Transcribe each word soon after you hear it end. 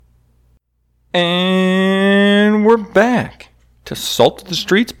we're back to Salt of the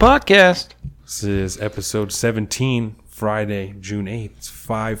Streets podcast. This is episode 17, Friday, June 8th. It's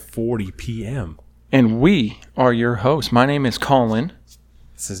 5:40 p.m. And we are your hosts. My name is Colin.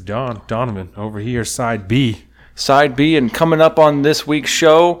 This is Donovan, over here, side B. Side B, and coming up on this week's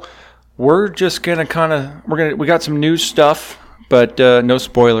show, we're just going to we got some news stuff, but no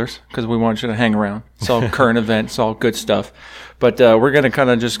spoilers because we want you to hang around. It's all current events, all good stuff. But we're going to kind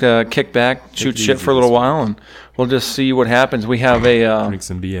of just kick back, shoot shit for a little while, and we'll just see what happens. We have a... drink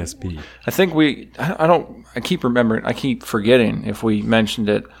some BSB. I think I keep remembering, I keep forgetting if we mentioned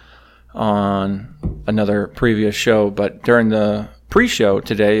it on another previous show, but during the pre-show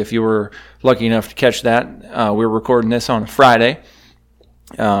today, if you were lucky enough to catch that, we were recording this on a Friday.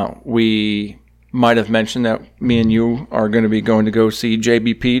 We might have mentioned that me and you are going to be going to go see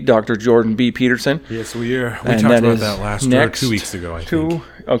JBP, Dr. Jordan B. Peterson. Yes, we are. We talked about that last 2 weeks ago, I think.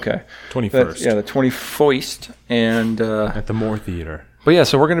 Okay. 21st. The 21st. And at the Moore Theater. But yeah,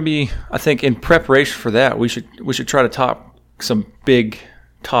 so we're going to be, I think, in preparation for that, we should try to talk some big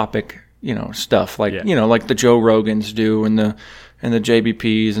topic, stuff like like the Joe Rogans do and the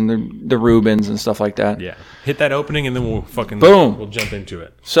JBPs and the Rubens and stuff like that. Yeah. Hit that opening and then we'll fucking boom. We'll jump into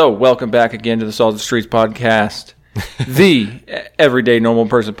it. So, welcome back again to the Salt of the Streets podcast, the everyday normal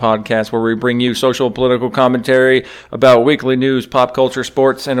person podcast where we bring you social and political commentary about weekly news, pop culture,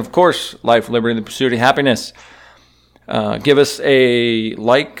 sports, and of course, life, liberty, and the pursuit of happiness. Give us a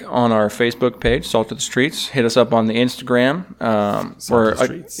like on our Facebook page, Salt of the Streets. Hit us up on the Instagram. Salt of the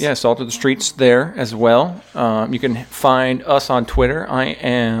Streets. Salt of the Streets there as well. You can find us on Twitter. I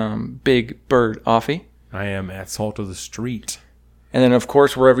am Big Bird Offie. I am at Salt of the Street. And then, of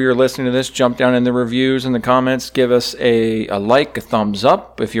course, wherever you're listening to this, jump down in the reviews and the comments. Give us a like, a thumbs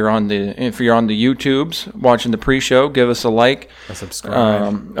up. If you're on the YouTubes watching the pre-show, give us a like, a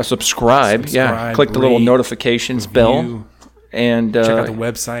subscribe. Subscribe. Yeah, click the little notifications bell, and check out the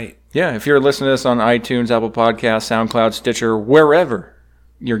website. Yeah, if you're listening to this on iTunes, Apple Podcasts, SoundCloud, Stitcher, wherever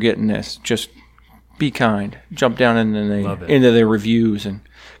you're getting this, just be kind. Jump down into the reviews and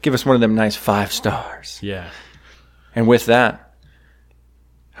give us one of them nice 5 stars. Yeah. And with that.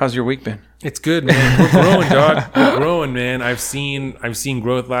 How's your week been? It's good, man. We're growing, dog. We're growing, man. I've seen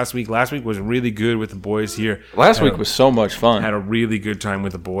growth last week. Last week was really good with the boys here. Last week was so much fun. Had a really good time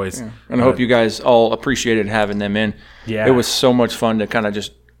with the boys. Yeah. And I hope you guys all appreciated having them in. Yeah. It was so much fun to kind of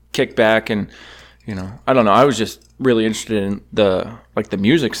just kick back and, I don't know. I was just really interested in the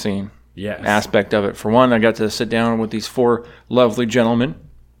music scene aspect of it. For one, I got to sit down with these 4 lovely gentlemen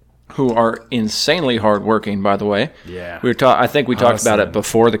who are insanely hardworking, by the way. Yeah. I think we talked about it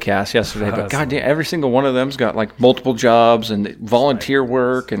before the cast yesterday, but goddamn, every single one of them's got like multiple jobs and volunteer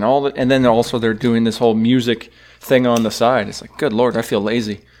work and all that, and then also they're doing this whole music thing on the side. It's like, good Lord, I feel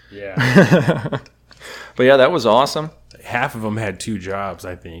lazy. Yeah. But yeah, that was awesome. Half of them had 2 jobs,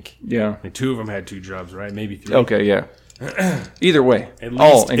 I think. Yeah. And 2 of them had 2 jobs, right? Maybe 3. Okay, yeah. Either way,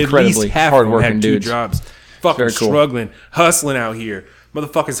 all incredibly hardworking dudes. 2 jobs. Fucking struggling, hustling out here.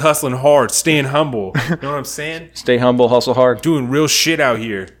 Motherfuckers hustling hard, staying humble. You know what I'm saying? Stay humble, hustle hard. Doing real shit out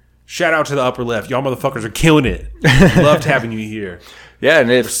here. Shout out to the upper left. Y'all motherfuckers are killing it. Loved having you here. Yeah, and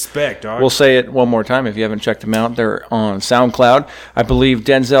respect, dog. We'll say it one more time if you haven't checked them out. They're on SoundCloud. I believe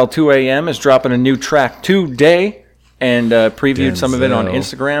Denzel 2AM is dropping a new track today and previewed some of it on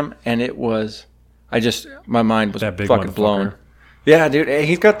Instagram. And it was, my mind was fucking blown. Yeah, dude,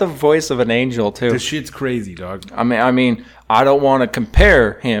 he's got the voice of an angel, too. This shit's crazy, dog. I mean, I don't want to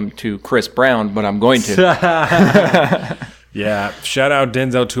compare him to Chris Brown, but I'm going to. Yeah, shout out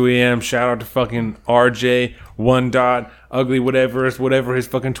Denzel 2AM, shout out to fucking RJ, 1 Dot, Ugly, whatever his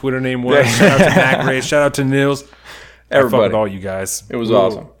fucking Twitter name was. Shout out to Mac Ray, shout out to Nils. Everybody. I fuck with all you guys. It was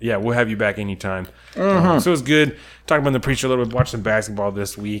awesome. Yeah, we'll have you back anytime. Mm-hmm. So it was good. Talking about the preacher a little bit, watched some basketball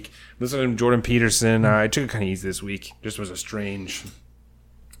this week. Listening to Jordan Peterson. I took it kind of easy this week. Just was a strange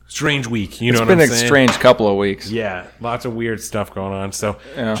week. You know what I'm saying? It's been a strange couple of weeks. Yeah, lots of weird stuff going on. So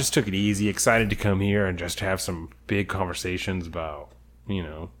just took it easy. Excited to come here and just have some big conversations about,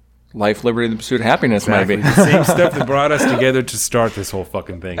 life, liberty, and the pursuit of happiness, exactly. maybe. The same stuff that brought us together to start this whole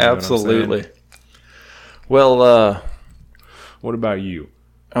fucking thing. Absolutely. Well, what about you?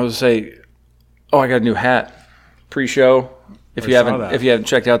 I was going to say, I got a new hat pre-show. If you haven't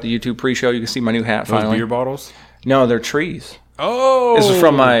checked out the YouTube pre-show, you can see my new hat finally. Those beer bottles? No, they're trees. Oh! This is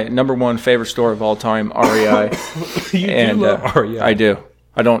from my number 1 favorite store of all time, REI. You do love REI. I do.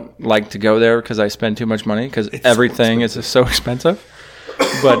 I don't like to go there because I spend too much money because everything is so expensive.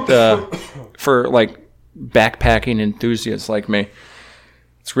 But for like backpacking enthusiasts like me,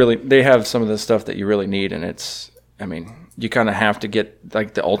 it's really, they have some of the stuff that you really need, and it's, you kind of have to get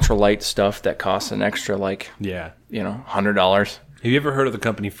like the ultralight stuff that costs an extra like Yeah. $100. Have you ever heard of the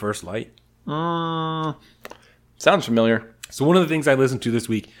company First Light? Sounds familiar. So one of the things I listened to this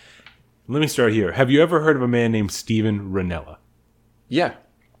week, let me start here. Have you ever heard of a man named Steven Ranella? Yeah.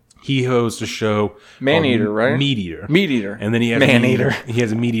 He hosts a show Maneater, called right? Meat Eater. Meat Eater. And then he has Maneater. He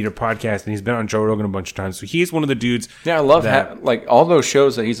has a Meat Eater podcast, and he's been on Joe Rogan a bunch of times. So he's one of the dudes. Yeah, I love that. like all those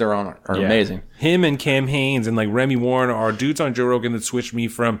shows that he's on are Yeah. amazing. Him and Cam Haines and like Remy Warren are dudes on Joe Rogan that switched me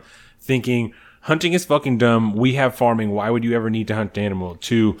from thinking hunting is fucking dumb. We have farming. Why would you ever need to hunt an animal?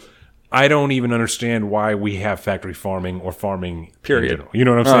 To I don't even understand why we have factory farming or farming. Period. In general. You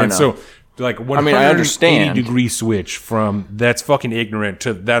know what I'm saying? no. So like 180 I mean, I understand. degree switch from that's fucking ignorant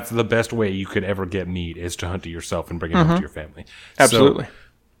to that's the best way you could ever get meat is to hunt it yourself and bring it home to your family. Absolutely.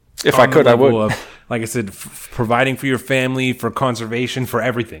 So, If I on the could, I level would. Of, like I said, providing for your family, for conservation, for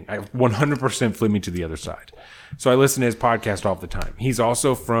everything. I 100% flip me to the other side. So I listen to his podcast all the time. He's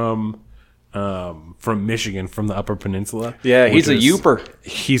also from Michigan, from the Upper Peninsula. Yeah, he's a which is- Youper.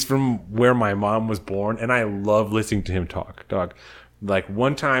 He's from where my mom was born, and I love listening to him talk. Dog. Like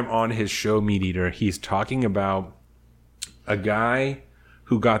one time on his show, Meat Eater, he's talking about a guy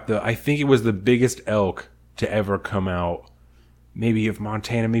who got I think it was the biggest elk to ever come out. Maybe of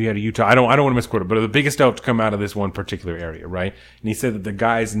Montana, maybe out of Utah. I don't want to misquote it, but the biggest elk to come out of this one particular area, right? And he said that the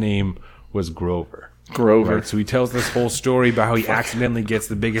guy's name was Grover. Grover. Right? So he tells this whole story about how he accidentally gets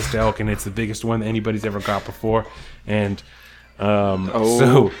the biggest elk, and it's the biggest one that anybody's ever got before. And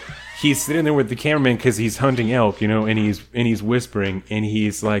so he's sitting there with the cameraman because he's hunting elk, and he's whispering, and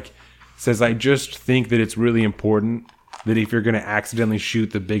he's like, says, "I just think that it's really important that if you're going to accidentally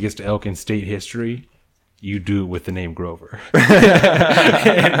shoot the biggest elk in state history, you do it with the name Grover."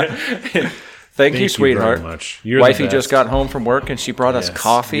 Thank you, sweetheart. very much. You're the Wifey best. just got home from work and she brought us Yes,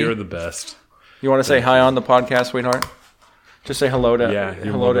 coffee. You're the best. You want to say hi on the podcast, sweetheart? Just say hello to Yeah, you're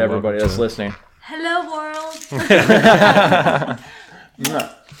hello to welcome, everybody welcome that's to- listening. Hello, world.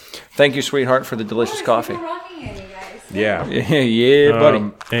 Thank you, sweetheart, for the delicious We're coffee. rocking it, you guys. Yeah. Yeah,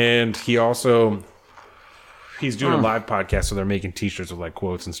 buddy. And he's doing a live podcast, so they're making T-shirts with like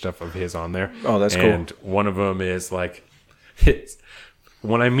quotes and stuff of his on there. Oh, that's cool. And one of them is like,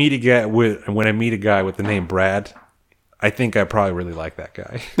 when I meet a guy with the name Brad, I think I probably really like that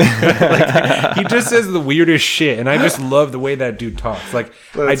guy. Like, he just says the weirdest shit, and I just love the way that dude talks. Like,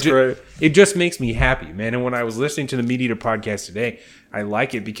 That's great. It just makes me happy, man. And when I was listening to the Meat Eater podcast today, I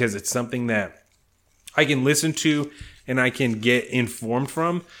like it because it's something that I can listen to and I can get informed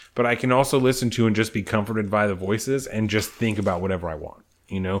from, but I can also listen to and just be comforted by the voices and just think about whatever I want.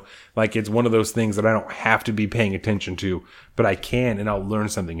 Like it's one of those things that I don't have to be paying attention to, but I can, and I'll learn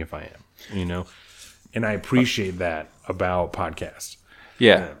something if I am, and I appreciate that about podcasts.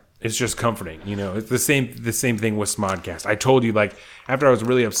 Yeah. It's just comforting, It's the same thing with Smodcast. I told you, like, after I was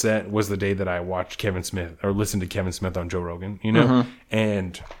really upset was the day that I watched Kevin Smith or listened to Kevin Smith on Joe Rogan,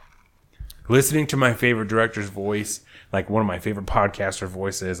 and listening to my favorite director's voice, like one of my favorite podcaster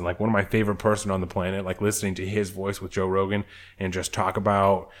voices, and like one of my favorite person on the planet, like listening to his voice with Joe Rogan and just talk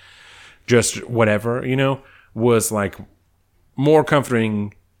about just whatever, was like more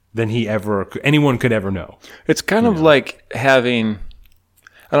comforting than anyone could ever know. It's kind of like having,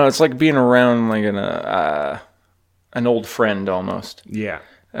 I don't know, it's like being around like an old friend almost. Yeah.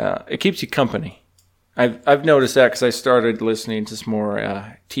 It keeps you company. I've noticed that because I started listening to some more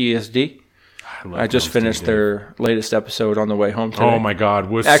TSD. I just finished their latest episode on the way home today. Oh my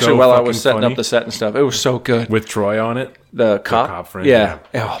God! Was Actually, so while I fucking was setting funny. up the set and stuff, it was so good. With Troy on it, The cop? cop friend, Yeah.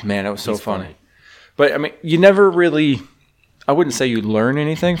 Oh, man, it was so He's funny. funny. But, I mean, you never really, I wouldn't say you learn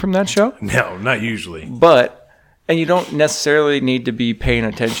anything from that show, no, not usually. and you don't necessarily need to be paying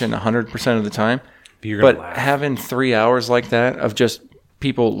attention 100% of the time. You're gonna But laugh. having 3 hours like that of just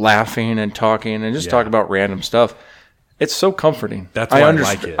people laughing and talking and just talking about random stuff, it's so comforting. That's why I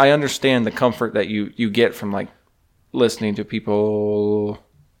like it. I understand the comfort that you get from like listening to people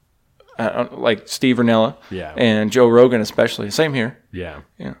like Steve Ranella Yeah. and Joe Rogan especially. Same here. Yeah,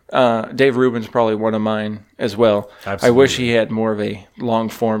 Yeah. Dave Rubin's probably one of mine as well. Absolutely. I wish he had more of a long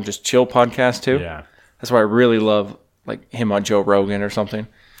form, just chill podcast too. yeah. That's why I really love like him on Joe Rogan or something.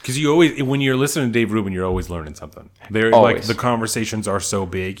 Because you always, when you're listening to Dave Rubin, you're always learning something. They're like Always. the conversations are so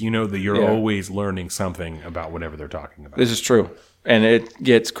big, that you're Yeah. always learning something about whatever they're talking about. This is true, and it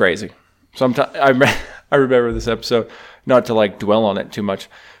gets crazy. Sometimes I remember this episode, not to like dwell on it too much,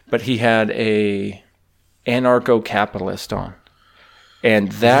 but he had a anarcho-capitalist on,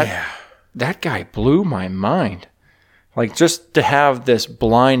 and that guy blew my mind. Like just to have this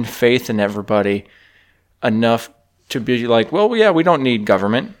blind faith in everybody enough to be like, well, yeah, we don't need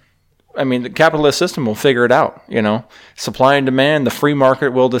government. I mean, the capitalist system will figure it out, you know. Supply and demand, the free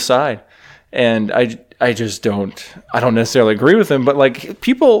market will decide. And I just I don't necessarily agree with him, but like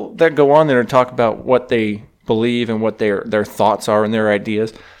people that go on there and talk about what they believe and what their thoughts are and their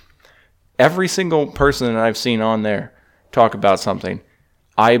ideas, every single person that I've seen on there talk about something,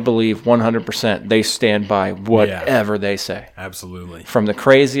 I believe 100% they stand by whatever they say. Absolutely. From the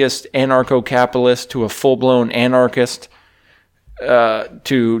craziest anarcho-capitalist to a full-blown anarchist,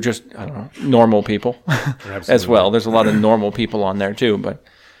 to just, I don't know, normal people as well. There's a lot of normal people on there too, but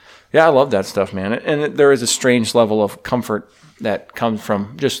yeah, I love that stuff, man. And there is a strange level of comfort that comes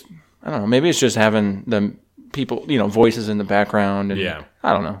from just, I don't know, maybe it's just having the people, you know, voices in the background. And yeah.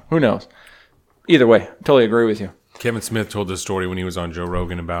 I don't know. Who knows? Either way, totally agree with you. Kevin Smith told this story when he was on Joe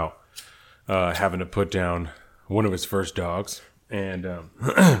Rogan about having to put down one of his first dogs. And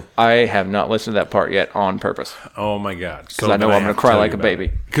I have not listened to that part yet on purpose. Oh my God! Because I know I'm going to cry like a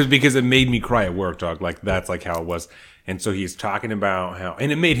baby. Because it made me cry at work, dog. Like that's like how it was. And so he's talking about how,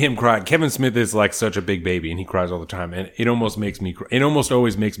 and it made him cry. Kevin Smith is like such a big baby, and he cries all the time. And it almost makes me cry. It almost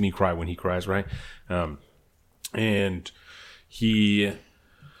always makes me cry when he cries, right? And so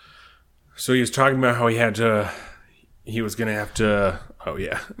he was talking about how he was going to have to. Oh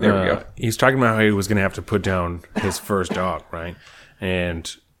yeah, there we go. He's talking about how he was going to have to put down his first dog, right?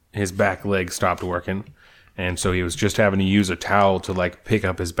 And his back leg stopped working, and so he was just having to use a towel to like pick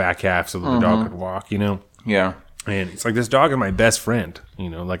up his back half so that the dog could walk, you know? Yeah. And it's like, this dog is my best friend, you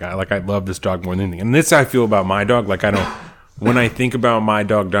know? Like I love this dog more than anything. And this is how I feel about my dog. Like when I think about my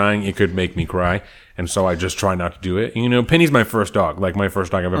dog dying, it could make me cry. And so I just try not to do it. You know, Penny's my first dog, like my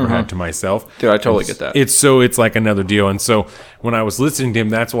first dog I've ever had to myself. Dude, I totally get that. It's like another deal. And so when I was listening to him,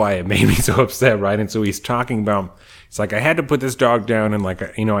 that's why it made me so upset, right? And so he's talking about, it's like, I had to put this dog down, and like,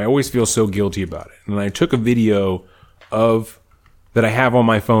 you know, I always feel so guilty about it. And I took a video that I have on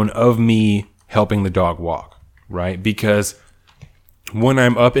my phone of me helping the dog walk, right? Because when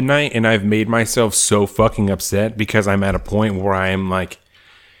I'm up at night and I've made myself so fucking upset because I'm at a point where I am like,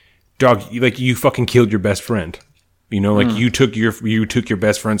 dog, like you fucking killed your best friend. You know, like you took your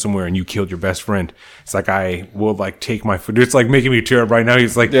best friend somewhere and you killed your best friend. It's like, I will like take my phone. It's like making me tear up right now.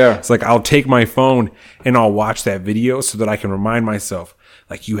 He's like, yeah. It's like, I'll take my phone and I'll watch that video so that I can remind myself,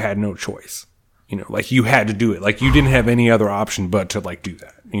 like, you had no choice. You know, like you had to do it. Like you didn't have any other option but to like do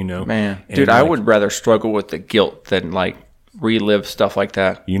that, you know? Man, and dude, like, I would rather struggle with the guilt than like relive stuff like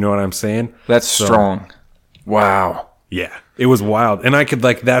that. You know what I'm saying? That's strong. Wow. Yeah, it was wild. And I could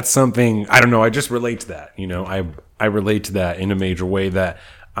like, that's something, I don't know, I just relate to that. You know, I relate to that in a major way, that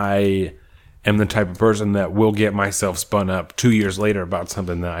I am the type of person that will get myself spun up 2 years later about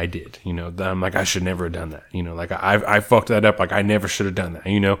something that I did. You know, that I'm like, I should never have done that. You know, like I fucked that up. Like I never should have done that,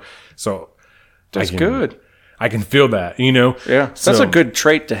 you know? So that's good. I can feel that, you know? Yeah. That's a good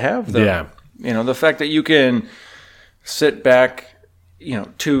trait to have, though. Yeah. You know, the fact that you can sit back, you know,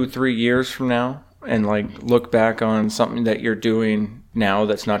 2-3 years from now and like look back on something that you're doing now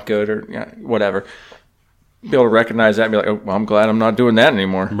that's not good or whatever, be able to recognize that and be like, oh, well, I'm glad I'm not doing that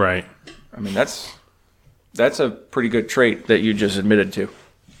anymore. Right. I mean, that's a pretty good trait that you just admitted to.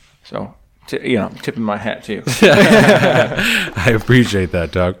 So, you know, tipping my hat to you. I appreciate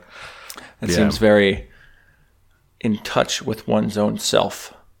that, Doug. That seems very in touch with one's own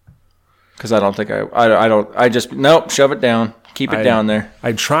self. Because I don't think I just, nope, shove it down. Keep it down there.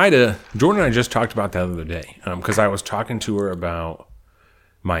 I try to, Jordan and I just talked about that the other day, because I was talking to her about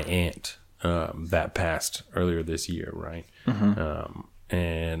my aunt that passed earlier this year, right?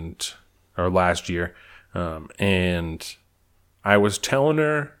 Or last year. And I was telling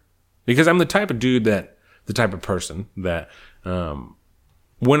her, because I'm the type of person that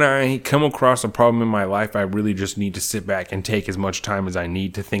when I come across a problem in my life, I really just need to sit back and take as much time as I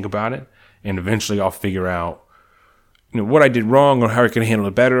need to think about it. And eventually I'll figure out, you know, what I did wrong or how I can handle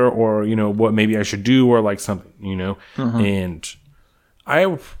it better, or, you know, what maybe I should do, or like something, you know. And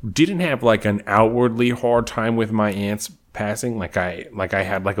I didn't have like an outwardly hard time with my aunt's passing. Like I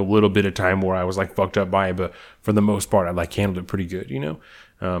had like a little bit of time where I was like fucked up by it, but for the most part I like handled it pretty good, you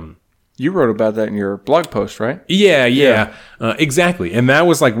know. You wrote about that in your blog post, right? Yeah. Exactly. And that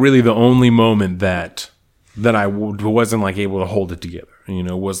was like really the only moment that I wasn't like able to hold it together, you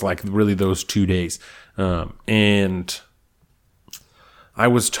know, was like really those 2 days. And I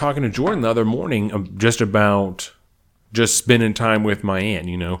was talking to Jordan the other morning just about just spending time with my aunt,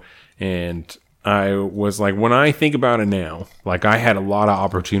 you know, and I was like, when I think about it now, like I had a lot of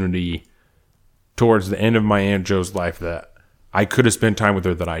opportunity towards the end of my Aunt Jo's life that I could have spent time with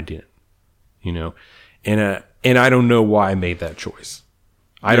her that I didn't, you know, and I don't know why I made that choice.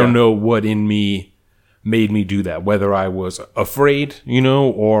 I don't know what in me made me do that, whether I was afraid,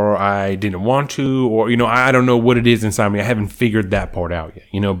 or I didn't want to, or, I don't know what it is inside me. I haven't figured that part out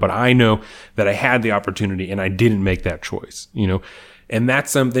yet, but I know that I had the opportunity and I didn't make that choice, and that's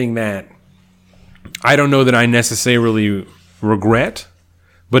something that I don't know that I necessarily regret,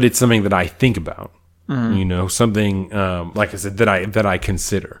 but it's something that I think about, something, like I said, that I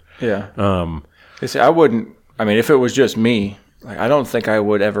consider. Yeah. You see, if it was just me, like, I don't think I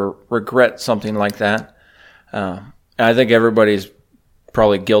would ever regret something like that. And I think everybody's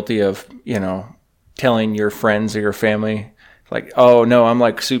probably guilty of, telling your friends or your family, like, oh, no, I'm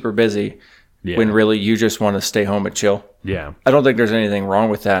like super busy, when really you just want to stay home and chill. Yeah. I don't think there's anything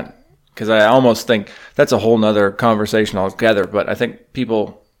wrong with that, because I almost think that's a whole nother conversation altogether. But I think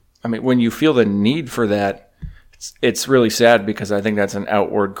people, when you feel the need for that, it's really sad, because I think that's an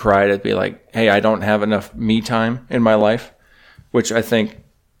outward cry to be like, hey, I don't have enough me time in my life, which I think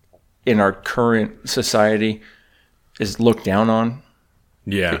in our current society is looked down on.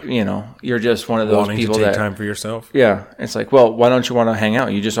 Yeah. You're just one of those Wanting people to take that time for yourself. Yeah. It's like, well, why don't you want to hang out?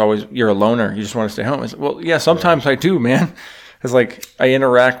 You're a loner. You just want to stay home. It's, well, yeah, sometimes I do, man. It's like I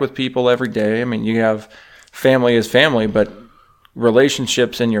interact with people every day. You have family as family, but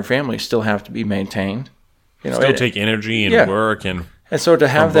relationships in your family still have to be maintained. Still take energy and work, and so to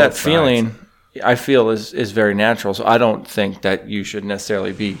have that sides. feeling, I feel is very natural. So I don't think that you should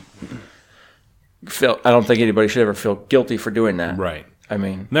necessarily I don't think anybody should ever feel guilty for doing that. Right.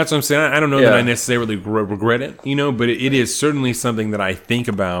 And that's what I'm saying. I don't know that I necessarily regret it, but it is certainly something that I think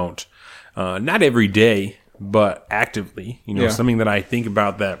about, not every day, but actively. Something that I think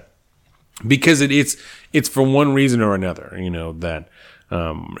about, that because it's for one reason or another. That,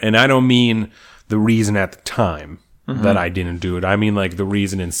 and I don't mean the reason at the time that I didn't do it. I mean, like, the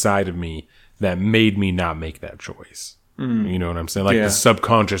reason inside of me that made me not make that choice. You know what I'm saying? Like, the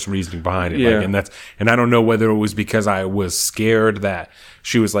subconscious reasoning behind it. Like, and I don't know whether it was because I was scared that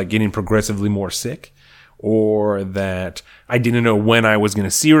she was like getting progressively more sick, or that I didn't know when I was going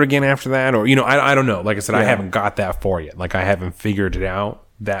to see her again after that, or, I don't know. Like I said, I haven't got that far yet. Like, I haven't figured it out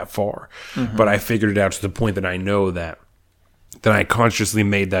that far, but I figured it out to the point that I know that I consciously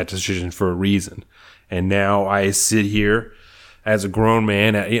made that decision for a reason. And now I sit here as a grown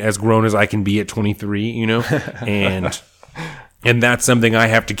man, as grown as I can be at 23, and that's something I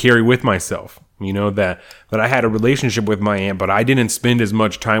have to carry with myself, that I had a relationship with my aunt, but I didn't spend as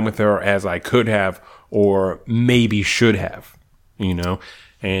much time with her as I could have, or maybe should have,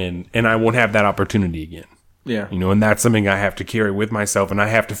 and I won't have that opportunity again. Yeah. And that's something I have to carry with myself, and I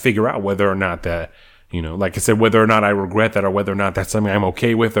have to figure out whether or not that, like I said, whether or not I regret that, or whether or not that's something I'm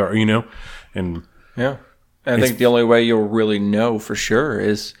okay with, or, and yeah. I think the only way you'll really know for sure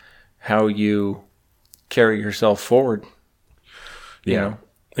is how you carry yourself forward. Yeah.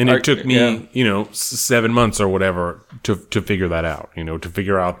 And it took me, 7 months or whatever to figure that out, to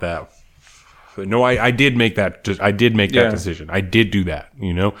figure out that. No, I did make that. I did make that decision. I did do that,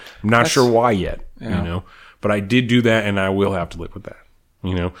 I'm not sure why yet, but I did do that, and I will have to live with that,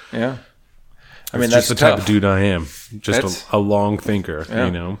 Yeah. That's that's just the tough. type of dude I am. Just a long thinker,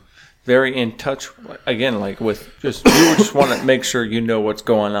 Very in touch, again, like with you just want to make sure you know what's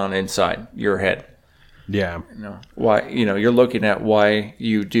going on inside your head. Yeah. Why, you're looking at why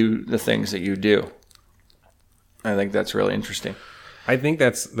you do the things that you do. I think that's really interesting. I think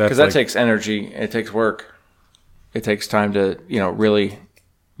that's because that takes energy. It takes work. It takes time to, really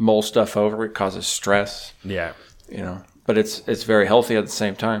mull stuff over. It causes stress. Yeah. But it's very healthy at the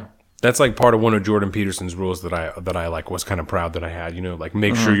same time. That's like part of one of Jordan Peterson's rules that I like was kind of proud that I had, like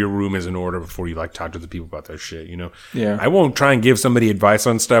make sure your room is in order before you like talk to the people about their shit, Yeah. I won't try and give somebody advice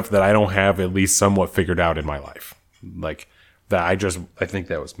on stuff that I don't have at least somewhat figured out in my life. Like that I think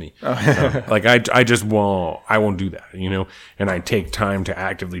that was me. Like I won't do that, and I take time to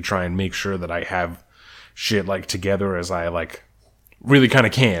actively try and make sure that I have shit like together as I like really kind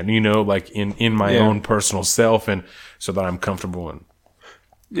of can, like in my own personal self, and so that I'm comfortable and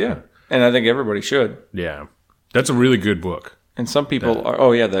and I think everybody should. Yeah. That's a really good book. And some people are,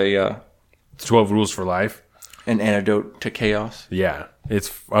 the 12 Rules for Life. An Antidote to Chaos. Yeah. It's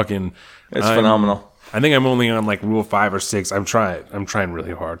fucking... It's phenomenal. I think I'm only on like rule 5 or 6. I'm trying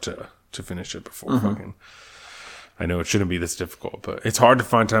really hard to finish it before fucking... I know it shouldn't be this difficult, but it's hard to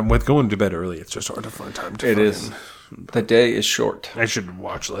find time. With going to bed early, it's just hard to find time to It is. The day is short. I should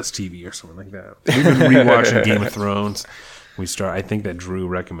watch less TV or something like that. We've been rewatching Game of Thrones. I think that Drew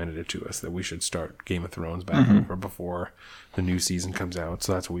recommended it to us that we should start Game of Thrones back over before the new season comes out.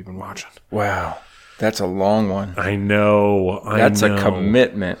 So that's what we've been watching. Wow. That's a long one. I know. That's a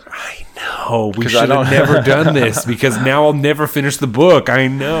commitment. I know. Oh, we 'Cause I should have don't- never done this because now I'll never finish the book. I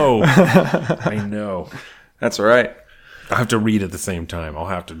know. I know. That's all right. I have to read at the same time. I'll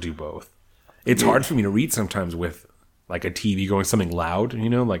have to do both. It's hard for me to read sometimes with like a TV going something loud,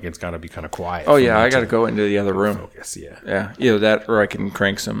 like it's got to be kind of quiet. Oh for yeah, me I got to to go into the other room. focus. Yeah. Yeah, either that or I can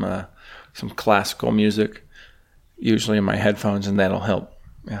crank some classical music, usually in my headphones, and that'll help.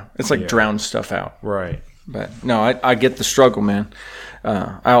 Yeah, it's like drown stuff out. Right. But no, I get the struggle, man.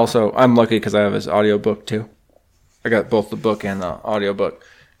 I'm lucky because I have his audiobook too. I got both the book and the audiobook,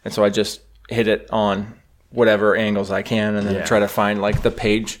 and so I just hit it on whatever angles I can, and then try to find like the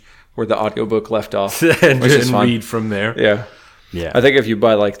page where the audiobook left off, and which is fun. read from there. Yeah, Yeah. I think if you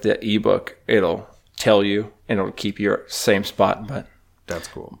buy like the ebook, it'll tell you and it'll keep you same spot. But That's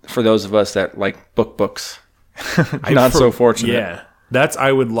cool. for those of us that like books, not so fortunate. Yeah.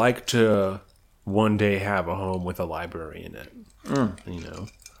 I would like to one day have a home with a library in it.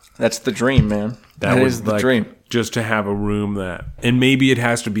 That's the dream, man. That would, is the dream. Just to have a room and maybe it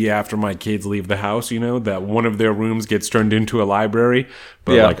has to be after my kids leave the house, that one of their rooms gets turned into a library.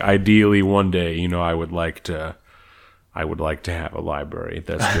 But like ideally one day, I would like to have a library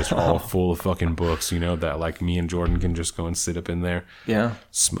that's just all full of fucking books, that like me and Jordan can just go and sit up in there, Yeah.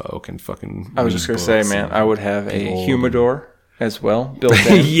 smoke and fucking. I was just gonna say, man, I would have a humidor as well built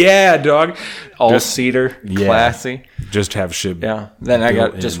in, yeah, dog. all cedar, classy. Just have shit. Yeah. Then I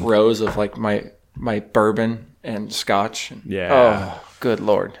got built just in. rows of like my bourbon and scotch. Yeah. Oh, good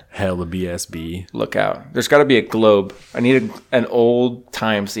lord. Hella BSB Look out. There's got to be a globe. I need an old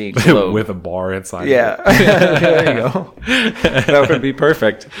timesy globe. with a bar inside. Yeah. There you go. That would be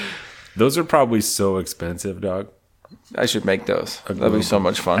perfect. Those are probably so expensive, dog. I should make those. That'd be so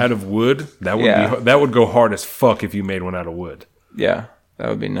much fun. Out of wood, that would Yeah. that would go hard as fuck if you made one out of wood. Yeah. That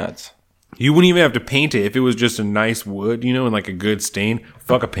would be nuts. You wouldn't even have to paint it if it was just a nice wood, and like a good stain.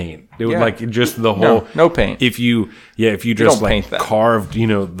 Fuck a paint. It would Yeah. like just the whole No paint. If you just don't like paint that. carved,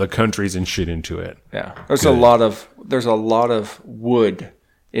 the countries and shit into it. Yeah. There's a lot of wood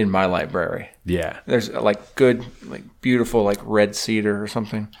in my library. Yeah. There's like good, like beautiful, like red cedar or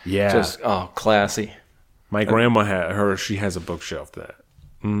something. Yeah. Just classy. My grandma she has a bookshelf that.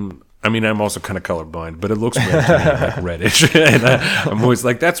 I mean, I'm also kind of colorblind, but it looks red to me, like reddish. And I'm always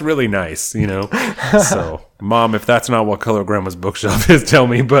like, that's really nice, So, Mom, if that's not what color Grandma's bookshelf is, tell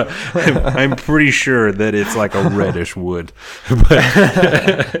me. But I'm pretty sure that it's like a reddish wood.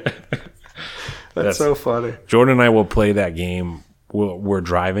 But That's so funny. Jordan and I will play that game. We're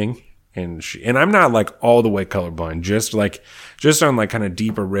driving, and I'm not like all the way colorblind. Just on like kind of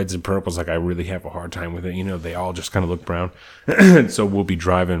deeper reds and purples, like I really have a hard time with it. They all just kind of look brown. So we'll be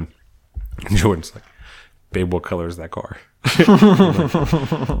driving. And Jordan's like, babe, what color is that car?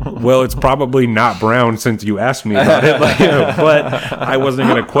 Well, it's probably not brown since you asked me about it. But I wasn't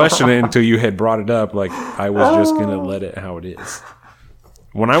going to question it until you had brought it up. Like, I was just going to let it how it is.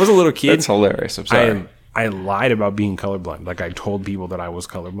 When I was a little kid, That's hilarious. I'm sorry. I lied about being colorblind. Like, I told people that I was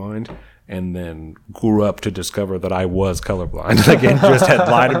colorblind and then grew up to discover that I was colorblind. Like, and just had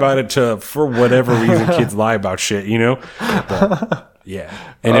lied about it for whatever reason kids lie about shit, But, yeah.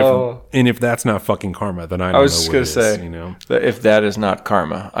 And if that's not fucking karma, then I don't know was just what gonna is, say that if that is not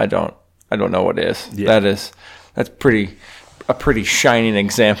karma, I don't know what is. Yeah. That's a pretty shining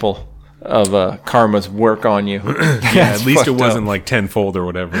example of karma's work on you. Yeah, at least it wasn't like tenfold or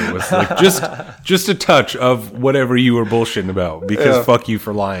whatever. It was like just a touch of whatever you were bullshitting about because fuck you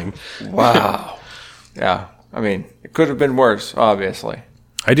for lying. Wow. Yeah. I mean, it could have been worse, obviously.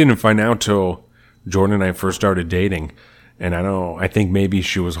 I didn't find out till Jordan and I first started dating. And I think maybe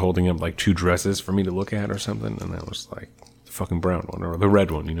she was holding up like two dresses for me to look at or something. And I was like, the fucking brown one or the red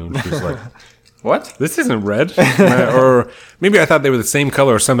one, And she was like, What? this isn't red. Or maybe I thought they were the same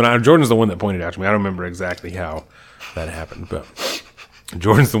color or something. Jordan's the one that pointed out to me. I don't remember exactly how that happened. But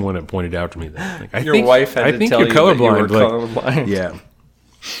Jordan's the one that pointed out to me that. Like, Your wife had to tell you that you were colorblind. Yeah.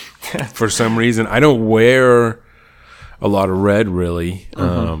 For some reason, I don't wear a lot of red, really.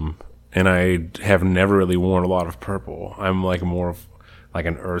 And I have never really worn a lot of purple. I'm like more of like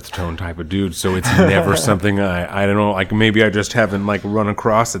an earth tone type of dude, so it's never something I don't know. Like maybe I just haven't like run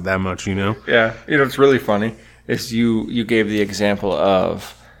across it that much, Yeah. It's really funny. Is you gave the example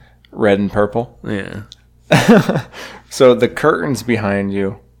of red and purple. Yeah. So the curtains behind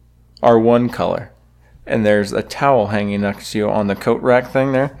you are one color, and there's a towel hanging next to you on the coat rack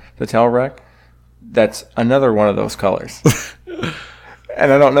thing there, the towel rack. That's another one of those colors.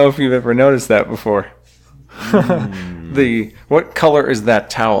 And I don't know if you've ever noticed that before. What color is that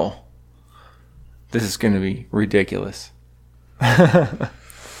towel? This is going to be ridiculous.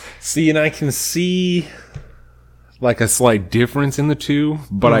 See, and I can see like a slight difference in the two,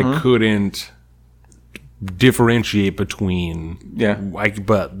 but I couldn't differentiate between. Yeah.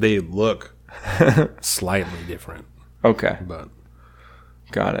 But they look slightly different. Okay. But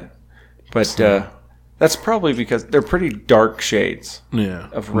Got it. But that's probably because they're pretty dark shades yeah,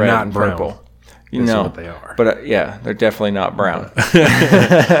 of red not and brown. purple. You That's know what they are. But yeah, they're definitely not brown.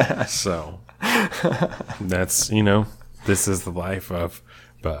 So that's this is the life of.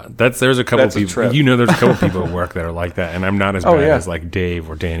 But there's a couple That's a people trip. there's a couple people at work that are like that, and I'm not as bad yeah. as like Dave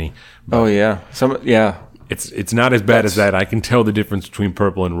or Danny. Oh yeah. It's not as bad as that. I can tell the difference between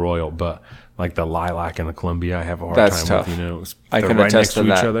purple and royal, but like the lilac and the Columbia, I have a hard That's time tough. with. I they're can right attest next to to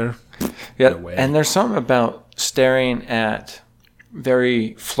that. each other. Yeah. No way. And there's something about staring at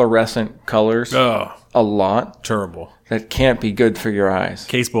very fluorescent colors Oh, a lot terrible. that can't be good for your eyes.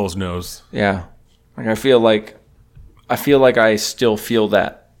 Case Bowles knows. Yeah. Like I feel like I still feel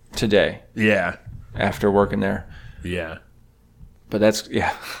that today Yeah, after working there. yeah. But that's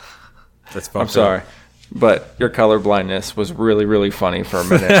That's fucked I'm up. sorry. But your color blindness was really, really funny for a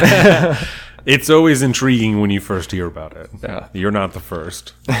minute. It's always intriguing when you first hear about it. Yeah. You're not the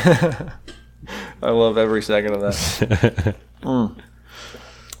first. I love every second of that.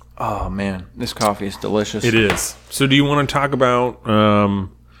 Oh man, this coffee is delicious. It is. So do you want to talk about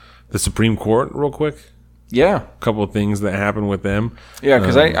the Supreme Court real quick? Yeah. A couple of things that happened with them. Yeah,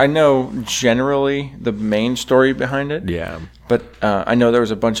 because I know generally the main story behind it. Yeah. But I know there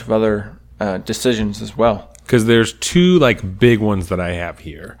was a bunch of other decisions as well. Because there's two like big ones that I have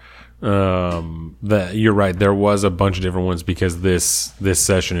here. That you're right. There was a bunch of different ones because this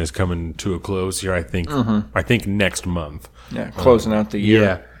session is coming to a close here. I think next month. Yeah, closing out the year.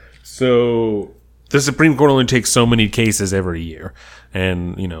 Yeah. So the Supreme Court only takes so many cases every year,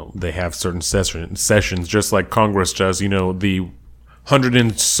 and they have certain sessions, just like Congress does. The 100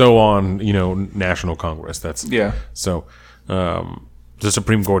 and so on. National Congress. That's Yeah. So. The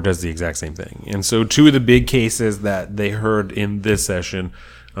Supreme Court does the exact same thing. And so two of the big cases that they heard in this session,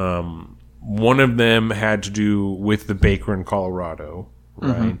 one of them had to do with the baker in Colorado,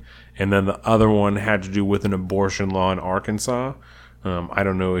 right? And then the other one had to do with an abortion law in Arkansas. I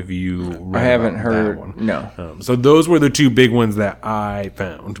don't know if you read I haven't about heard. that one. No. So those were the two big ones that I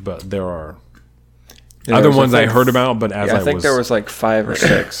found, but there are Yeah, other there was, ones I think, heard about, but as I think there was like 5 or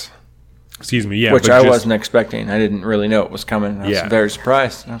 6. Excuse me, yeah. Which but I just- wasn't expecting. I didn't really know it was coming. I was Yeah. very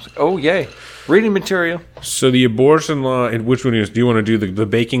surprised. I was like, oh, yay. Reading material. So the abortion law, and which one is? Do you want to do the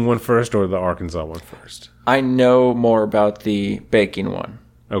baking one first or the Arkansas one first? I know more about the baking one.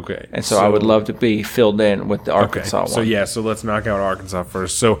 Okay. And so I would love to be filled in with the Arkansas one. So let's knock out Arkansas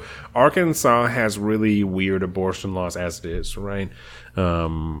first. So Arkansas has really weird abortion laws as it is, right?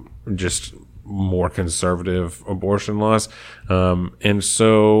 Just more conservative abortion laws. And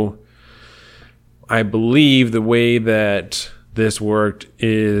so I believe the way that this worked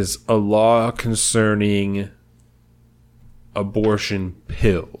is a law concerning abortion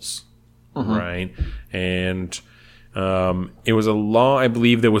pills, right? And it was a law, I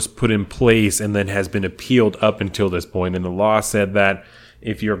believe, that was put in place and then has been appealed up until this point. And the law said that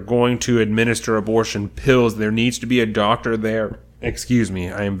if you're going to administer abortion pills, there needs to be a doctor there. Excuse me,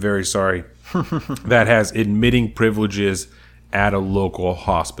 I am very sorry. That has admitting privileges at a local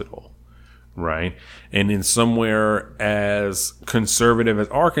hospital, right? And in somewhere as conservative as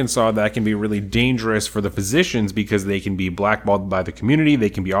Arkansas, that can be really dangerous for the physicians because they can be blackballed by the community. They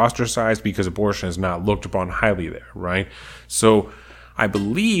can be ostracized because abortion is not looked upon highly there, right? So I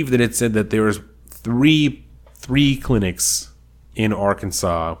believe that it said that there was three clinics in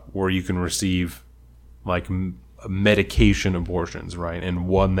Arkansas where you can receive like medication abortions, right? And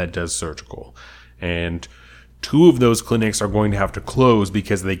one that does surgical. And 2 of those clinics are going to have to close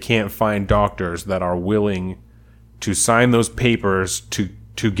because they can't find doctors that are willing to sign those papers to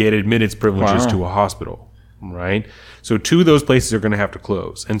get admittance privileges to a hospital, right? So 2 of those places are going to have to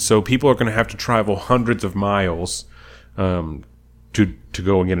close. And so people are going to have to travel hundreds of miles to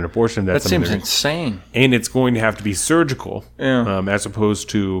go and get an abortion. That seems insane. And it's going to have to be surgical, Yeah. as opposed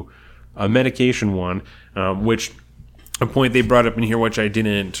to a medication one, which a point they brought up in here, which I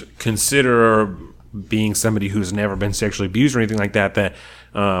didn't consider being somebody who's never been sexually abused or anything like that, that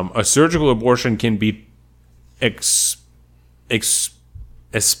a surgical abortion can be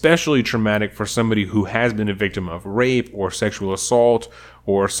especially traumatic for somebody who has been a victim of rape or sexual assault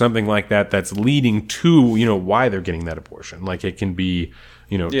or something like that that's leading to, why they're getting that abortion. Like it can be,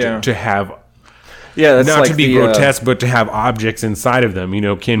 to have... Yeah, that's not like to be the, grotesque, but to have objects inside of them,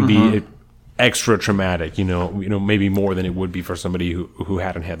 can be extra traumatic, maybe more than it would be for somebody who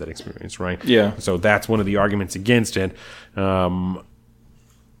hadn't had that experience, right? Yeah. So that's one of the arguments against it. Some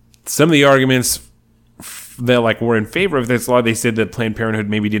of the arguments that like were in favor of this law, they said that Planned Parenthood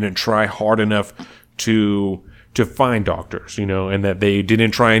maybe didn't try hard enough to find doctors, you know, and that they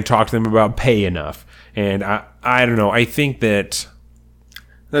didn't try and talk to them about pay enough. And I don't know. I think that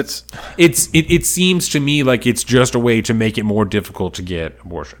it seems to me like it's just a way to make it more difficult to get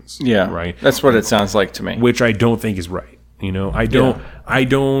abortions. Yeah. Right. That's what it sounds like to me. Which I don't think is right. You know,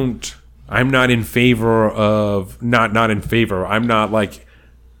 I'm not in favor of not in favor. I'm not like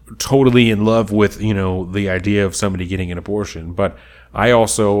totally in love with, you know, the idea of somebody getting an abortion, but I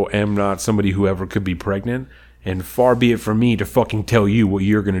also am not somebody who ever could be pregnant, and far be it from me to fucking tell you what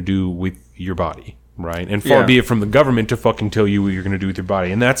you're going to do with your body, right? And far be it from the government to fucking tell you what you're going to do with your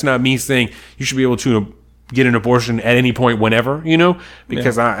body. And that's not me saying you should be able to get an abortion at any point whenever, you know,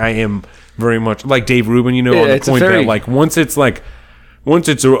 because I am very much like Dave Rubin, you know, on the point that like once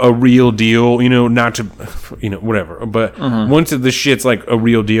it's a real deal, you know, not to, you know, whatever, but once the shit's like a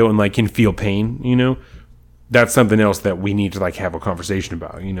real deal and like can feel pain, you know, that's something else that we need to like have a conversation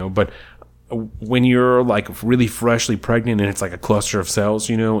about, you know. But when you're like really freshly pregnant and it's like a cluster of cells,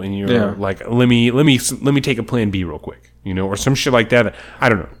 you know, and you're like, let me take a Plan B real quick, you know, or some shit like that. I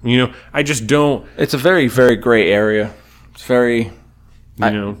don't know, you know, I just don't. It's a very, very gray area. It's very, I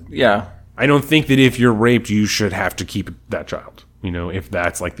don't think that if you're raped, you should have to keep that child. You know, if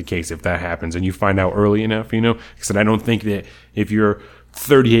that's like the case, if that happens and you find out early enough, you know, because I don't think that if you're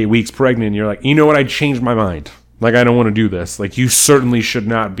 38 weeks pregnant and you're like, you know what, I changed my mind. Like, I don't want to do this. Like, you certainly should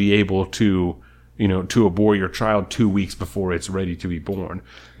not be able to, you know, to abort your child 2 weeks before it's ready to be born.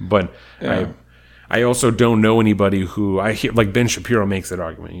 But I also don't know anybody who I hear, like Ben Shapiro makes that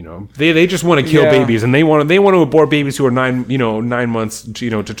argument, you know, they just want to kill babies and they want to abort babies who are 9 months, you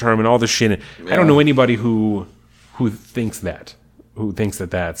know, to term and all this shit. I don't know anybody who thinks that. Who thinks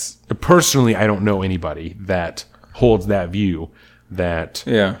that that's... Personally, I don't know anybody that holds that view.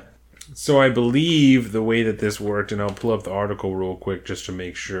 So I believe the way that this worked, and I'll pull up the article real quick just to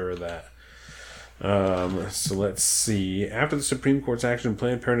make sure that... so let's see. After the Supreme Court's action,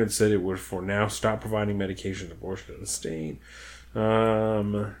 Planned Parenthood said it would for now stop providing medication to abortion in the state.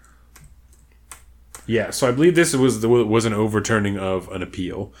 So I believe this was an overturning of an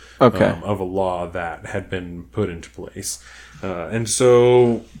appeal of a law that had been put into place. And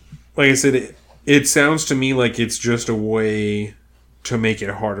so, like I said, it sounds to me like it's just a way to make it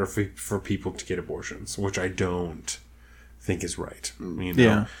harder for people to get abortions, which I don't think is right. You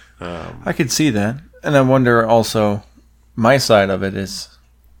know? Yeah. I could see that. And I wonder also, my side of it is,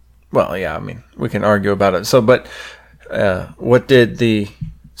 well, yeah, I mean, we can argue about it. So, but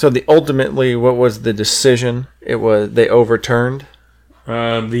ultimately, what was the decision? They overturned?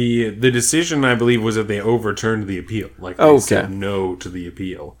 The decision, I believe, was that they overturned the appeal. Like, they said no to the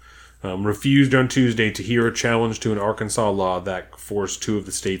appeal. Refused on Tuesday to hear a challenge to an Arkansas law that forced 2 of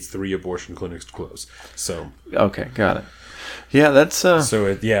the state's 3 abortion clinics to close. So okay, got it. Yeah, that's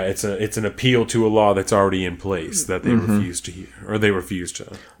it's an appeal to a law that's already in place that they refused to hear, or they refused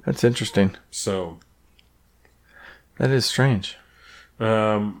to. That's interesting. So that is strange.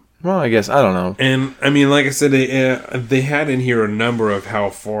 Well, I guess I don't know. And I mean, like I said, they had in here a number of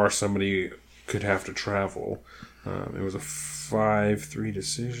how far somebody could have to travel. It was a 5-3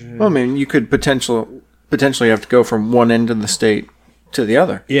 decision. Well, I mean, you could potentially have to go from one end of the state to the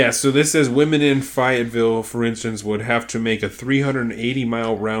other. Yeah, so this says women in Fayetteville, for instance, would have to make a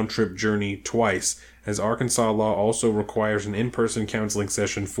 380-mile round-trip journey twice, as Arkansas law also requires an in-person counseling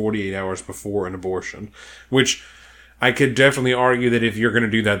session 48 hours before an abortion. Which I could definitely argue that if you're going to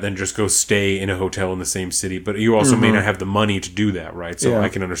do that, then just go stay in a hotel in the same city. But you also may not have the money to do that, right? So I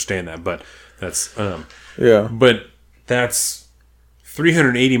can understand that. But that's... But that's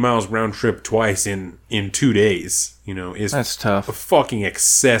 380 miles round trip twice in 2 days, you know, that's tough. Fucking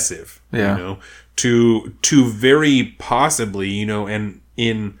excessive, you know, to very possibly, you know, and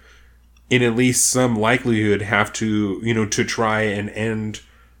in at least some likelihood have to, you know, to try and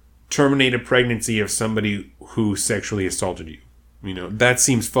terminate a pregnancy of somebody who sexually assaulted you. You know, that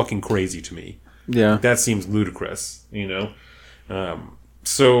seems fucking crazy to me. Yeah. That seems ludicrous, you know.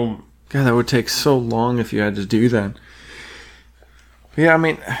 So God, that would take so long if you had to do that. Yeah, I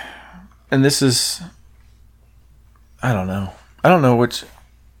mean, and this is, I don't know which,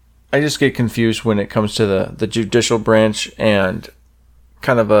 I just get confused when it comes to the judicial branch and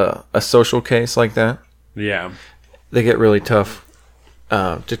kind of a social case like that. Yeah. They get really tough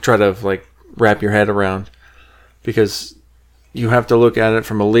to try to, like, wrap your head around, because you have to look at it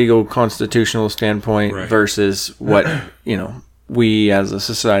from a legal, constitutional standpoint versus what, you know, we as a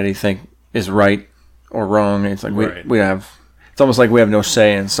society think is right or wrong. It's like we have... It's almost like we have no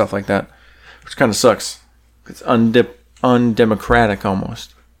say and stuff like that, which kind of sucks. It's undemocratic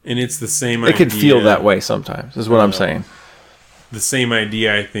almost. And it's the same It idea. could feel that way sometimes, is what I'm saying. The same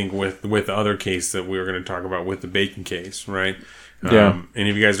idea, I think, with the other case that we were going to talk about with the Bacon case, right? Yeah. And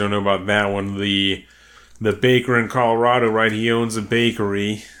if you guys don't know about that one, the baker in Colorado, right? He owns a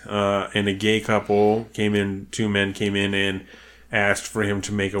bakery, and a gay couple came in. 2 men came in and asked for him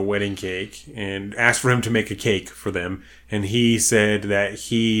to make a wedding cake and asked for him to make a cake for them. And he said that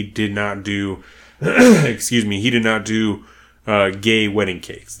he did not do, he did not do gay wedding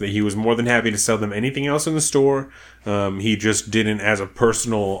cakes. That he was more than happy to sell them anything else in the store. He just didn't, as a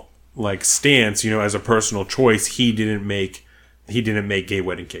personal stance, as a personal choice, he didn't make gay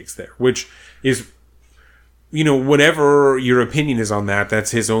wedding cakes there, which is, whatever your opinion is on that,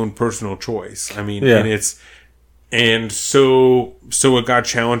 that's his own personal choice. I mean, Yeah. and so it got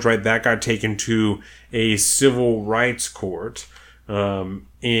challenged, right? That got taken to a civil rights court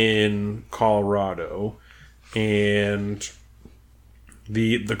in Colorado, and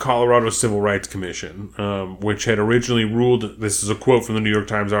the Colorado Civil Rights Commission, which had originally ruled, this is a quote from the New York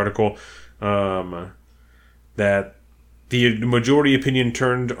Times article, that the majority opinion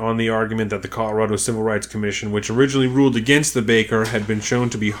turned on the argument that the Colorado Civil Rights Commission, which originally ruled against the baker, had been shown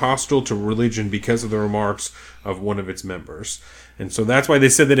to be hostile to religion because of the remarks of one of its members. And so that's why they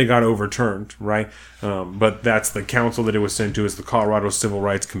said that it got overturned, right? But that's the council that it was sent to, is the Colorado Civil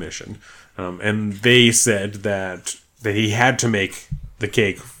Rights Commission. And they said that he had to make the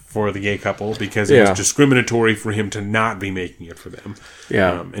cake for the gay couple because it was discriminatory for him to not be making it for them.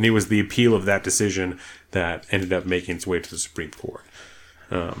 Yeah. And it was the appeal of that decision that ended up making its way to the Supreme Court.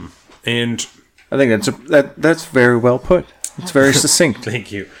 And I think that's very well put. It's very succinct.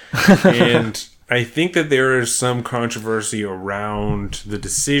 thank you. And I think that there is some controversy around the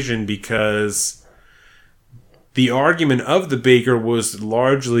decision because the argument of the baker was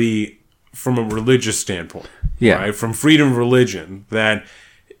largely from a religious standpoint. Yeah. Right? From freedom of religion,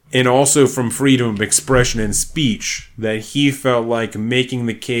 and also from freedom of expression and speech, that he felt like making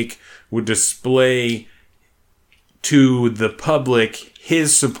the cake would display to the public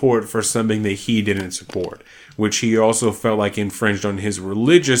his support for something that he didn't support, which he also felt like infringed on his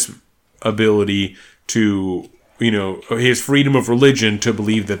religious ability to, his freedom of religion to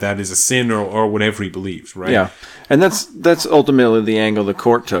believe that is a sin or whatever he believes, right? Yeah. And that's ultimately the angle the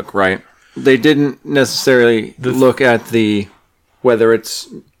court took, right? They didn't necessarily look at whether it's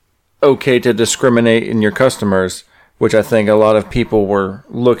okay to discriminate in your customers, which I think a lot of people were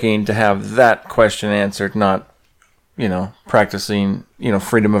looking to have that question answered, not, practicing,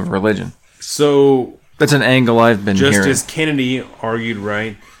 freedom of religion. So That's an angle I've been hearing. Justice Kennedy argued,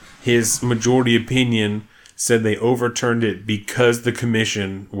 right, his majority opinion said they overturned it because the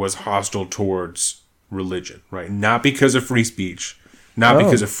commission was hostile towards religion, right? Not because of free speech, not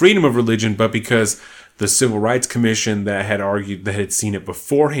because of freedom of religion, but because the Civil Rights Commission that had argued, that had seen it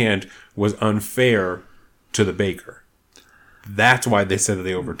beforehand, was unfair to the baker. That's why they said that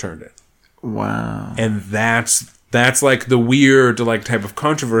they overturned it. Wow. And that's like the weird type of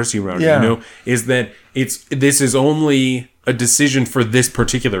controversy around it, is that this is only a decision for this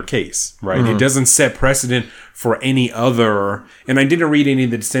particular case, right? Mm-hmm. It doesn't set precedent for any other, and I didn't read any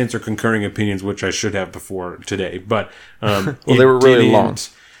of the dissents or concurring opinions, which I should have before today, but well, they were really long.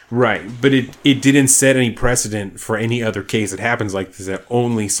 Right, but it didn't set any precedent for any other case that happens like this that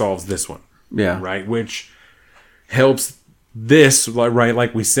only solves this one. Yeah. Right, which helps this, right,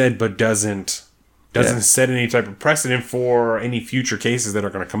 like we said, but doesn't set any type of precedent for any future cases that are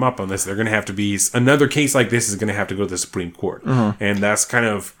going to come up on this. They're going to have to be, another case like this is going to have to go to the Supreme Court. Mm-hmm. And that's kind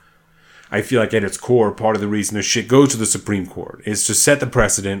of, I feel like at its core, part of the reason this shit goes to the Supreme Court is to set the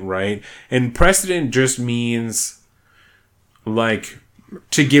precedent, right? And precedent just means,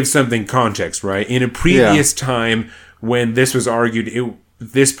 to give something context, right? In a previous time when this was argued,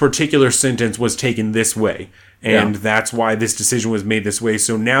 this particular sentence was taken this way. And that's why this decision was made this way.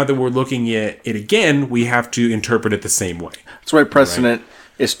 So now that we're looking at it again, we have to interpret it the same way. That's why precedent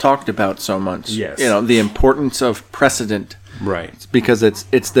is talked about so much. Yes. The importance of precedent. Right. It's because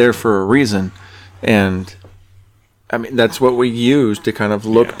it's there for a reason. And I mean, that's what we use to kind of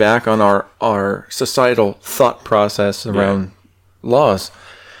look back on our societal thought process around laws.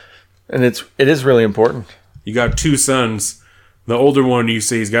 And it is really important. You got 2 sons. The older one, you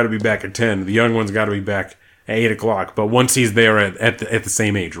say he's got to be back at 10. The young one's got to be back at 8 o'clock. But once he's there at the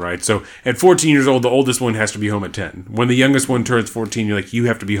same age, right? So at 14 years old, the oldest one has to be home at 10. When the youngest one turns 14, you're like, you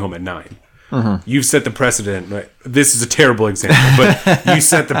have to be home at 9. you've set the precedent. Right? This is a terrible example, but you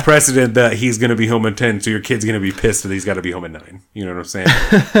set the precedent that he's going to be home at 10, so your kid's going to be pissed that he's got to be home at 9. You know what I'm saying?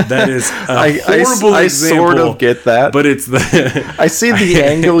 That is a horrible I example. sort of get that, but it's the I see the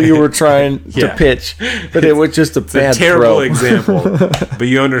angle you were trying to Yeah. pitch, but it was just a bad terrible throw. example. But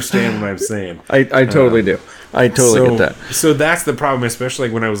you understand what I'm saying. I totally do. I totally get that. So that's the problem, especially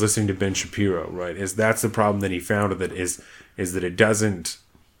like when I was listening to Ben Shapiro, right? Is that's the problem that he found that is that it doesn't,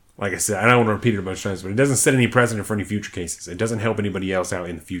 like I said, I don't want to repeat it a bunch of times, but it doesn't set any precedent for any future cases. It doesn't help anybody else out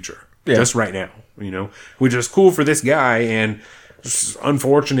in the future. Yeah. Just right now, which is cool for this guy and just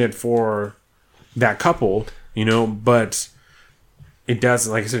unfortunate for that couple, but it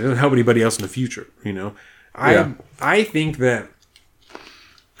doesn't, like I said, it doesn't help anybody else in the future, I think that,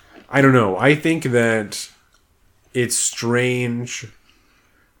 I don't know, I think that it's strange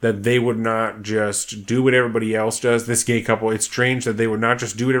that they would not just do what everybody else does. This gay couple, it's strange that they would not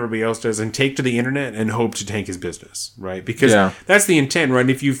just do what everybody else does and take to the internet and hope to tank his business, right? Because that's the intent, right?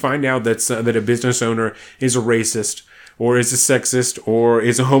 If you find out that a business owner is a racist or is a sexist or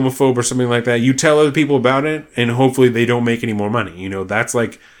is a homophobe or something like that, you tell other people about it and hopefully they don't make any more money. That's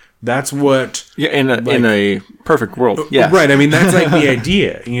what... Yeah, in a perfect world. Yeah. Right. I mean, that's like the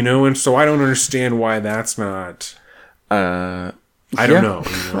idea, and so I don't understand why that's not... I don't know.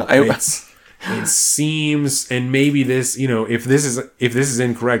 It seems, and maybe this, if this is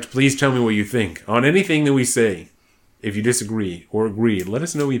incorrect, please tell me what you think on anything that we say. If you disagree or agree, let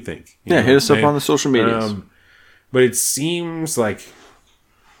us know what you think. Hit us up on the social medias. But it seems like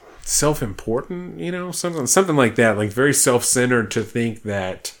self-important, something like that, like very self-centered to think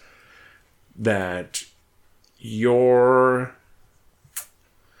that you're.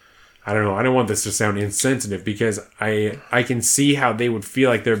 I don't know. I don't want this to sound insensitive because I can see how they would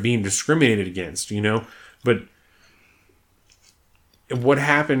feel like they're being discriminated against, But not what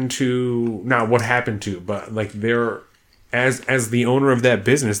happened to, but like they're as the owner of that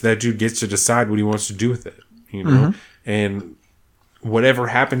business, that dude gets to decide what he wants to do with it, And whatever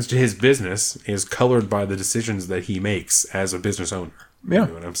happens to his business is colored by the decisions that he makes as a business owner. Yeah. You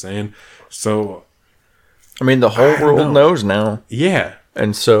know what I'm saying? So, I mean, the whole world knows now. Yeah.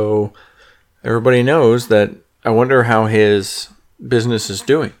 And so everybody knows that. I wonder how his business is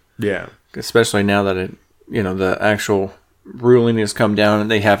doing. Yeah. Especially now that the actual ruling has come down and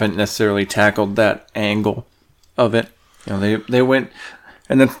they haven't necessarily tackled that angle of it. They went,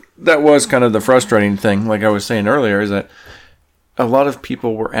 and that was kind of the frustrating thing, like I was saying earlier, is that a lot of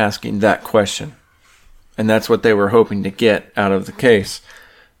people were asking that question. And that's what they were hoping to get out of the case.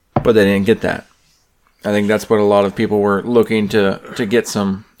 But they didn't get that. I think that's what a lot of people were looking to get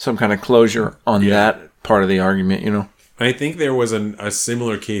some kind of closure on that part of the argument, I think there was a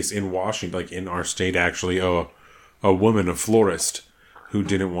similar case in Washington, like in our state, actually, a woman, a florist, who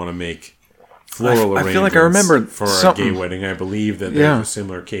didn't want to make floral arrangements. I feel like I remember for something. A gay wedding. I believe that there was a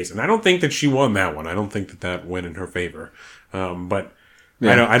similar case, and I don't think that she won that one. I don't think that went in her favor. But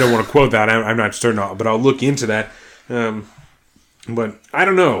I don't want to quote that. I'm not certain, but I'll look into that. But I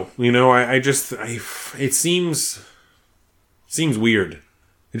don't know. It seems weird.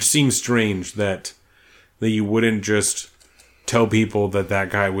 It seems strange that you wouldn't just tell people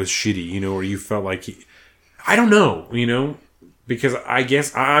that guy was shitty, or you felt like I don't know, because I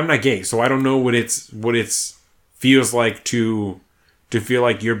guess I'm not gay, so I don't know what it's feels like to feel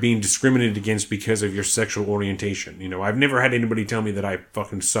like you're being discriminated against because of your sexual orientation. I've never had anybody tell me that I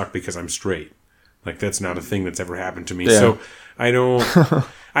fucking suck because I'm straight. Like, that's not a thing that's ever happened to me. Yeah. So I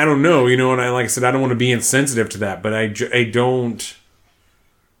don't know, and like I said, I don't want to be insensitive to that, but I don't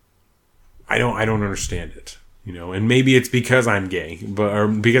understand it, and maybe it's because I'm gay, or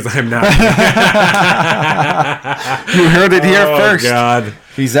because I'm not. You heard it here first. Oh, God.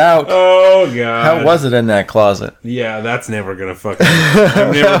 He's out. Oh, God. How was it in that closet? Yeah, that's never going to fucking...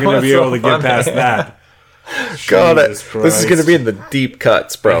 I'm never going to be able to get past that. God, this is going to be in the deep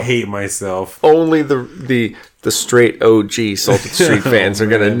cuts, bro. I hate myself. Only the straight OG Salted Street fans are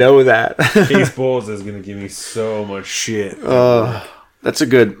going to know that. Case Bowles is going to give me so much shit. That's a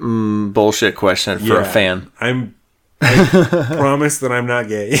good bullshit question for a fan. I promise that I'm not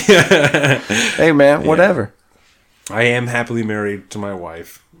gay. Hey, man, whatever. I am happily married to my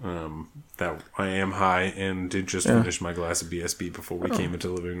wife. That I am high and did just finish my glass of BSB before we came into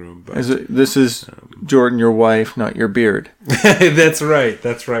the living room. But, this is Jordan, your wife, not your beard. That's right.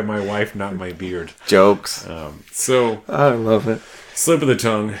 That's right. My wife, not my beard. Jokes. So I love it. Slip of the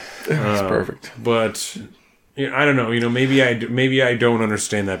tongue. That's perfect. But I don't know. Maybe I don't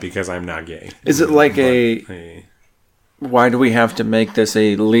understand that because I'm not gay. Is it like why do we have to make this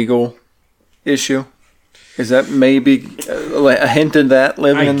a legal issue? Is that maybe a hint of that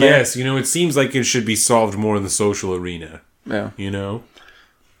living I in there? guess, it seems like it should be solved more in the social arena, Yeah.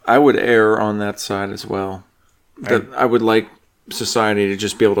 I would err on that side as well. I would like society to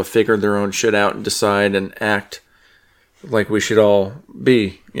just be able to figure their own shit out and decide and act like we should all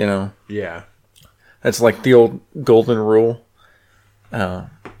be, Yeah. That's like the old golden rule.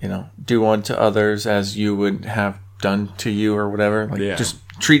 Do unto others as you would have done to you or whatever. Just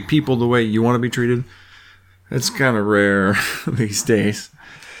treat people the way you want to be treated. It's kind of rare these days,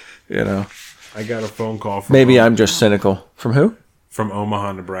 I got a phone call from Maybe I'm just cynical. From who? from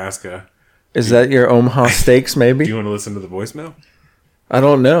Omaha, Nebraska. Is that your Omaha Steaks, maybe? Do you want to listen to the voicemail? I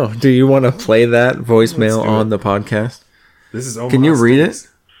don't know. Do you want to play that voicemail Let's do on it. the podcast? This is Omaha Can you read it?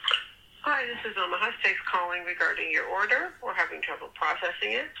 Steaks. Hi, this is Omaha Steaks calling regarding your order. We're having trouble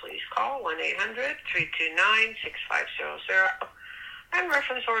processing it. Please call 1-800-329-6500 and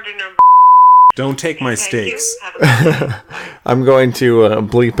reference order number. Don't take my Thank you. steaks. Have a good day. I'm going to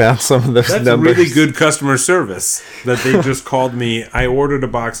bleep out some of those That's numbers. really good customer service that they just called me. I ordered a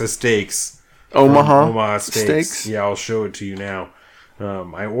box of steaks. Omaha, Omaha steaks. Yeah, I'll show it to you now.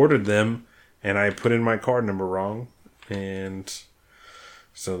 I ordered them, and I put in my card number wrong, and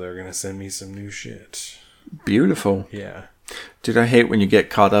so they're going to send me some new shit. Beautiful. Yeah. Dude, I hate when you get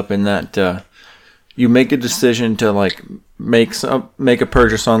caught up in that. You make a decision to make a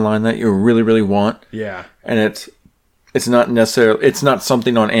purchase online that you really, really want, Yeah. and it's not necessarily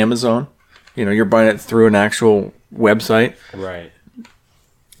something on Amazon. You're buying it through an actual website. Right.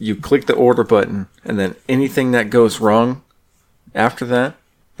 You click the order button, and then anything that goes wrong after that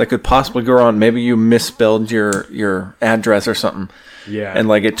could possibly go wrong. Maybe you misspelled your address or something, Yeah.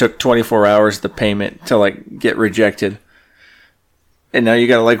 and it took 24 hours the payment to get rejected. And now you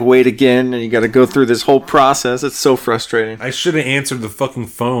gotta wait again, and you gotta go through this whole process. It's so frustrating. I should have answered the fucking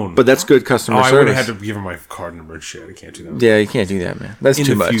phone. But that's good customer I would service. have had to give her my card number and shit. I can't do that. Yeah, you can't do that, man. That's In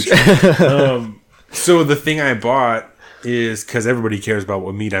too the much. future. So the thing I bought is, because everybody cares about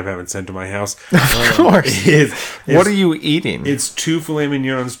what meat I haven't sent to my house. Of course. What are you eating? It's 2 filet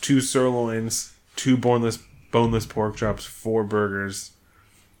mignons, 2 sirloins, 2 boneless pork chops, 4 burgers,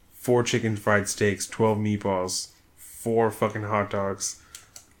 4 chicken fried steaks, 12 meatballs, 4 fucking hot dogs,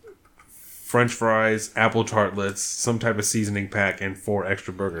 French fries, apple tartlets, some type of seasoning pack, and 4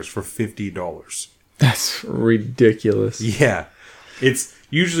 extra burgers for $50. That's ridiculous. Yeah. It's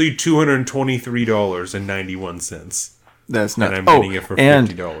usually $223.91. That's not. And I'm getting it for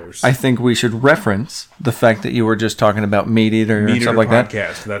 $50. I think we should reference the fact that you were just talking about Meat Eater and Meat stuff Eater like that.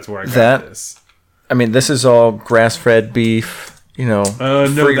 podcast. That's where I got That- this. I mean, this is all grass-fed beef. No,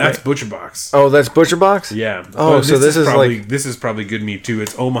 free that's ra- Butcher Box. Oh, that's Butcher Box. Yeah. Oh, But so this is probably, like this is probably good meat too.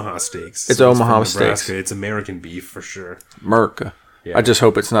 It's Omaha Steaks. It's So Omaha from Nebraska. steaks. It's American beef for sure. Merca. Yeah. I just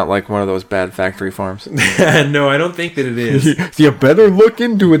hope it's not like one of those bad factory farms. No, I don't think that it is. You better look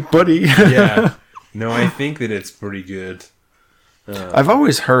into it, buddy. Yeah. No, I think that it's pretty good. I've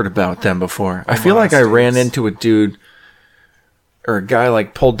always heard about them before. I feel Omaha like I ran steaks. into a dude or a guy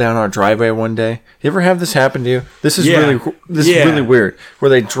pulled down our driveway one day. You ever have this happen to you? This is Yeah. is Yeah. really weird. Where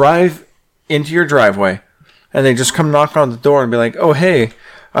they drive into your driveway and they just come knock on the door and be like, "Oh, hey,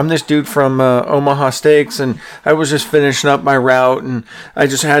 I'm this dude from Omaha Steaks, and I was just finishing up my route, and I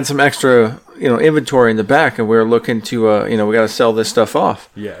just had some extra, inventory in the back, and we were looking to, we got to sell this stuff off."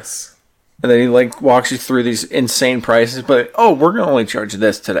 Yes. And then he walks you through these insane prices, but we're gonna only charge you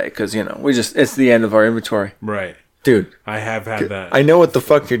this today because it's the end of our inventory, Right. dude. I have had that. I know what the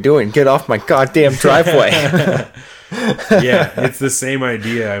fuck you're doing. Get off my goddamn driveway. Yeah, it's the same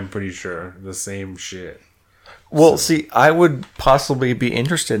idea, I'm pretty sure. The same shit. Well, see, I would possibly be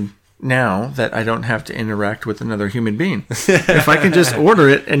interested now that I don't have to interact with another human being. If I can just order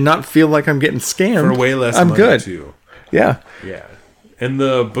it and not feel like I'm getting scammed, For way less I'm money, good. too. Yeah. Yeah. And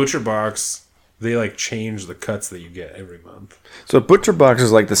the Butcher Box, they change the cuts that you get every month. So Butcher Box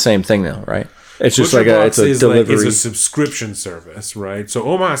is like the same thing, though, right? It's just Butcher Box it's a delivery. is a subscription service, right? So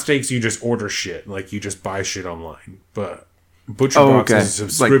Omaha Steaks, you just order shit, you just buy shit online. But Butcher Box is a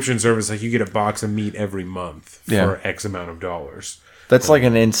subscription service, you get a box of meat every month for X amount of dollars. That's like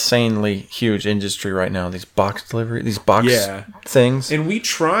an insanely huge industry right now. These box delivery, these box things. And we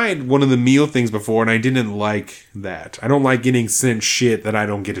tried one of the meal things before, and I didn't like that. I don't like getting sent shit that I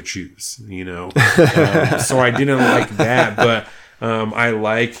don't get to choose, so I didn't like that. But I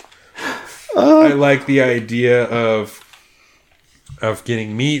like the idea of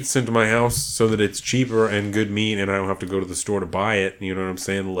getting meat sent to my house so that it's cheaper and good meat, and I don't have to go to the store to buy it. You know what I'm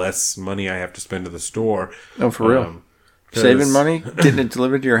saying? Less money I have to spend to the store. Oh, for real? Saving money, getting it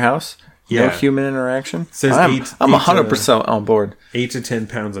delivered to your house. No Yeah. human interaction. Says I'm 8 100% on board. 8 to 10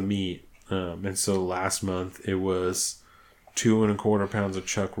 pounds of meat. And so last month it was 2 1/4 pounds of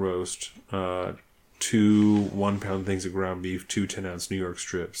chuck roast, 2 1-pound things of ground beef, 2 10-ounce New York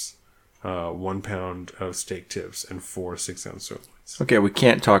strips, 1 pound of steak tips, and 4 6-ounce sirloins. Okay, we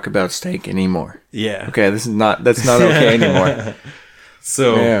can't talk about steak anymore. Yeah. Okay, that's not okay anymore.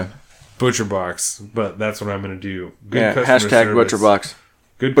 So, Yeah. Butcher Box, but that's what I'm going to do. Good Yeah, customer hashtag service. ButcherBox.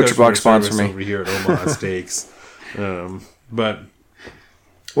 Good Butcher customer Box sponsor service me. over here at Omaha Steaks. But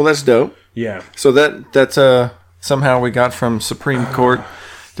Well, that's dope. yeah, So that's somehow we got from Supreme Court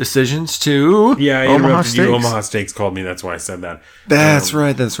decisions to I Omaha interrupted you. Steaks. Omaha Steaks called me. That's why I said that. That's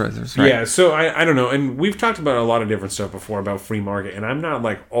right. That's right. Yeah, so I don't know. And we've talked about a lot of different stuff before about free market, and I'm not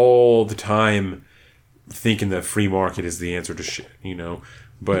like all the time thinking that free market is the answer to shit, you know?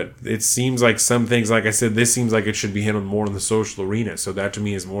 But it seems like some things, like I said, this seems like it should be handled more in the social arena. So that to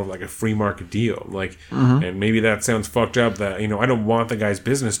me is more of like a free market deal. Like, and maybe that sounds fucked up that, you know, I don't want the guy's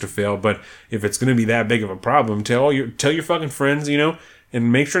business to fail, but if it's going to be that big of a problem, tell your fucking friends, you know,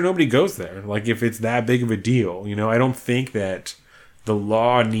 and make sure nobody goes there. Like if it's that big of a deal, you know, I don't think that the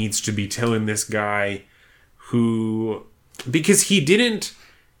law needs to be telling this guy who, because he didn't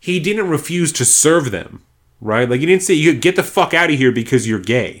refuse to serve them. Right? Like, he didn't say, you get the fuck out of here because you're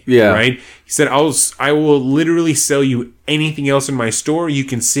gay. Yeah. Right? He said, I will literally sell you anything else in my store. You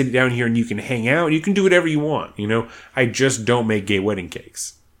can sit down here and you can hang out. You can do whatever you want. You know? I just don't make gay wedding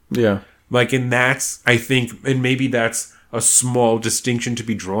cakes. Yeah. Like, and that's, I think, and maybe that's a small distinction to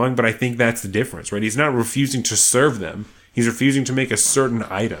be drawing, but I think that's the difference, right? He's not refusing to serve them. He's refusing to make a certain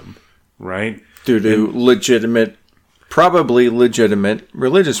item. Right? Due to probably legitimate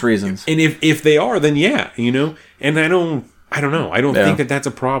religious reasons. And if they are, then yeah, you know? And I don't know. I don't Yeah. think that that's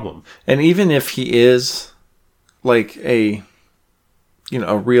a problem. And even if he is like a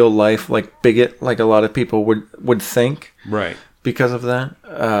real life like bigot, like a lot of people would think, Right. because of that,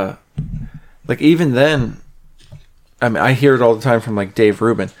 like even then, I mean, I hear it all the time from like Dave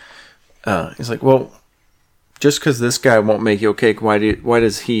Rubin. He's like, well, just because this guy won't make you a cake, why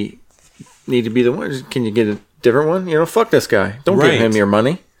does he need to be the one? Can you get a different one? You know, fuck this guy. Don't Right. give him your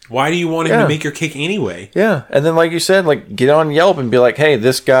money. Why do you want him Yeah. to make your cake anyway? Yeah, and then like you said, like get on Yelp and be like, hey,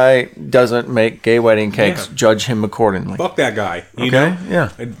 this guy doesn't make gay wedding cakes. Yeah. Judge him accordingly. Fuck that guy. You Okay, know? yeah.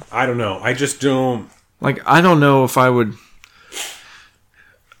 I don't know. I just don't. Like, I don't know if I would.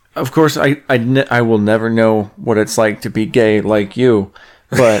 Of course, I will never know what it's like to be gay like you,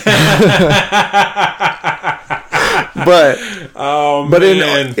 but Oh, but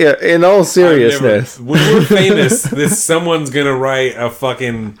man. in all seriousness, When we're famous, someone's gonna write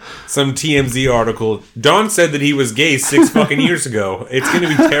some TMZ article. Don said that he was gay 6 fucking years ago. It's gonna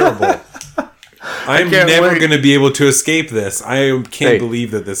be terrible. I'm can't never wait. gonna be able to escape this. I can't Hey.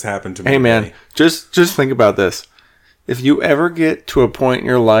 believe that this happened to me. hey man, today. just think about this. If you ever get to a point in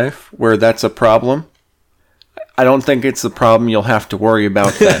your life where that's a problem, I don't think it's the problem you'll have to worry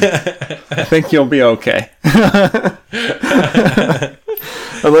about then. I think you'll be okay.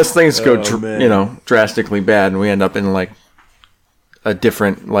 Unless things go, man. drastically bad and we end up in like a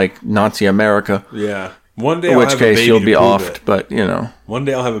different like Nazi America. Yeah. One day In I'll which have a case baby you'll to be prove offed, it. but One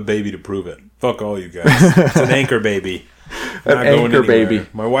day I'll have a baby to prove it. Fuck all you guys. It's an anchor baby. An Not going anchor anywhere. baby.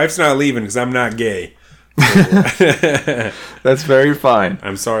 My wife's not leaving because I'm not gay. that's very fine.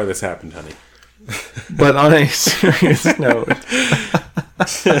 I'm sorry this happened, honey. But on a serious note,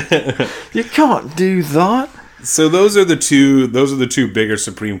 you can't do that. So those are the two bigger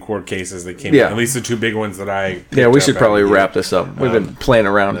Supreme Court cases that came Yeah. out. At least the two big ones that I Yeah, we picked should up probably out of the- wrap this up. We've been playing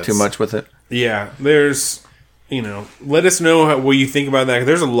around too much with it. Yeah, there's, let us know what you think about that.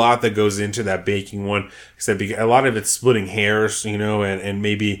 There's a lot that goes into that baking one. Except a lot of it's splitting hairs, and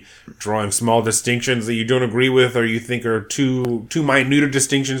maybe drawing small distinctions that you don't agree with or you think are too minute of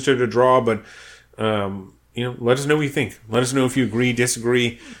distinctions to draw. But, let us know what you think. Let us know if you agree,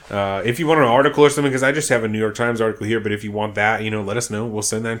 disagree. If you want an article or something, because I just have a New York Times article here. But if you want that, let us know. We'll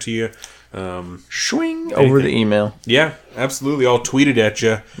send that to you. Swing over the email. Yeah, absolutely. I'll tweet it at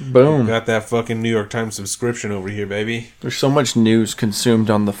you. Boom. Got that fucking New York Times subscription over here, baby. There's so much news consumed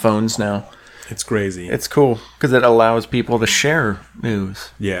on the phones now. It's crazy. It's cool because it allows people to share news.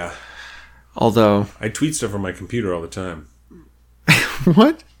 Yeah. Although, I tweet stuff from my computer all the time.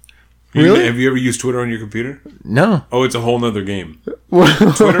 what? Really? Have you ever used Twitter on your computer? No. Oh, it's a whole nother game.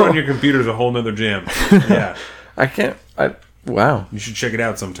 Twitter on your computer is a whole nother jam. Yeah. I can't. Wow. You should check it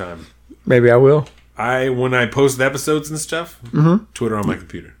out sometime. Maybe I will. When I post episodes and stuff, Twitter on my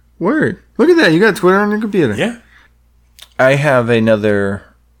computer. Word. Look at that. You got Twitter on your computer. Yeah. I have another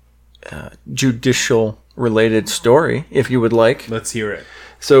judicial related story, if you would like. Let's hear it.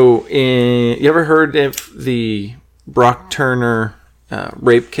 So, you ever heard of the Brock Turner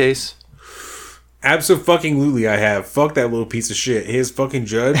rape case? Abso-fucking-lutely I have. Fuck that little piece of shit. His fucking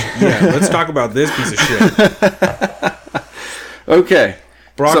judge. Yeah, let's talk about this piece of shit. Okay.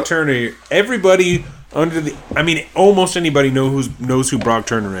 Brock Turner. Everybody almost anybody knows who Brock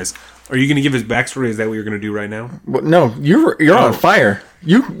Turner is. Are you going to give his backstory? Is that what you're going to do right now? Well, no, you're on fire.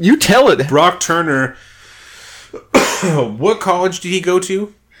 You tell it. Brock Turner. What college did he go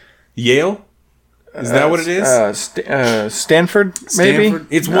to? Yale? Is that what it is? Stanford, maybe? Stanford?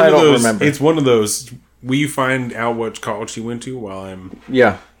 It's one of those. Remember. It's one of those. Will you find out what college he went to while I'm...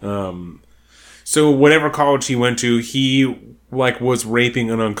 Yeah. So whatever college he went to, he was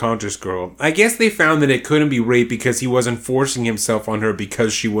raping an unconscious girl. I guess they found that it couldn't be rape because he wasn't forcing himself on her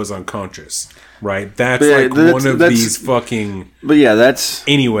because she was unconscious. Right? That's one of these fucking... But yeah, that's...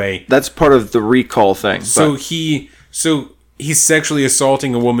 Anyway. That's part of the recall thing. So he's sexually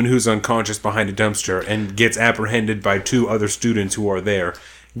assaulting a woman who's unconscious behind a dumpster and gets apprehended by 2 other students who are there.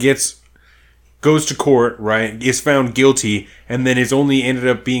 Goes to court, right? Is found guilty, and then is only ended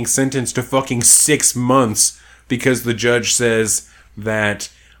up being sentenced to fucking 6 months because the judge says that,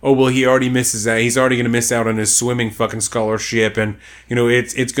 oh, well, he already misses out. He's already going to miss out on his swimming fucking scholarship, and,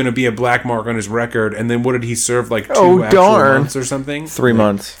 it's going to be a black mark on his record. And then what did he serve, 2 actual months or something? 3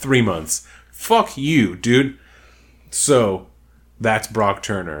 months. 3 months. Fuck you, dude. So, that's Brock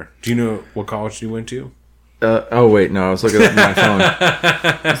Turner. Do you know what college he went to? Oh, wait, no, I was looking up my phone.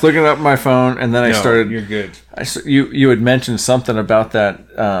 I was looking up my phone, and then I started... You're good. You had mentioned something about that,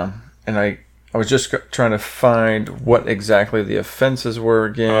 and I was just trying to find what exactly the offenses were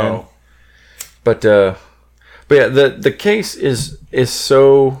again. Oh. But yeah, the case is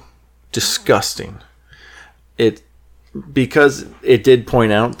so disgusting. Because it did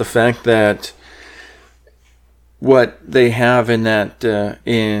point out the fact that what they have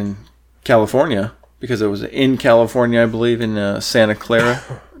in California, because it was in California, I believe, in Santa Clara,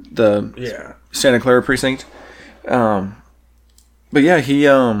 Santa Clara precinct. But yeah, he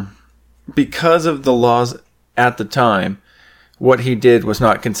because of the laws at the time, what he did was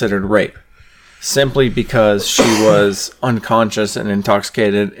not considered rape, simply because she was unconscious and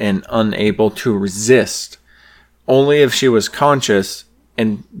intoxicated and unable to resist. Only if she was conscious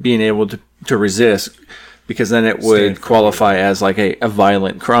and being able to resist, because then it would qualify as a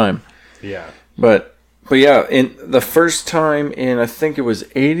violent crime. Yeah. But yeah, in the first time in, I think it was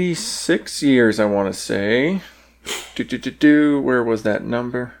 86 years, I want to say. Where was that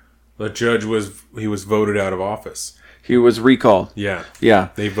number? The judge was voted out of office. He was recalled. Yeah. Yeah.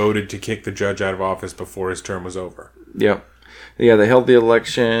 They voted to kick the judge out of office before his term was over. Yep. Yeah, they held the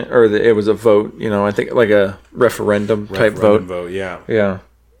election, or it was a vote, I think like a referendum type vote. Yeah. Yeah.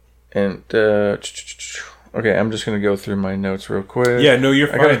 And, okay, I'm just going to go through my notes real quick. Yeah, no, you're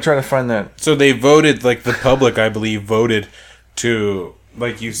fine. I got to try to find that. So they voted, the public, I believe, voted to,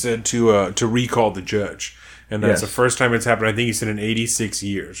 like you said, to recall the judge. And that's the first time it's happened, I think you said, in 86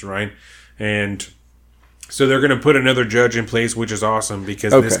 years, right? And so they're going to put another judge in place, which is awesome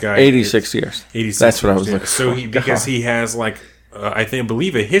because this guy... 86 years. 86 That's what years, I was looking for. So because he has, I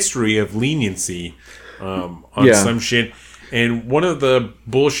believe, a history of leniency on some shit. And one of the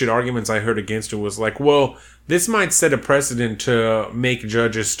bullshit arguments I heard against it was well, this might set a precedent to make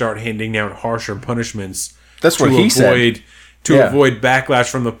judges start handing out harsher punishments. That's what he said. To avoid backlash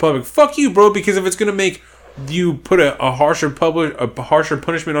from the public. Fuck you, bro, because if it's going to make you put a harsher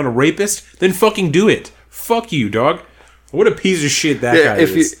punishment on a rapist, then fucking do it. Fuck you, dog. What a piece of shit that guy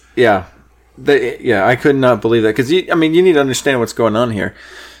is. I could not believe that. Because, you need to understand what's going on here.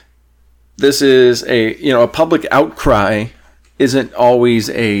 This is a public outcry isn't always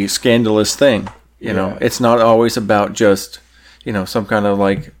a scandalous thing. It's not always about just, some kind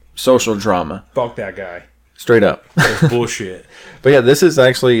of social drama. Fuck that guy. Straight up. That's bullshit. But yeah, this is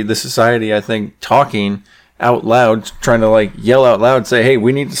actually the society, I think, talking out loud, trying to yell out loud, say, hey,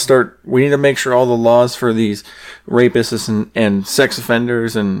 we need to make sure all the laws for these rapists and sex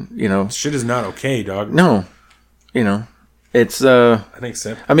offenders and, shit is not okay, dog. No. It's,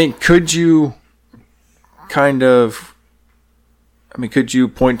 unacceptable. Could you could you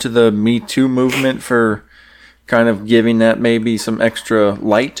point to the Me Too movement for kind of giving that maybe some extra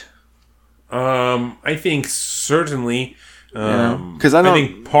light? I think certainly. Because I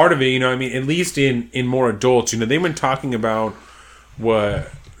think part of it, at least in more adults, they've been talking about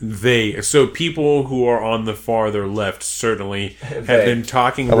so people who are on the farther left certainly have been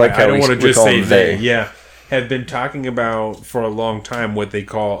talking about, I don't want to just say they. Yeah. Have been talking about for a long time what they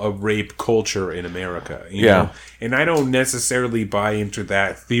call a rape culture in America. You know? And I don't necessarily buy into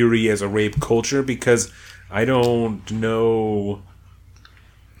that theory as a rape culture because I don't know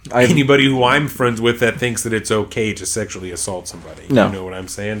anybody who I'm friends with that thinks that it's okay to sexually assault somebody. No. You know what I'm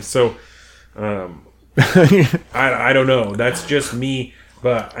saying? So I don't know. That's just me.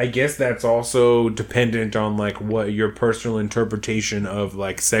 But I guess that's also dependent on like what your personal interpretation of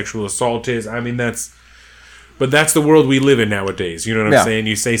like sexual assault is. I mean, that's the world we live in nowadays. You know what I'm saying?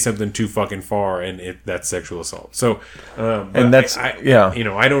 You say something too fucking far, and that's sexual assault. So, and that's you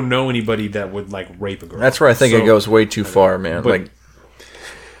know, I don't know anybody that would like rape a girl. That's where I think it goes way too far, man. Like,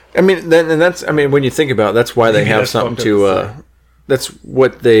 I mean, when you think about it, that's why they have something to. That's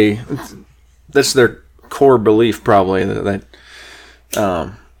their core belief, probably that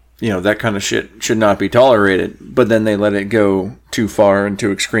you know, that kind of shit should not be tolerated. But then they let it go too far and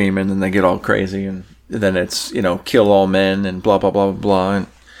too extreme, and then they get all crazy, and then it's, you know, kill all men and blah blah blah blah. And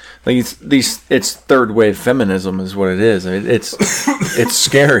like it's third wave feminism is what it is. I mean, it's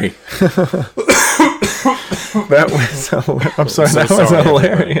scary. That was I'm sorry. That was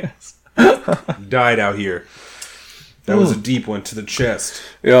hilarious. Died out here. That was a deep one to the chest.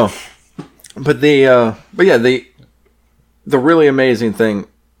 Yeah, but the really amazing thing,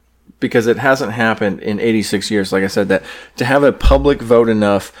 because it hasn't happened in 86 years, like I said, that to have a public vote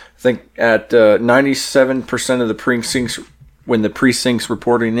enough, I think at 97% of the precincts, when the precincts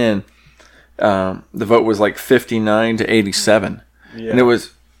reporting in, the vote was like 59 to 87. Yeah. And it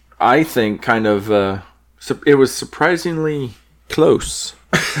was, I think, kind of, it was surprisingly close.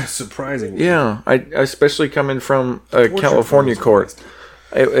 Surprisingly. Yeah, I especially coming from a California court.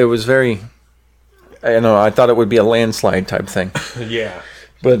 It was very... I thought it would be a landslide type thing. Yeah.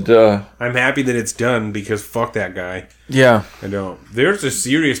 But I'm happy that it's done, because fuck that guy. Yeah. I don't. There's a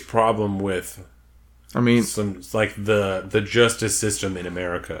serious problem with, I mean, some like the justice system in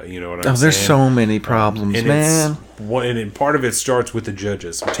America. You know what I'm saying? There's so many problems, and man. And part of it starts with the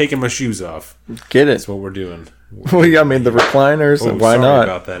judges. I'm taking my shoes off. Get it? That's what we're doing. Well, I mean, the recliners. Why sorry not?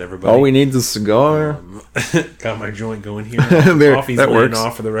 About that, everybody. All we need is a cigar. Got my joint going here. Coffee's laying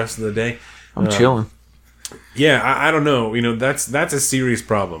off for the rest of the day. I'm chilling. Yeah, I don't know. You know, that's a serious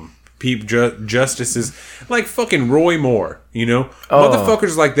problem. Justices like fucking Roy Moore, you know,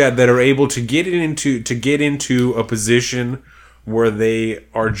 motherfuckers like that are able to get into a position where they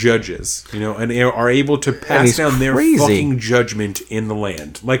are judges, you know, and are able to pass down their fucking judgment in the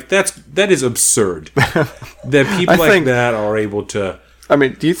land. Like that is absurd. That people like that are able to. I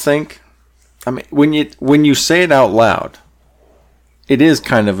mean, do you think? I mean, when you say it out loud, it is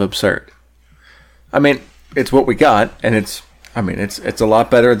kind of absurd. I mean, it's what we got, and it's a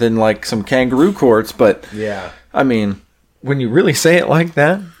lot better than like some kangaroo courts, but yeah. I mean, when you really say it like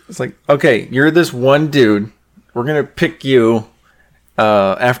that, it's like, okay, you're this one dude. We're gonna pick you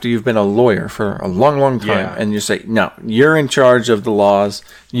after you've been a lawyer for a long, long time, and you say, no, you're in charge of the laws.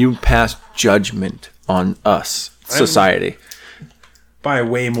 You pass judgment on us, society. Buy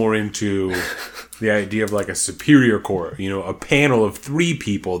way more into the idea of like a superior court, you know, a panel of 3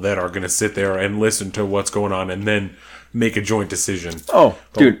 people that are going to sit there and listen to what's going on and then make a joint decision. Oh,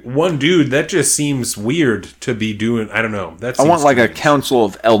 but dude. One dude, that just seems weird to be doing. I don't know. I want like a council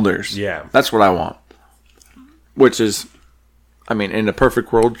of elders. Yeah. That's what I want. Which is, I mean, in a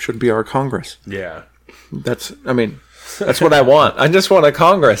perfect world, should be our Congress. Yeah. That's what I want. I just want a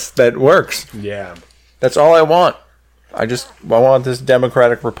Congress that works. Yeah. That's all I want. I want this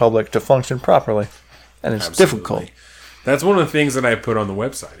democratic republic to function properly, and it's difficult. That's one of the things that I put on the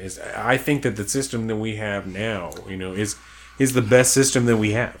website. Is I think that the system that we have now, you know, is the best system that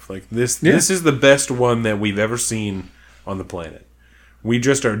we have. Like this is the best one that we've ever seen on the planet. We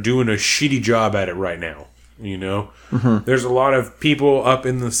just are doing a shitty job at it right now. You know, There's a lot of people up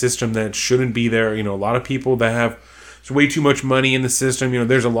in the system that shouldn't be there. You know, a lot of people that have way too much money in the system. You know,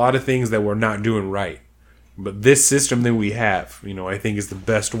 there's a lot of things that we're not doing right. But this system that we have, you know, I think is the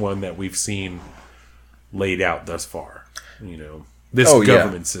best one that we've seen laid out thus far. You know, this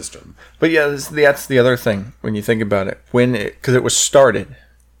government system. But yeah, that's the other thing when you think about it. Because it was started,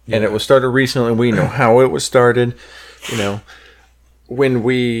 and it was started recently. We know how it was started. You know, when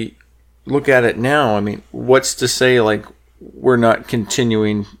we look at it now, I mean, what's to say like we're not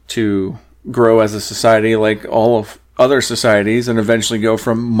continuing to grow as a society like all of other societies, and eventually go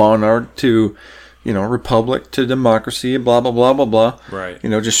from monarch to, you know, republic to democracy, blah, blah, blah, blah, blah. Right. You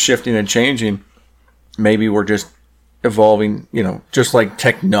know, just shifting and changing. Maybe we're just evolving, you know, just like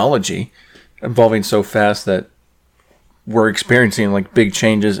technology, evolving so fast that we're experiencing like big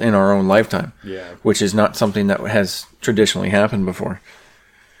changes in our own lifetime. Yeah. Which is not something that has traditionally happened before.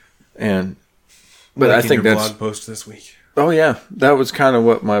 But I think that's... blog post this week. Oh, yeah. That was kind of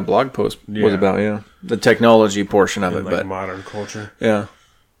what my blog post was about, yeah. The technology portion of it. Like modern culture. Yeah.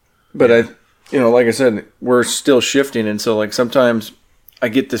 But you know, like I said, we're still shifting, and so like sometimes I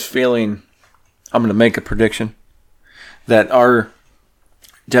get this feeling, I'm going to make a prediction, that our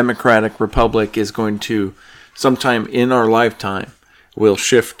democratic republic is going to, sometime in our lifetime, will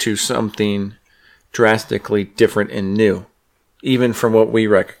shift to something drastically different and new, even from what we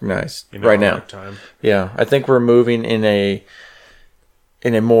recognize right now. Lifetime. Yeah, I think we're moving in a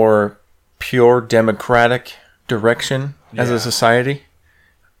more pure democratic direction as a society,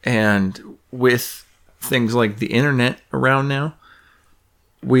 and with things like the internet around now,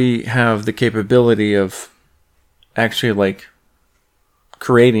 we have the capability of actually like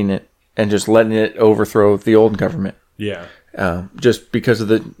creating it and just letting it overthrow the old government. Yeah. Just because of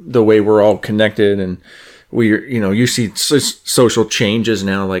the way we're all connected, and you see social changes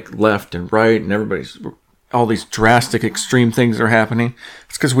now, like left and right, and all these drastic extreme things are happening.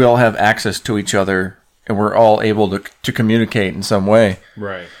 It's because we all have access to each other, and we're all able to communicate in some way.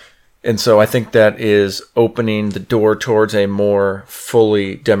 Right. And so I think that is opening the door towards a more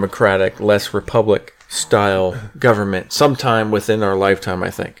fully democratic, less republic style government sometime within our lifetime. I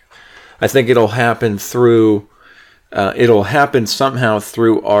think it'll happen through. It'll happen somehow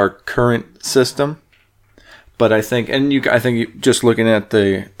through our current system, but I think just looking at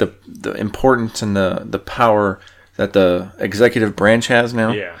the importance and the power that the executive branch has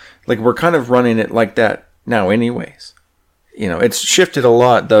now, like we're kind of running it like that now, anyways. It's shifted a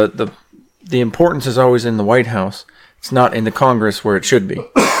lot. The importance is always in the White House. It's not in the Congress where it should be.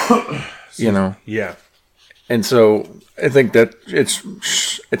 Yeah. And so I think that it's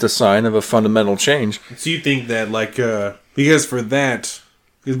a sign of a fundamental change. So you think that, like, because for that,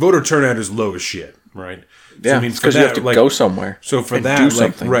 because voter turnout is low as shit, right? Yeah, so, because you have to go somewhere. So for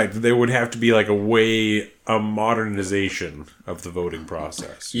that, right, there would have to be like a modernization of the voting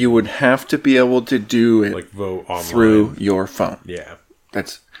process. You would have to be able to do it like vote online through your phone. Yeah,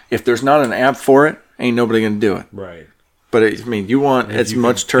 if there's not an app for it, ain't nobody gonna do it. Right. But you want as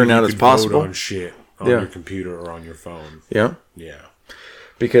much turnout as possible. Vote on shit on your computer or on your phone. Yeah. Yeah.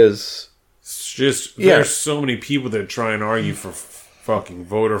 Because it's just there's so many people that try and argue for fucking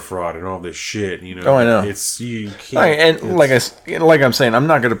voter fraud and all this shit. Oh, I know. It's you can't. And like I'm saying, I'm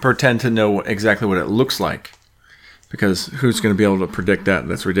not going to pretend to know exactly what it looks like, because who's going to be able to predict that?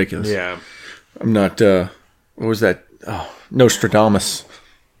 That's ridiculous. Yeah. I'm not. What was that? Oh, Nostradamus.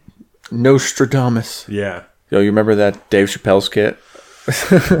 Yeah. Yo, you remember that Dave Chappelle skit?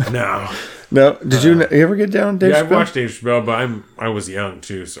 No. No. Did you ever get down Dave Chappelle? I watched Dave Chappelle, but I was young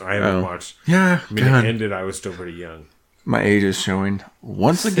too, so I haven't watched. Yeah. I mean, it ended. I was still pretty young. My age is showing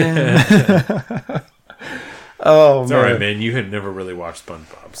once again. Oh, it's all right, man. You had never really watched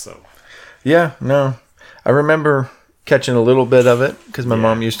SpongeBob, so. Yeah, no. I remember catching a little bit of it because my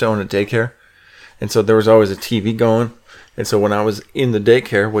mom used to own a daycare, and so there was always a TV going. And so when I was in the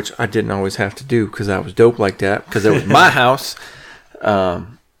daycare, which I didn't always have to do because I was dope like that, because it was my house,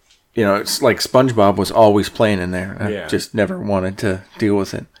 it's like SpongeBob was always playing in there. I just never wanted to deal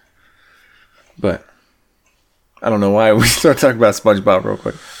with it. But I don't know why we start talking about SpongeBob real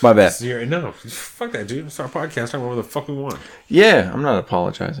quick. My bad. No, fuck that, dude. It's our podcast. Talking whatever the fuck we want. Yeah, I'm not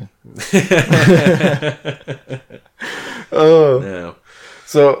apologizing. No.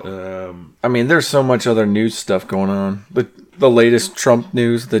 So, I mean, there's so much other news stuff going on. The latest Trump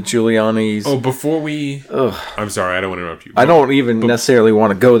news, the Giuliani's. Oh, before we... I'm sorry, I don't want to interrupt you. I don't even necessarily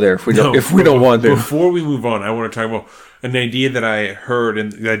want to go there if we don't want to. Before we move on, I want to talk about an idea that I heard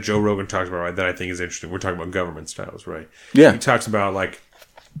and that Joe Rogan talks about, right, that I think is interesting. We're talking about government styles, right? Yeah. He talks about, like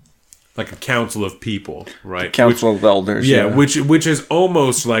a council of people, right? Council of elders. Yeah, which is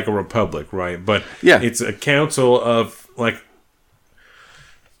almost like a republic, right? But it's a council of, like...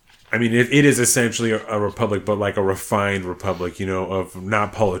 I mean, it is essentially a republic, but like a refined republic, of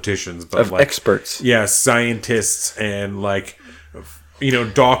not politicians, but of like experts. Yeah, scientists and like,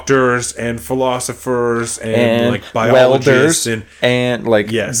 doctors and philosophers and like biologists and like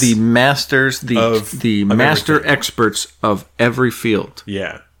the masters, the master everything. Experts of every field.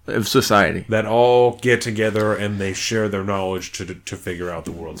 Yeah. Of society. That all get together and they share their knowledge to figure out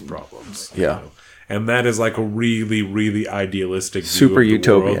the world's problems. Yeah. And that is like a really, really idealistic view super of the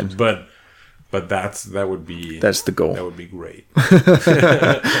utopian world. But that's the goal. That would be great.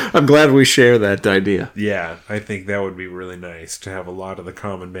 I'm glad we share that idea. Yeah, I think that would be really nice to have a lot of the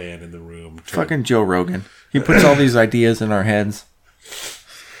common man in the room. Fucking Joe Rogan. He puts all these ideas in our heads.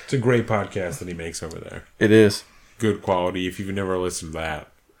 It's a great podcast that he makes over there. It is. Good quality. If you've never listened to that,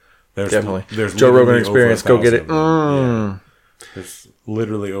 there's Joe Rogan Experience. Go get it. Yeah. There's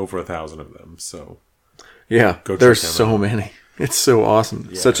literally over 1,000 of them. So yeah, there's so many. It's so awesome.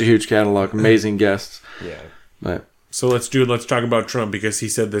 Yeah. Such a huge catalog. Amazing guests. Yeah. But so let's talk about Trump, because he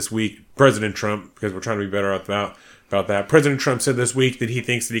said this week, President Trump, because we're trying to be better about that. President Trump said this week that he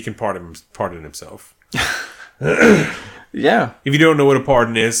thinks that he can pardon himself. Yeah. If you don't know what a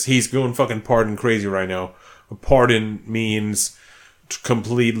pardon is, he's going fucking pardon crazy right now. A pardon means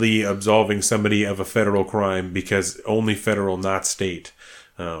completely absolving somebody of a federal crime because only federal, not state.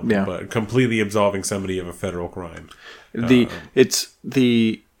 But completely absolving somebody of a federal crime. It's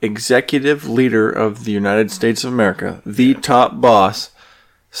the executive leader of the United States of America, the top boss,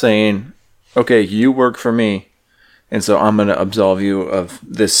 saying, okay, you work for me, and so I'm going to absolve you of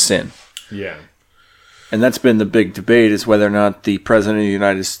this sin. Yeah. And that's been the big debate, is whether or not the President of the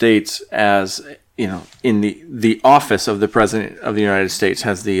United States, as, you know, in the office of the President of the United States,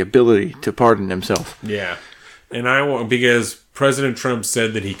 has the ability to pardon himself. Yeah. And because President Trump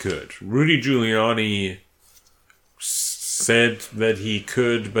said that he could. Rudy Giuliani said that he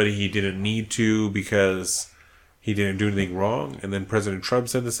could, but he didn't need to because he didn't do anything wrong. And then President Trump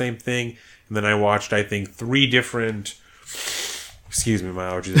said the same thing. And then I watched, I think, 3 different... Excuse me, my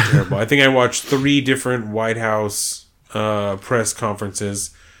allergies are terrible. I think I watched 3 different White House press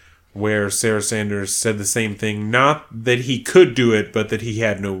conferences where Sarah Sanders said the same thing. Not that he could do it, but that he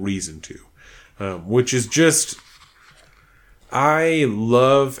had no reason to. Which is just... I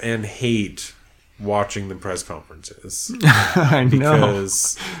love and hate watching the press conferences. I know.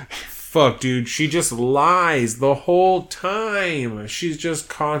 Because, fuck, dude, she just lies the whole time. She's just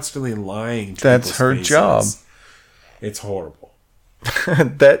constantly lying to That's people's her faces. job. It's horrible.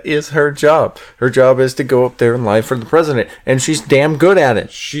 That is her job. Her job is to go up there and lie for the president. And she's damn good at it.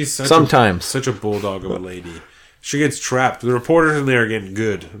 She's such a bulldog of a lady. She gets trapped. The reporters in there are getting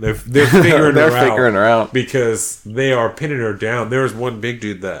good. They're figuring her out because they are pinning her down. There was one big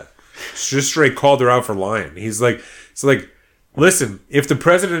dude that just straight called her out for lying. He's like, listen, if the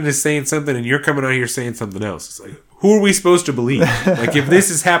president is saying something and you're coming out here saying something else, it's like, who are we supposed to believe? Like, if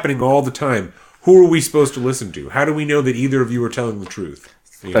this is happening all the time, who are we supposed to listen to? How do we know that either of you are telling the truth?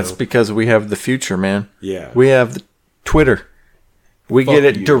 That's because we have the future, man. Yeah. We have the Twitter. We get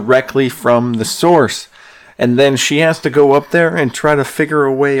it directly from the source. And then she has to go up there and try to figure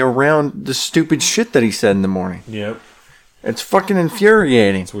a way around the stupid shit that he said in the morning. Yep. It's fucking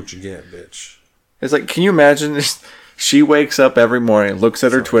infuriating. That's what you get, bitch. It's like, can you imagine this? She wakes up every morning, looks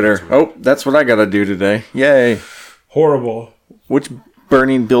at her Twitter. Oh, that's what I got to do today. Yay. Horrible. Which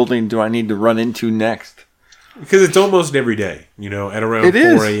burning building do I need to run into next? Because it's almost every day, at around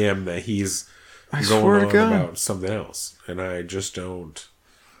 4 a.m. that he's going on about something else. And I just don't.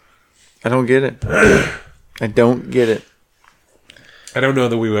 I don't get it. I don't get it. I don't know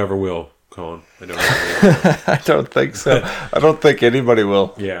that we ever will, Colin. I don't know. I don't think so. I don't think anybody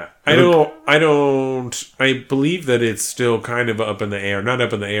will. Yeah. I believe that it's still kind of up in the air. Not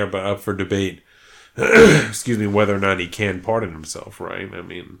up in the air, but up for debate. Excuse me, whether or not he can pardon himself, right? I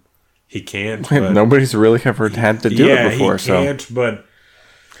mean, he can't. But nobody's really ever had to do it before. He can't, but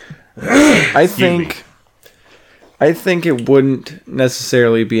I think it wouldn't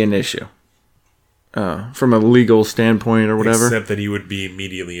necessarily be an issue. From a legal standpoint or whatever. Except that he would be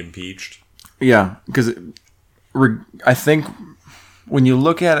immediately impeached. Yeah, because I think when you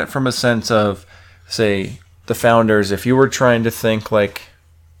look at it from a sense of, say, the founders, if you were trying to think like,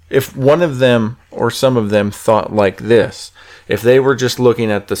 if one of them or some of them thought like this, if they were just looking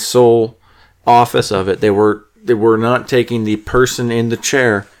at the sole office of it, they were not taking the person in the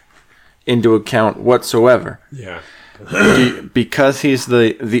chair into account whatsoever. Yeah. Because he's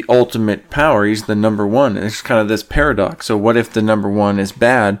the ultimate power, he's the number one. And it's kind of this paradox. So what if the number one is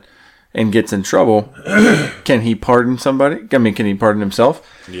bad and gets in trouble? Can he pardon somebody? I mean, can he pardon himself?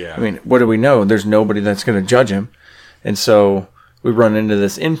 Yeah. I mean, what do we know? There's nobody that's going to judge him. And so we run into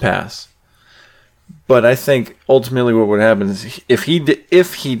this impasse. But I think ultimately what would happen is if he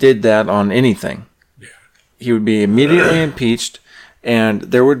did that on anything, he would be immediately impeached, and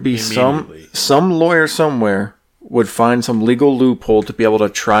there would be some lawyer somewhere would find some legal loophole to be able to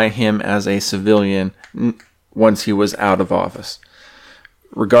try him as a civilian once he was out of office,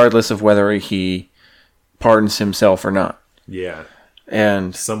 regardless of whether he pardons himself or not. Yeah.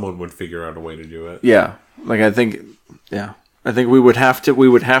 And someone would figure out a way to do it. Yeah. Like, I think we would have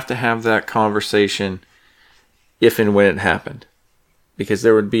to have that conversation if and when it happened. Because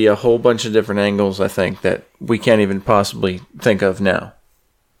there would be a whole bunch of different angles, I think, that we can't even possibly think of now.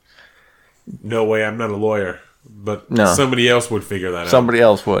 No way, I'm not a lawyer. But no. Somebody else would figure that out. Somebody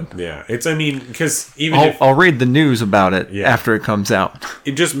else would. Yeah. Because I'll read the news about it after it comes out.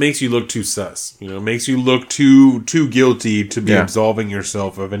 It just makes you look too sus. It makes you look too guilty to be absolving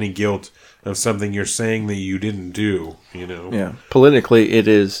yourself of any guilt of something you're saying that you didn't do, Yeah. Politically,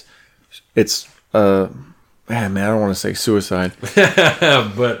 it's man, I don't want to say suicide.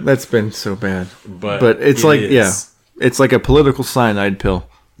 But that's been so bad. But it's it's like a political cyanide pill.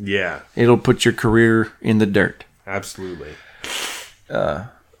 Yeah. It'll put your career in the dirt. Absolutely. And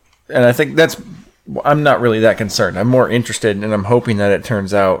I think I'm not really that concerned. I'm more interested, and I'm hoping that it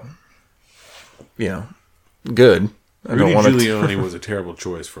turns out, good. Rudy Giuliani was a terrible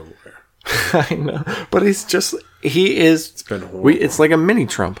choice for a lawyer. I know, but he is. It's been horrible. It's like a mini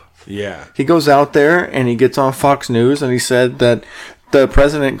Trump. Yeah. He goes out there and he gets on Fox News and he said that the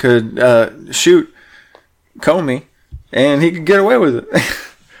president could shoot Comey and he could get away with it.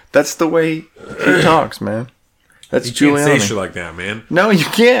 That's the way he talks, man. That's You Giuliani. can't say shit like that, man. No, you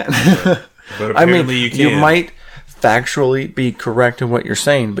can't. But I apparently mean, you can. you might factually be correct in what you're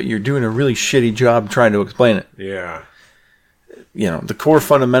saying, but you're doing a really shitty job trying to explain it. Yeah. The core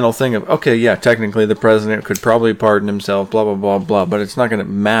fundamental thing of, okay, yeah, technically the president could probably pardon himself, blah, blah, blah, blah, but it's not going to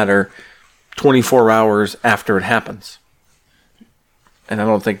matter 24 hours after it happens. And I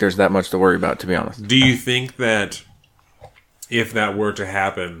don't think there's that much to worry about, to be honest. Do you think that if that were to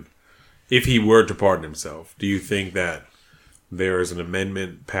happen, if he were to pardon himself, do you think that there is an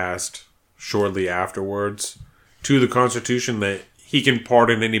amendment passed shortly afterwards to the Constitution that he can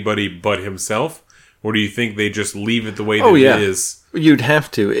pardon anybody but himself? Or do you think they just leave it the way that it is? You'd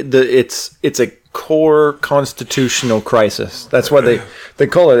have to. It's a core constitutional crisis. That's why they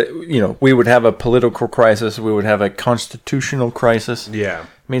call it, we would have a political crisis. We would have a constitutional crisis. Yeah. It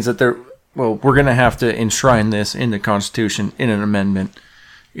means that we're going to have to enshrine this in the Constitution in an amendment.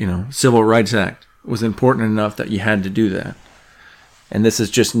 Civil Rights Act was important enough that you had to do that. And this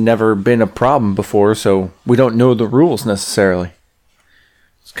has just never been a problem before, so we don't know the rules necessarily.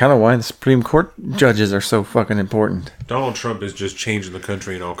 It's kind of why the Supreme Court judges are so fucking important. Donald Trump is just changing the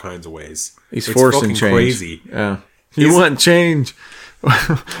country in all kinds of ways. He's it's forcing fucking change. Crazy. Yeah. You want change.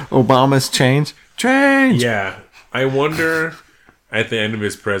 Obama's change. Change. Yeah. I wonder at the end of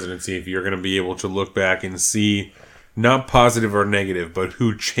his presidency if you're going to be able to look back and see not positive or negative, but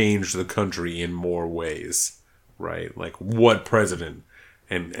who changed the country in more ways. Right? Like what president?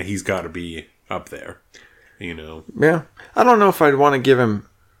 And he's got to be up there. Yeah. I don't know if I'd want to give him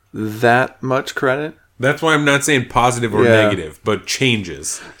that much credit. That's why I'm not saying positive or negative, but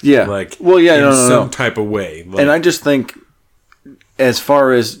changes. Yeah. Like, in some type of way. Like, and I just think, as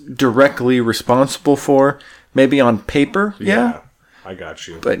far as directly responsible for, maybe on paper, yeah. I got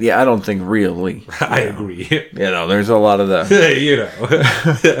you. But yeah, I don't think really. I agree. There's a lot of that.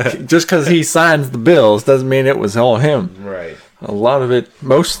 Just because he signs the bills doesn't mean it was all him. Right. A lot of it,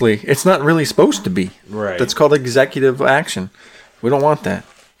 mostly, it's not really supposed to be. Right. That's called executive action. We don't want that.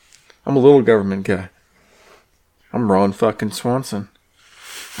 I'm a little government guy. I'm Ron fucking Swanson.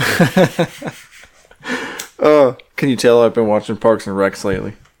 Can you tell I've been watching Parks and Recs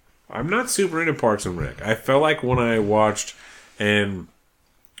lately? I'm not super into Parks and Rec. I felt like when I watched, and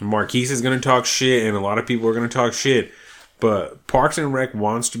Marquise is going to talk shit, and a lot of people are going to talk shit, but Parks and Rec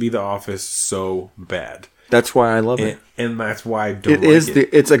wants to be The Office so bad. That's why I love it. And that's why I don't like it.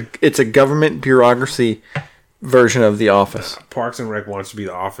 It's a government bureaucracy version of The Office. Parks and Rec wants to be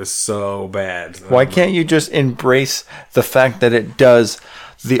The Office so bad. Why can't you just embrace the fact that it does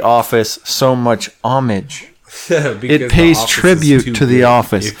The Office so much homage? It pays tribute to The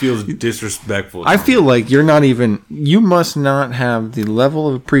Office. It feels disrespectful. I feel like you must not have the level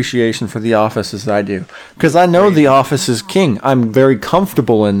of appreciation for The Office as I do. Because I know The Office is king. I'm very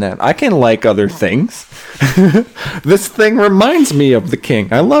comfortable in that. I can like other things. This thing reminds me of the king.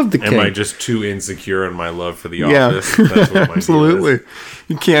 I love the king. Am I just too insecure in my love for The Yeah. Office? That's what my Absolutely. deal is.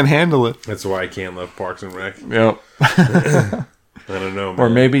 You can't handle it. That's why I can't love Parks and Rec. Yep. I don't know, man. Or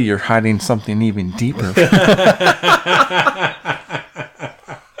maybe you're hiding something even deeper.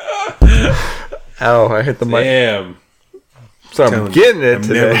 Ow, I hit the mic. Damn. So I'm getting it I'm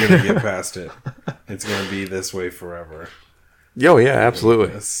today. never going to get past it. It's going to be this way forever. Yo, yeah,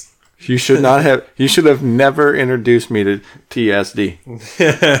 absolutely. Yes. You should have never introduced me to TSD.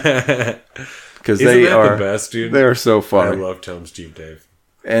 Because Isn't they that are the best, dude? They're so I funny. love Tom Steve Dave.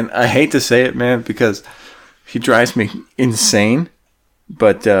 And I hate to say it, man, because he drives me insane.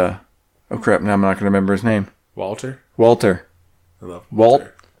 But oh crap, now I'm not gonna remember his name. Walter? Walter. I love Walt,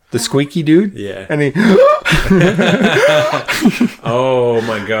 Walter. the squeaky dude? Yeah. And he Oh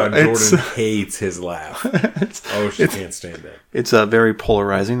my god, It's- Jordan hates his laugh. She can't stand it. it's very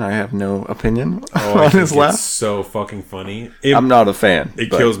polarizing. I have no opinion Oh, I on think his it's laugh. so fucking funny. I'm not a fan. It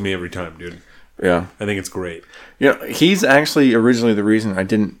but, kills me every time, dude. Yeah. I think it's great. He's actually originally the reason I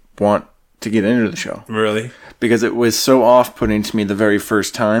didn't want to get into the show. Really? Because it was so off-putting to me the very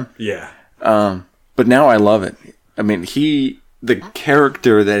first time. Yeah. But now I love it. I mean, the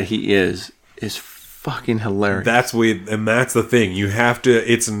character that he is fucking hilarious. That's the thing. You have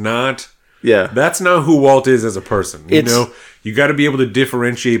to. It's not. Yeah. That's not who Walt is as a person. You It's- know, you got to be able to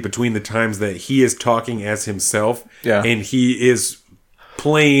differentiate between the times that he is talking as himself and he is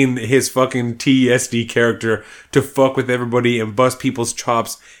playing his fucking TSD character to fuck with everybody and bust people's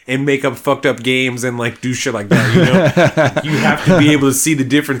chops and make up fucked up games and like do shit like that, you know. You have to be able to see the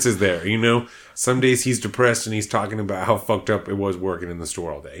differences there, you know. Some days he's depressed and he's talking about how fucked up it was working in the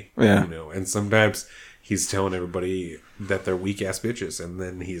store all day, you know. And sometimes he's telling everybody that they're weak ass bitches, and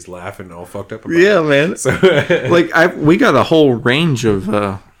then he's laughing all fucked up about it. Man. So like we got a whole range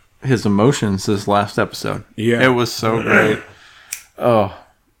of his emotions this last episode. Yeah, it was so great. Oh,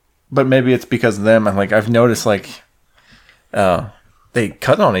 but maybe it's because of them. And like I've noticed, like they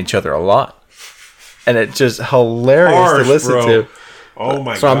cut on each other a lot, and it's just hilarious to listen to. Oh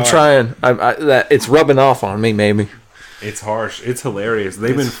my god! So I'm trying. That it's rubbing off on me. Maybe it's harsh. It's hilarious.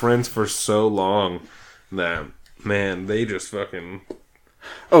 They've been friends for so long that man, they just fucking.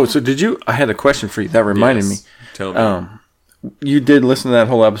 Oh, so did you? I had a question for you. That reminded me. Tell me. You did listen to that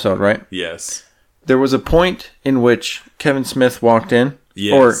whole episode, right? Yes. There was a point in which Kevin Smith walked in,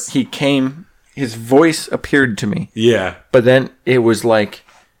 or he came. His voice appeared to me. Yeah. But then it was like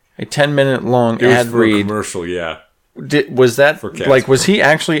a 10-minute long ad read. Commercial, yeah. Was that like? Was he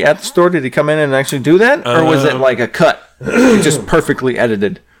actually at the store? Did he come in and actually do that, or was it like a cut, just perfectly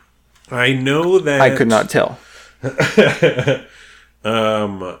edited? I know that I could not tell.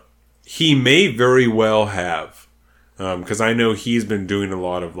 He may very well have, because I know he's been doing a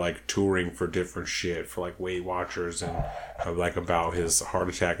lot of like touring for different shit for like Weight Watchers and like about his heart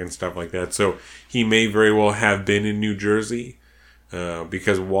attack and stuff like that. So he may very well have been in New Jersey,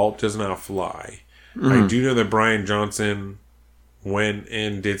 because Walt does not fly. I do know that Brian Johnson went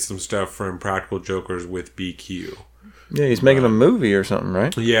and did some stuff for Impractical Jokers with BQ. Yeah, he's making a movie or something,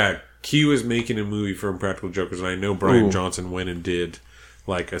 right? Yeah, Q is making a movie for Impractical Jokers, and I know Brian Johnson went and did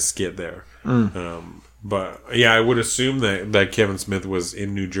like a skit there. But yeah, I would assume that Kevin Smith was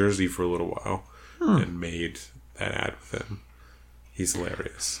in New Jersey for a little while and made that ad with him. He's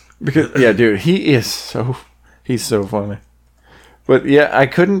hilarious. Because dude, he's so funny. But yeah, I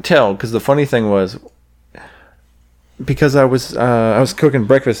couldn't tell because the funny thing was because I was cooking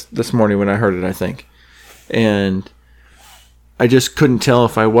breakfast this morning when I heard it, I think, and I just couldn't tell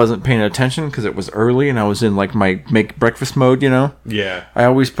if I wasn't paying attention because it was early and I was in like my make breakfast mode, you know? Yeah. I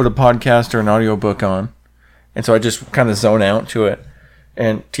always put a podcast or an audiobook on, and so I just kind of zone out to it.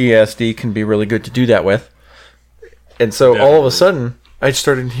 And TSD can be really good to do that with. And so all of a sudden, I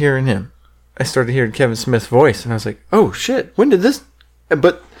started hearing him. I started hearing Kevin Smith's voice, and I was like, oh shit, when did this?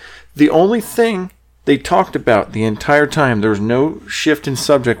 But the only thing they talked about the entire time, there was no shift in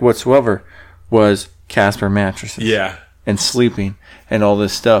subject whatsoever, was Casper mattresses. Yeah. And sleeping and all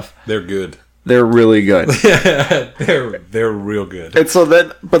this stuff. They're good. They're really good. they're real good. And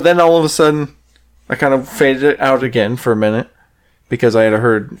so but then all of a sudden, I kind of faded it out again for a minute because I had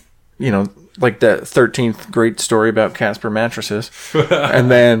heard, you know, like that 13th great story about Casper mattresses. And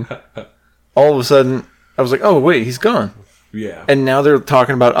then all of a sudden, I was like, oh, wait, he's gone. Yeah. And now they're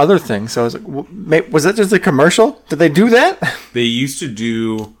talking about other things. So I was like, was that just a commercial? Did they do that? They used to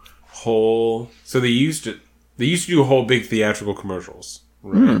do whole... So they used to do whole big theatrical commercials,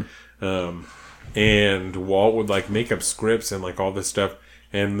 right? And Walt would like make up scripts and like all this stuff.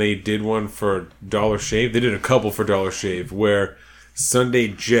 And they did one for Dollar Shave. They did a couple for Dollar Shave where Sunday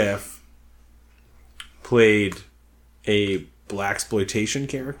Jeff played a blaxploitation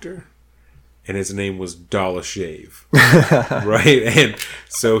character, and his name was Dollar Shave, right? And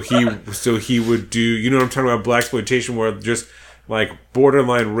so he would do, you know what I'm talking about, blaxploitation, where just like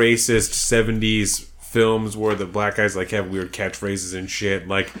borderline racist 70s films where the black guys like have weird catchphrases and shit.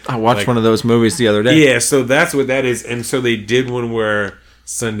 Like I watched one of those movies the other day. Yeah, so that's what that is. And so they did one where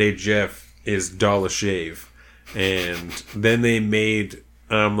Sunday Jeff is Dollar Shave, and then they made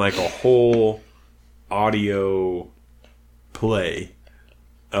like a whole audio play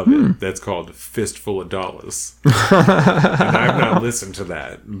of it that's called Fistful of Dollars. And I've not listened to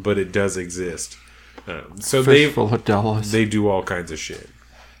that, but it does exist. So Fistful of Dollars. They do all kinds of shit.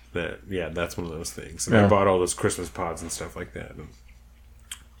 That's one of those things. And I bought all those Christmas pods and stuff like that. And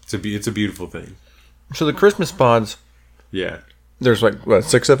it's a beautiful thing. So the Christmas pods. Yeah. There's like, what,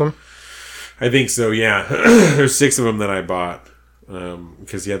 6 of them? I think so, yeah. There's 6 of them that I bought.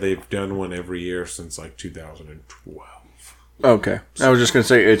 Because, they've done one every year since like 2012. Okay. I was just going to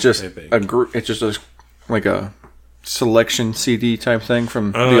say, it's just a group. It's just like a selection CD type thing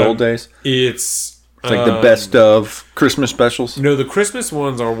from the old days. It's like the best of Christmas specials. No, the Christmas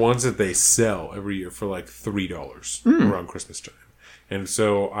ones are ones that they sell every year for like $3 around Christmas time. And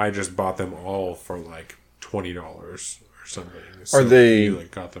so I just bought them all for like $20 or something. Are they- you,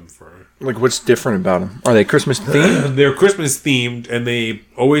 like, got them for? Like, what's different about them? Are they Christmas themed? They're Christmas themed, and they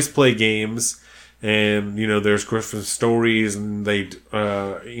always play games. And there's Christmas stories, and they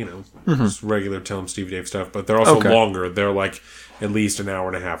just regular Tell 'em Steve Dave stuff. But they're also Okay. longer. They're like at least an hour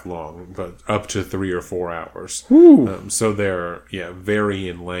and a half long, but up to 3 or 4 hours. So they're vary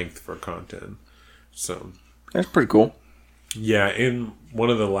in length for content. So That's pretty cool. yeah, in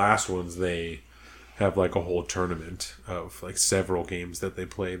one of the last ones, they have like a whole tournament of like several games that they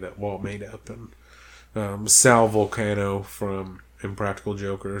play that Walt made up, and Sal Volcano from Impractical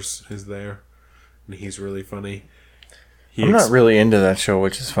Jokers is there, and he's really funny. I'm not really into that show,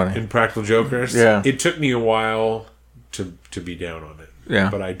 which is funny. Impractical Jokers. Yeah. It took me a while to be down on it. Yeah.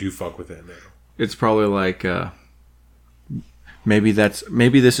 But I do fuck with it now. It's probably like maybe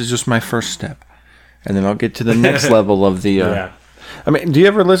this is just my first step, and then I'll get to the next level of the. Yeah. I mean, do you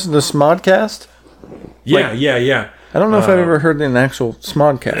ever listen to Smodcast? Yeah. I don't know if I've ever heard an actual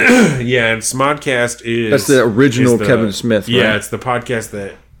Smodcast. Yeah, and Smodcast is... That's the original Kevin Smith, right? Yeah, it's the podcast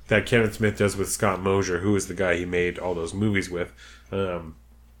that Kevin Smith does with Scott Mosier, who is the guy he made all those movies with. And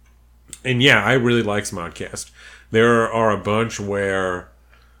yeah, I really like Smodcast. There are a bunch where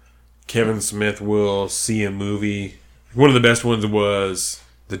Kevin Smith will see a movie. One of the best ones was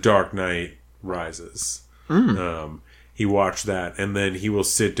The Dark Knight Rises. He watched that, and then he will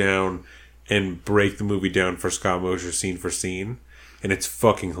sit down and break the movie down for Scott Mosier scene for scene, and it's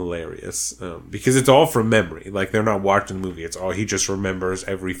fucking hilarious because it's all from memory. Like, they're not watching the movie; it's all he just remembers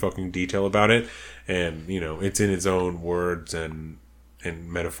every fucking detail about it, and it's in his own words and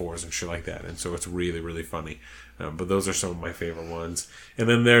metaphors and shit like that, and so it's really, really funny. But those are some of my favorite ones. And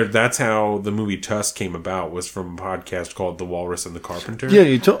then that's how the movie Tusk came about, was from a podcast called The Walrus and the Carpenter.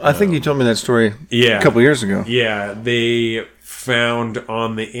 Yeah, I think you told me that story a couple years ago. Yeah, they found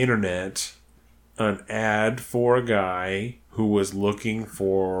on the internet an ad for a guy who was looking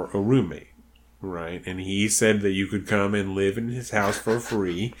for a roommate, right? And he said that you could come and live in his house for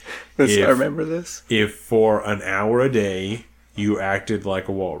free. I remember this. If for an hour a day you acted like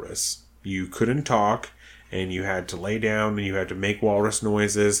a walrus. You couldn't talk, and you had to lay down, and you had to make walrus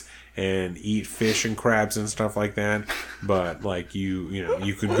noises and eat fish and crabs and stuff like that. But like you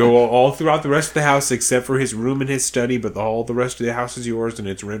could go all throughout the rest of the house except for his room and his study, but all the rest of the house is yours, and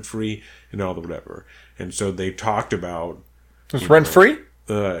it's rent free and all the whatever. And so they talked about It's rent free.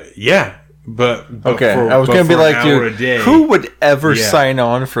 yeah, but Okay, for, I was but going to be for an like, hour dude, a day, who would ever Yeah. sign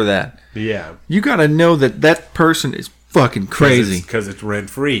on for that? yeah, You got to know that person is fucking crazy. because it's rent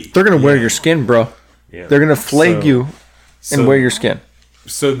free. They're going to wear your skin, bro. Yeah. They're going to flake So- you and wear your skin.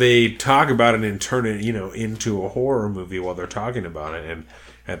 So they talk about it and turn it, into a horror movie while they're talking about it, and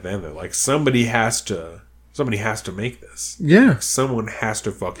at the end they're like, somebody has to make this. Yeah. Someone has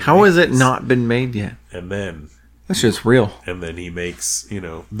to fucking. How make has it this. not been made yet? And then That's just real. he makes,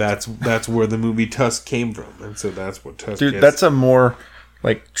 that's where the movie Tusk came from, and so that's what Tusk. Dude, is. that's a more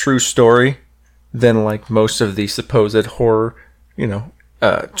like true story than like most of the supposed horror,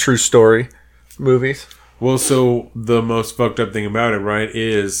 true story movies. Well, so the most fucked up thing about it, right,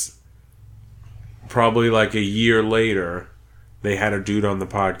 is probably like a year later, they had a dude on the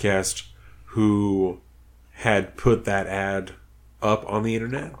podcast who had put that ad up on the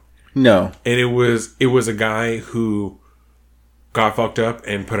internet. No. And it was a guy who got fucked up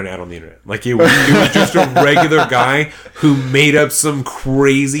and put an ad on the internet. Like, it was just a regular guy who made up some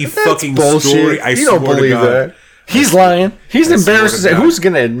crazy fucking story. I you swear don't believe to God. that. He's lying. He's I swear embarrassed to to say. God. Who's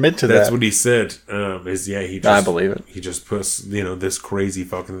going to admit to That's that? what he said. He just, I believe it. He just puts this crazy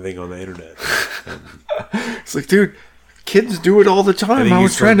fucking thing on the internet. It's like, dude, kids do it all the time. think I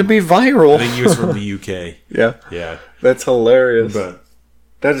was he's trying to from- be viral. I think he was from the UK. Yeah. Yeah, That's hilarious. but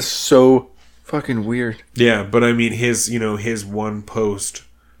That is so fucking weird. yeah, but I mean, his one post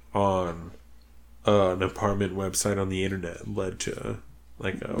on an apartment website on the internet led to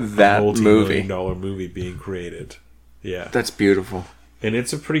like a That multi-million-dollar movie being created. Yeah, That's beautiful. and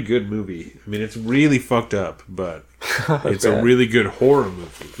it's a pretty good movie. I mean, it's really fucked up, but it's bet. a really good horror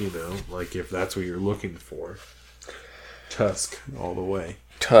movie. Like if that's what you're looking for. Tusk all the way.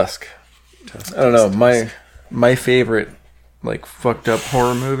 Tusk. I don't know. My favorite, like, fucked up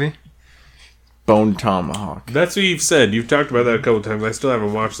horror movie, Bone Tomahawk. That's what you've said. You've talked about that a couple times. I still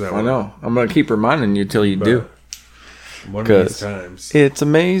haven't watched that I one. know. I'm going to keep reminding you till you do. One of these 'Cause times. It's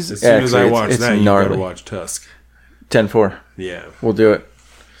amazing. As soon as I watch it's that, you gnarly. gotta watch Tusk. 10-4. Yeah. We'll do it.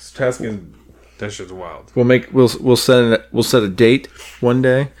 Tusk is... That shit's wild. We'll set a date one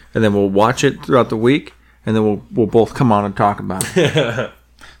day, and then we'll watch it throughout the week, and then we'll both come on and talk about it.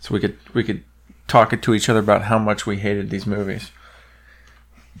 So we could talk it to each other about how much we hated these movies.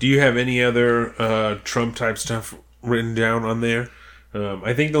 Do you have any other Trump-type stuff written down on there.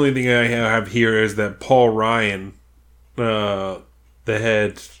 I think the only thing I have here is that Paul Ryan, the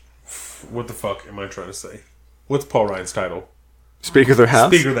head. What the fuck am I trying to say? What's Paul Ryan's title? Speaker of the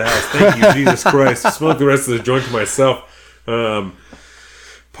House? Speaker of the House. Thank you, Jesus Christ. I smoked the rest of the joint to myself.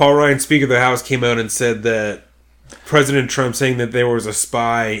 Paul Ryan, Speaker of the House, came out and said that President Trump saying that there was a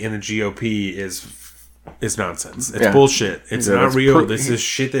spy in the GOP is nonsense. It's bullshit. It's not real. This is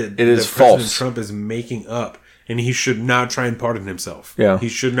shit that President false. Trump is making up. And he should not try and pardon himself. Yeah. He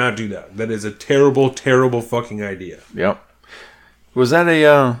should not do that. That is a terrible, terrible fucking idea. Yep. Was that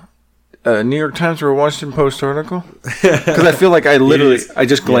a New York Times or a Washington Post article? Because I feel like I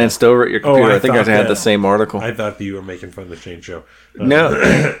just glanced over at your computer. I think I had the same article. I thought that you were making fun of the Chain Show. No.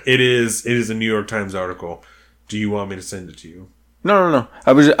 It is a New York Times article. Do you want me to send it to you? No.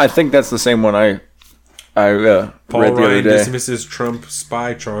 I think that's the same one I read the other Ryan day. dismisses Trump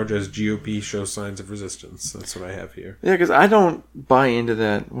spy charge as GOP shows signs of resistance. That's what I have here. Yeah, because I don't buy into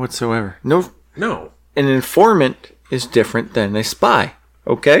that whatsoever. No. An informant is different than a spy.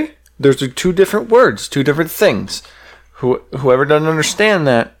 Okay? Those are two different words, two different things. Whoever doesn't understand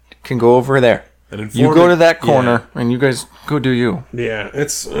that can go over there. You go to that corner, and you guys go do you. Yeah,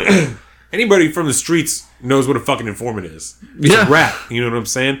 it's... Anybody from the streets knows what a fucking informant is. It's a rat, you know what I'm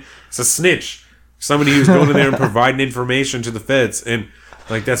saying? It's a snitch. Somebody who's going in there and providing information to the feds. And,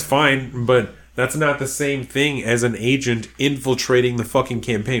 like, that's fine, but that's not the same thing as an agent infiltrating the fucking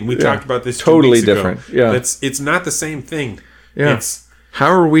campaign. We talked about this 2 weeks ago. Totally different, yeah. It's not the same thing. Yeah. How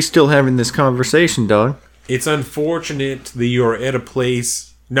are we still having this conversation, dog? It's unfortunate that you're at a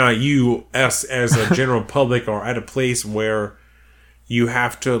place, not you, us as a general public, are at a place where you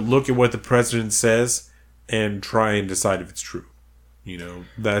have to look at what the president says and try and decide if it's true. You know,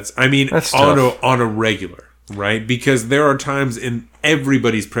 that's on a regular, right? Because there are times in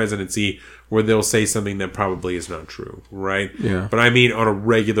everybody's presidency where they'll say something that probably is not true, right? Yeah. But I mean on a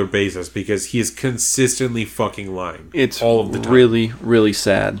regular basis because he is consistently fucking lying. It's all of the time. Really, really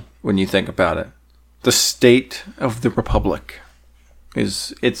sad when you think about it. The state of the republic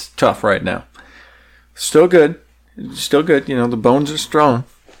it's tough right now. Still good. You know, the bones are strong,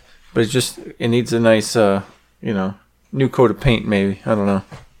 but it needs a nice, new coat of paint, maybe. I don't know.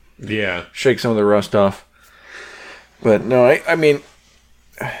 Yeah. Shake some of the rust off. But no, I mean,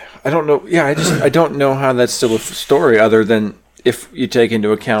 I don't know. Yeah, I don't know how that's still a story other than if you take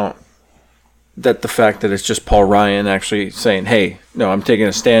into account that the fact that it's just Paul Ryan actually saying, hey, no, I'm taking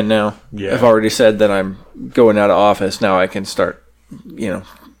a stand now. Yeah. I've already said that I'm going out of office. Now I can start,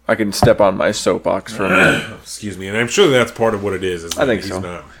 I can step on my soapbox for a minute. Excuse me. And I'm sure that's part of what it is. I think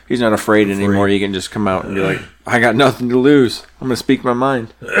so. He's not afraid anymore. He can just come out and be like, I got nothing to lose. I'm going to speak my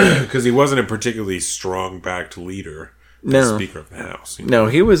mind. Because he wasn't a particularly strong-backed leader as Speaker of the House. No,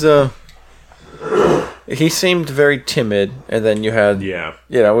 he was he seemed very timid. And then you had,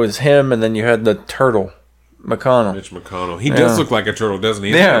 it was him, and then you had the turtle, McConnell. Mitch McConnell. He does look like a turtle, doesn't he?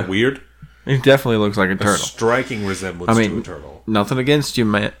 Isn't that weird? He definitely looks like a turtle. Striking resemblance to a turtle. Nothing against you,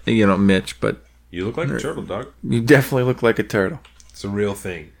 Mitch, but... You look like a turtle, dog. You definitely look like a turtle. It's a real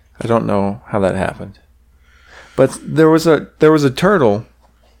thing. I don't know how that happened. But there was a turtle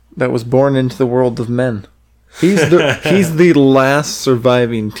that was born into the world of men. He's the last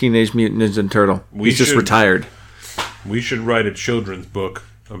surviving Teenage Mutant Ninja Turtle. He's just retired. We should write a children's book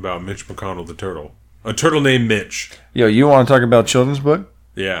about Mitch McConnell the turtle. A turtle named Mitch. Yo, you want to talk about children's book?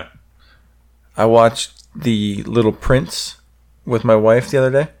 Yeah. I watched The Little Prince with my wife the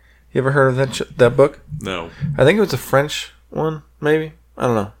other day. You ever heard of that book? No. I think it was a French one, maybe. I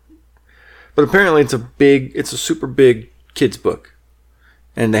don't know. But apparently it's a super big kids book.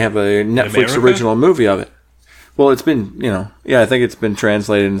 And they have a Netflix original movie of it. Well, it's been, I think it's been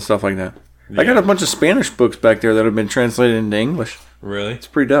translated and stuff like that. Yeah. I got a bunch of Spanish books back there that have been translated into English. Really? It's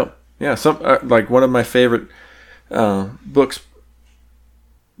pretty dope. Yeah, like one of my favorite books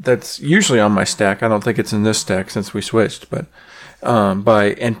that's usually on my stack. I don't think it's in this stack since we switched, but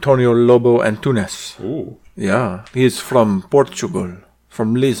by Antonio Lobo Antunes. Ooh. Yeah, he's from Portugal,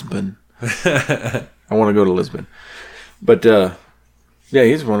 from Lisbon. I want to go to Lisbon. But,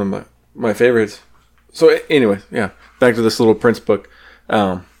 he's one of my favorites. So, anyway, back to this Little Prince book.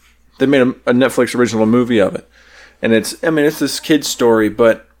 They made a Netflix original movie of it. And it's this kid's story,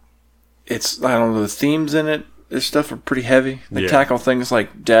 but it's, I don't know, the themes in it, this stuff are pretty heavy. They tackle things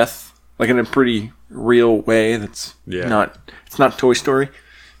like death, like in a pretty real way that's it's not Toy Story,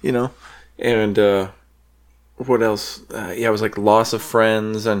 And what else? It was like loss of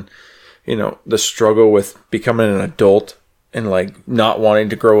friends and, the struggle with becoming an adult and like not wanting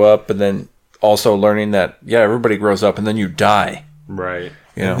to grow up and then also learning that, everybody grows up and then you die. Right.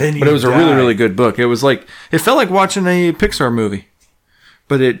 You know, And then but it was a you really, die. really good book. It was like it felt like watching a Pixar movie,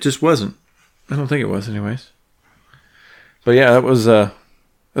 but it just wasn't. I don't think it was, anyways. But yeah, that was a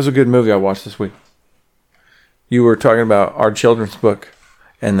good movie I watched this week. You were talking about our children's book,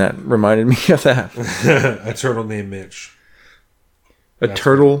 and that reminded me of that. A turtle named Mitch. A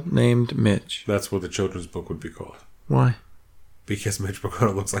turtle named Mitch. That's what the children's book would be called. Why? Because Mitch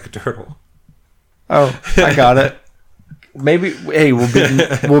McConnell looks like a turtle. Oh, I got it. Maybe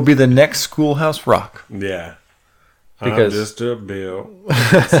we'll be the next Schoolhouse Rock. Yeah. Because- I'm just a bill.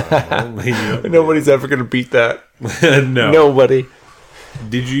 I'm only a bill. Nobody's ever gonna beat that. No. Nobody.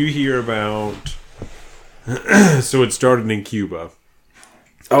 Did you hear about... So it started in Cuba.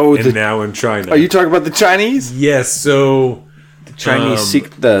 Oh, And now in China. are you talking about the Chinese? Yes, so... The Chinese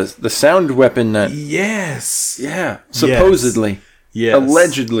seek the sound weapon that. Yes. Yeah, supposedly, Yes.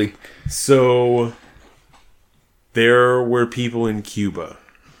 allegedly. So there were people in Cuba,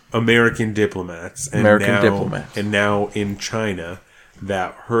 American diplomats, and now in China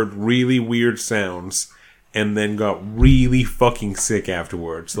that heard really weird sounds and then got really fucking sick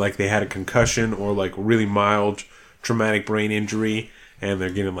afterwards. Like they had a concussion or like really mild traumatic brain injury, and they're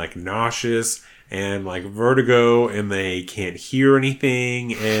getting like nauseous and like vertigo, and they can't hear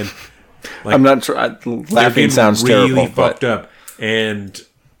anything, and like, I'm not sure. Laughing sounds really terrible, fucked but up. And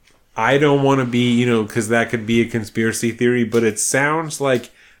I don't want to be, because that could be a conspiracy theory, but it sounds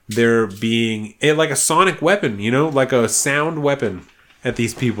like they're being like a sonic weapon, like a sound weapon at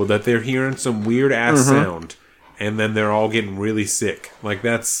these people, that they're hearing some weird ass sound, and then they're all getting really sick. Like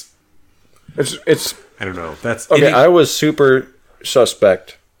that's, it's I don't know. That's okay. I was super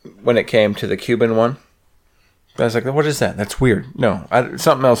suspect when it came to the Cuban one. I was like, what is that? That's weird. No,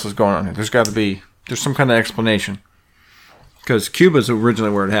 something else is going on here. There's some kind of explanation. Because Cuba's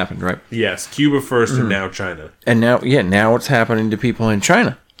originally where it happened, right? yes, Cuba 1st and now China. And now it's happening to people in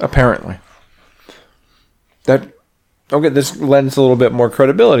China, apparently. This lends a little bit more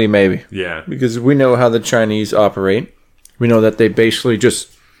credibility, maybe. Yeah. Because we know how the Chinese operate. We know that they basically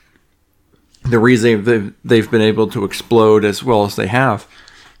just... The reason they've been able to explode as well as they have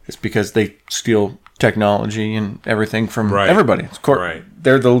is because they steal technology and everything from everybody.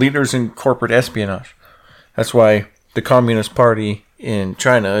 They're the leaders in corporate espionage. That's why the Communist Party in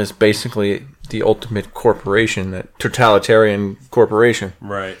China is basically the ultimate corporation, that totalitarian corporation.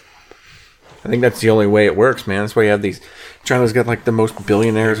 Right. I think that's the only way it works, man. That's why you have these... China's got like the most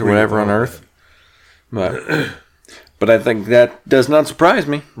billionaires or whatever on Earth. But I think that does not surprise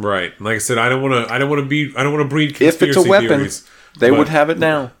me. Right. Like I said, I don't want to breed conspiracy If it's a weapon, theories, they would have it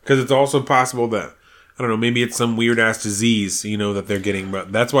now. Because it's also possible that, I don't know, maybe it's some weird ass disease, that they're getting.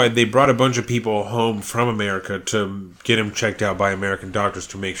 But that's why they brought a bunch of people home from America to get them checked out by American doctors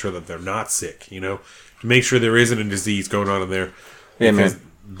to make sure that they're not sick, to make sure there isn't a disease going on in there. Yeah, man.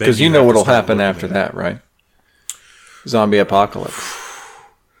 Because you know what'll happen after that, right? Zombie apocalypse.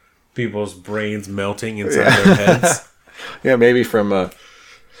 People's brains melting inside their heads. Yeah, maybe from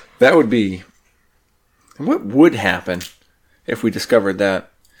that would be... What would happen if we discovered that?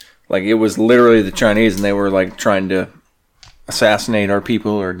 Like, it was literally the Chinese and they were, like, trying to assassinate our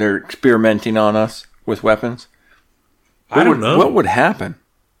people, or they're experimenting on us with weapons? I don't know. What would happen?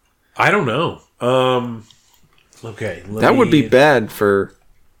 I don't know. Okay. That would be bad for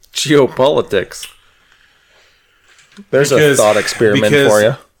geopolitics. There's a thought experiment for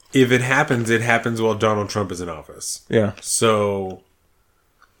you. If it happens while Donald Trump is in office. Yeah. So,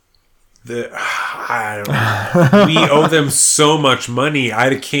 I don't know. We owe them so much money.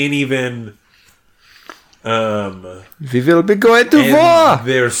 I can't even. We will be going to war.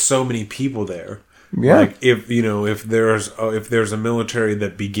 There's so many people there. Yeah. Like if there's a military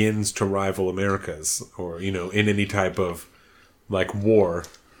that begins to rival America's, or in any type of like war.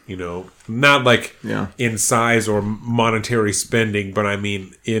 Not like in size or monetary spending, but I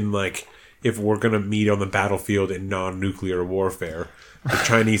mean in like if we're going to meet on the battlefield in non-nuclear warfare, the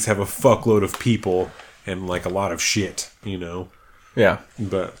Chinese have a fuckload of people and like a lot of shit, Yeah.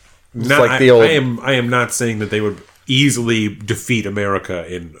 But like the old... I am not saying that they would easily defeat America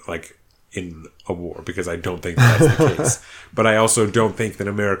in a war, because I don't think that's the case. But I also don't think that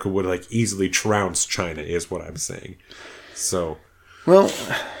America would like easily trounce China, is what I'm saying. So, well,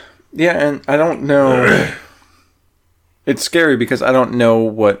 yeah, and I don't know. It's scary because I don't know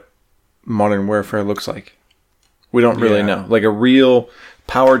what modern warfare looks like. We don't really know. Like a real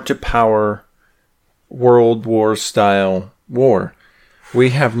power-to-power World War style war.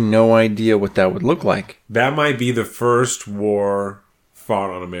 We have no idea what that would look like. That might be the first war fought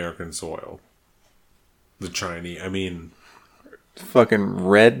on American soil. The Chinese. I mean, fucking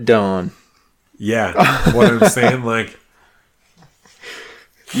Red Dawn. Yeah, what I'm saying, like,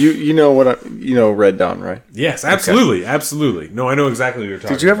 You know what Red Dawn, right? Yes, absolutely, absolutely. No, I know exactly what you're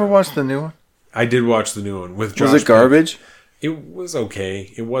talking. Did you ever watch the new one? I did watch the new one with Josh. Was it garbage? It was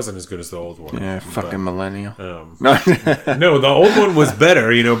okay. It wasn't as good as the old one. Yeah, fucking millennial. No, the old one was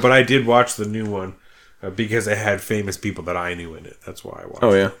better, but I did watch the new one because it had famous people that I knew in it. That's why I watched.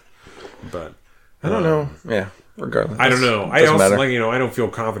 Oh yeah, it. But I don't know. Yeah, regardless, I don't know. I Doesn't also matter. I don't feel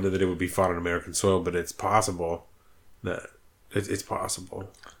confident that it would be fought on American soil, but it's possible that it's possible.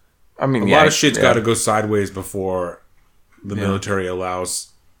 I mean, A lot of shit's got to go sideways before the military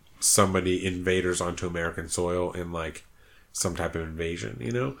allows invaders onto American soil in like some type of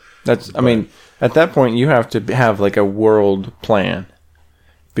invasion. That's. I mean, at that point, you have to have like a world plan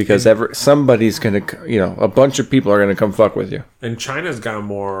because somebody's gonna, a bunch of people are gonna come fuck with you. And China's got a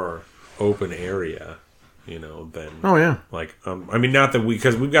more open area, than. Oh yeah. Like, I mean, not that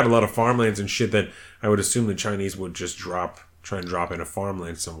because we've got a lot of farmlands and shit that I would assume the Chinese would just try and drop in a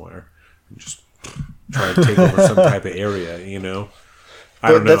farmland somewhere and just try and take over some type of area,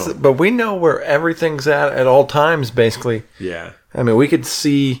 I don't know. But we know where everything's at all times, basically. Yeah. I mean, we could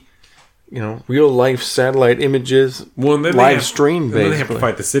see, real life satellite images, Well, and then live stream, and then they have basically. to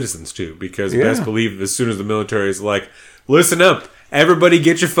fight the citizens too, because Yeah. best believe as soon as the military is like, listen up, everybody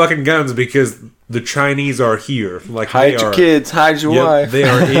get your fucking guns because the Chinese are here. Like, Hide your kids, hide your Yep, wife. they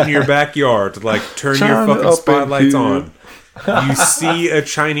are in your backyard. Like, turn your China fucking up in spotlights here. on. You see a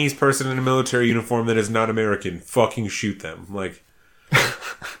Chinese person in a military uniform that is not American, fucking shoot them. Like,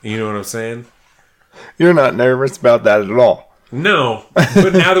 you know what I'm saying? You're not nervous about that at all. No,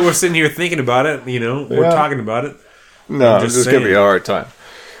 but now that we're sitting here thinking about it, we're Yeah. talking about it. No, I'm it's just just gonna be saying. a hard time.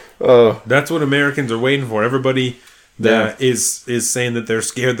 That's what Americans are waiting for. Everybody that is saying that they're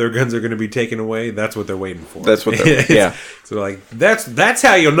scared their guns are going to be taken away. That's what they're waiting for. That's what they're. Yeah. So like that's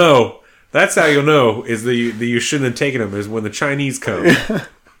how you'll know. That's how you'll know is that you shouldn't have taken them is when the Chinese come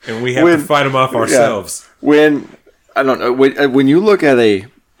and we have to fight them off ourselves. When I don't know when you look at a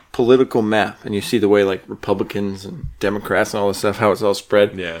political map and you see the way like Republicans and Democrats and all this stuff, how it's all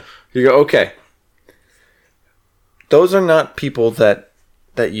spread. Yeah. You go, okay. Those are not people that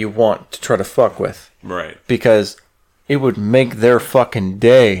you want to try to fuck with. Right. Because it would make their fucking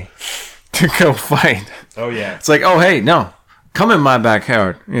day to go fight. Oh yeah. It's like, oh hey, no. Come in my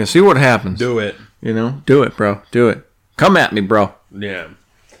backyard. See what happens. Do it. Do it, bro. Do it. Come at me, bro. Yeah.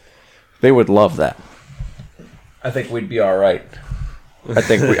 They would love that. I think we'd be all right. I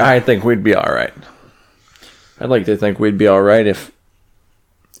think we'd be all right. I'd like to think we'd be all right if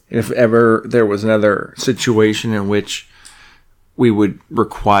ever there was another situation in which we would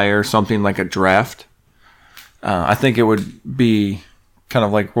require something like a draft. I think it would be kind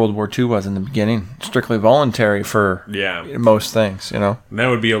of like World War II was in the beginning, strictly voluntary for most things, And that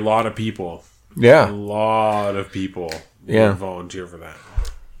would be a lot of people. Yeah. A lot of people would volunteer for that.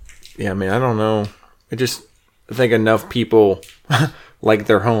 Yeah, I mean, I don't know. I think enough people like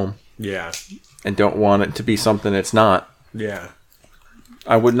their home. Yeah. And don't want it to be something it's not. Yeah.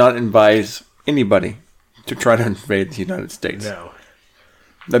 I would not advise anybody to try to invade the United States. No.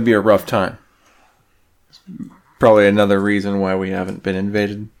 That'd be a rough time. Probably another reason why we haven't been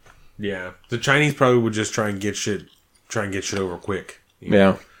invaded. Yeah. The Chinese probably would just try and get shit over quick.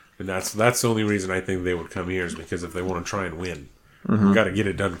 Yeah. And that's the only reason I think they would come here is because if they want to try and win, you got to get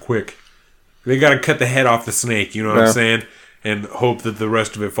it done quick. They got to cut the head off the snake, you know what I'm saying? And hope that the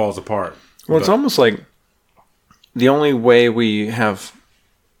rest of it falls apart. Well, it's almost like the only way the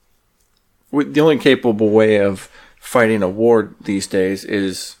only capable way of fighting a war these days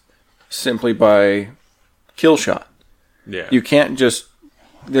is simply by kill shot. Yeah. You can't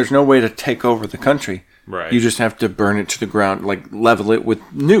there's no way to take over the country. Right. You just have to burn it to the ground, like level it with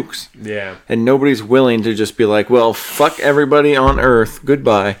nukes. Yeah. And nobody's willing to just be like, well, fuck everybody on Earth.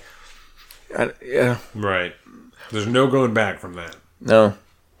 Goodbye. Yeah. Right. There's no going back from that. No.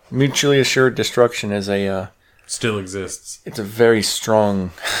 Mutually assured destruction is still exists. It's a very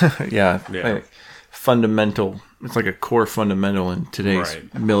strong, fundamental. It's like a core fundamental in today's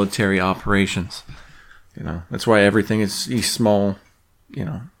military operations. That's why everything is these small,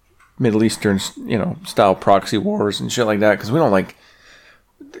 Middle Eastern, style proxy wars and shit like that. Because we don't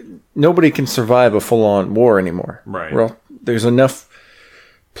nobody can survive a full-on war anymore. Right. There's enough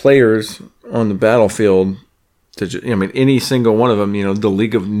players on the battlefield to, any single one of them, the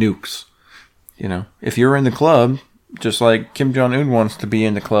League of Nukes. If you're in the club, just like Kim Jong-un wants to be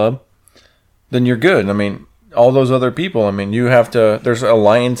in the club, then you're good. All those other people, you have to, there's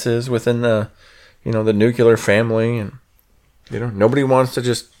alliances within the, the nuclear family, and, nobody wants to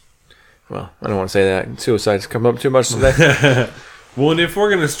just, well, I don't want to say that. Suicide's come up too much today. Well, and if we're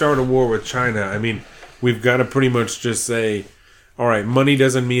going to start a war with China, we've got to pretty much just say, all right, money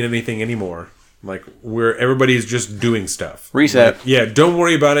doesn't mean anything anymore. Like, everybody's just doing stuff. Reset. Like, yeah, don't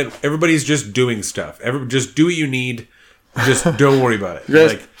worry about it. Everybody's just doing stuff. Just do what you need. Just don't worry about it.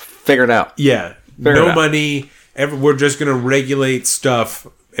 Just like, figure it out. yeah, Figure it no out. money. We're just going to regulate stuff.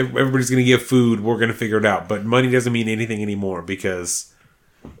 Everybody's going to get food. We're going to figure it out. But money doesn't mean anything anymore because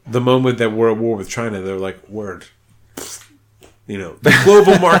the moment that we're at war with China, they're like, word. You know, the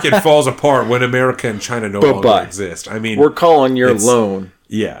global market falls apart when America and China no longer Bye-bye. exist. I mean, We're calling your it's- loan.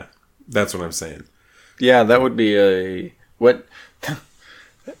 yeah, that's what I'm saying. Yeah, that would be a what?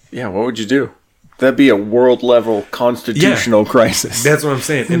 Yeah, what would you do? That'd be a world level constitutional crisis. That's what I'm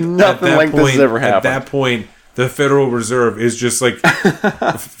saying. And Nothing at that like this has ever At happened. that point, the Federal Reserve is just like,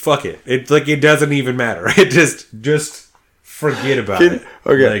 fuck it. It's like it doesn't even matter. It just forget about it.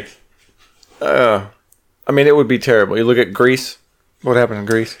 Okay. Like, I mean, it would be terrible. You look at Greece. What happened in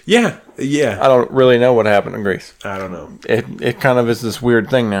Greece? yeah. I don't really know what happened in Greece. I don't know. It kind of is this weird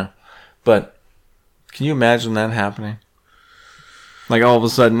thing now. But can you imagine that happening? Like all of a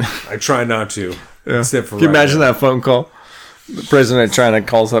sudden, I try not to. Except for can you right imagine now. that phone call? The president of China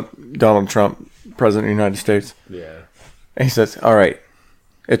calls up Donald Trump, president of the United States, Yeah. and he says, "All right,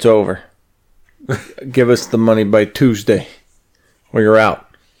 it's over. Give us the money by Tuesday, or you're out."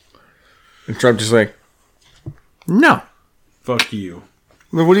 And Trump just like, "No. Fuck you.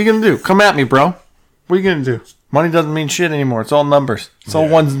 What are you gonna do? Come at me, bro. What are you gonna do? Money doesn't mean shit anymore. It's all numbers. It's all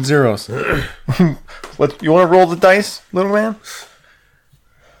ones and zeros. You want to roll the dice, little man?"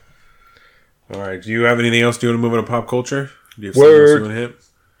 All right. Do you have anything else? Do you want to move into pop culture? Do you have Word. something else you want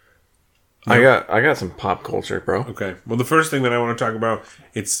to hit? I got some pop culture, bro. Okay. Well, the first thing that I want to talk about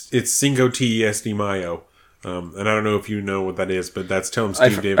it's Cinco de Mayo, and I don't know if you know what that is, but that's telling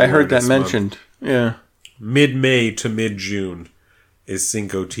Steve David. I heard that this month. mentioned. Yeah. Mid-May to mid-June is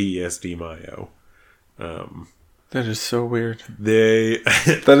Cinco de Mayo. That is so weird. They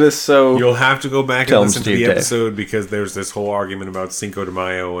That is so. you'll have to go back Tell and him, listen to Steve the Dave. episode because there's this whole argument about Cinco de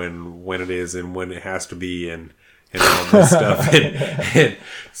Mayo and when it is and when it has to be and all this stuff. And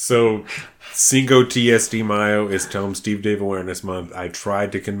so Cinco de Mayo is Tell 'em Steve Dave Awareness Month. I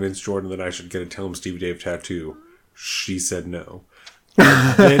tried to convince Jordan that I should get a Tell 'em Steve Dave tattoo. She said no.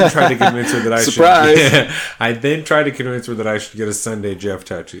 I then tried to convince her that I Surprise. should. I then tried to convince her that I should get a Sunday Jeff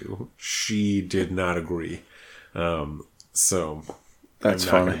tattoo. She did not agree. So That's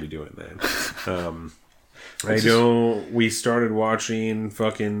I'm not going funny. to be doing that. I know we started watching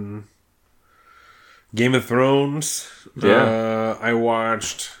fucking Game of Thrones. Yeah. I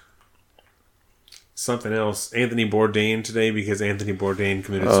watched something else. Anthony Bourdain today because Anthony Bourdain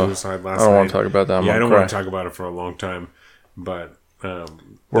committed suicide last night. I don't want to talk about that. I'm Yeah, I gonna don't want cry. to talk about it for a long time, but We're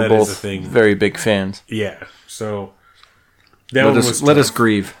that is both a thing. very big fans. Yeah, so that one was Let us tough.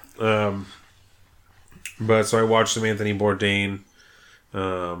 grieve. But so I watched some Anthony Bourdain.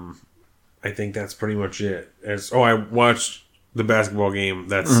 I think that's pretty much it. I watched the basketball game.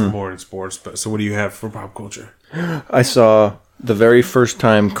 That's more in sports. But so what do you have for pop culture? I saw the very first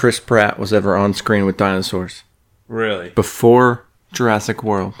time Chris Pratt was ever on screen with dinosaurs Really? before Jurassic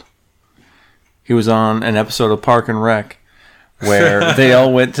World. He was on an episode of Park and Rec where they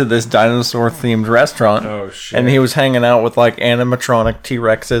all went to this dinosaur-themed restaurant. Oh, shit. And he was hanging out with like animatronic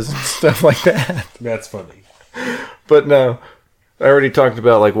T-Rexes and stuff like that. That's funny. But no, I already talked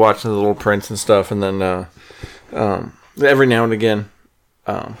about like watching The Little Prince and stuff, and then every now and again,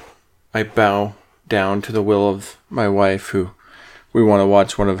 I bow down to the will of my wife, who we want to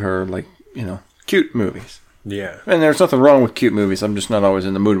watch one of her like cute movies. Yeah. And there's nothing wrong with cute movies. I'm just not always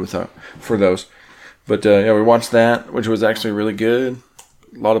in the mood for those. But yeah, we watched that, which was actually really good.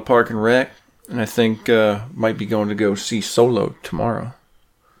 A lot of Park and Rec, and I think might be going to go see Solo tomorrow.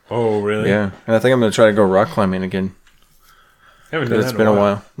 Oh, really? Yeah, and I think I'm going to try to go rock climbing again. Haven't done It's that been in a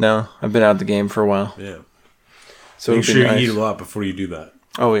while. No, I've been out of the game for a while. Yeah. So Make it'll sure be nice. you eat a lot before you do that.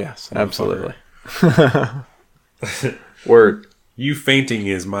 Oh, yes, absolutely. Word. You fainting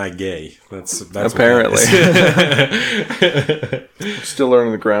is my gay. That's what Apparently. that is. Still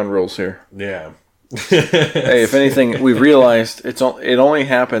learning the ground rules here. Yeah. Hey, if anything, we've realized it only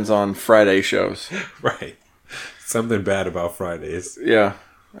happens on Friday shows. Right. Something bad about Fridays. Yeah.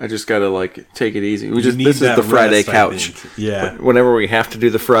 I just got to take it easy. You need This is that the Friday rest, I couch. think. Yeah. Whenever we have to do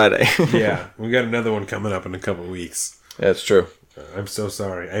the Friday. Yeah. We got another one coming up in a couple of weeks. That's true. I'm so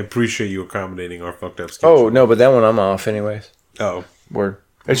sorry. I appreciate you accommodating our fucked up schedule. Oh, no, but that one I'm off anyways. Oh. Word.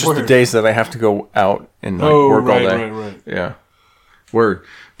 It's just the Word. days that I have to go out and work all day. right. Yeah. Word.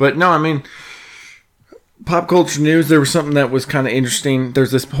 But no, I mean, pop culture news, there was something that was kind of interesting.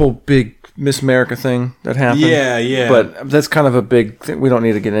 There's this whole big Miss America thing that happened. Yeah, yeah. But that's kind of a big thing. We don't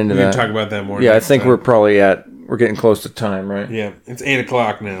need to get into We that. can talk about that more. Yeah, I next think time. we're we're getting close to time, right? Yeah, it's 8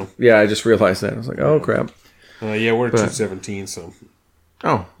 o'clock now. Yeah, I just realized that. I was like, oh, crap. Yeah, we're at 2:17, so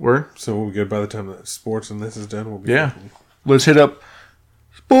We're... we'll be good by the time that sports and this is done. We'll be Yeah. fine. Let's hit up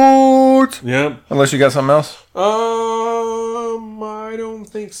sports. Yep. Unless you got something else. I don't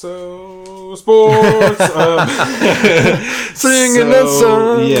think so. Sports. Singing that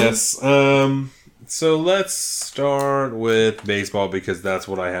song. Yes. So let's start with baseball because that's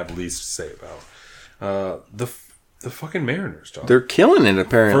what I have least to say about. The fucking Mariners, dog. They're killing it,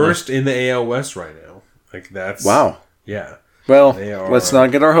 apparently. First in the AL West right now. Like that's Wow. Yeah. Well, They are- let's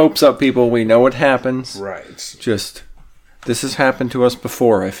not get our hopes up, people. We know what happens. Right. Just, this has happened to us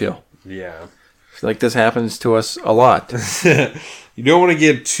before, I feel. Yeah. I feel like this happens to us a lot. You don't want to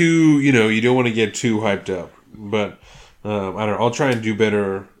get too, you don't want to get too hyped up. But I don't know. I'll try and do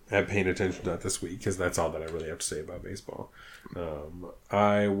better at paying attention to that this week because that's all that I really have to say about baseball.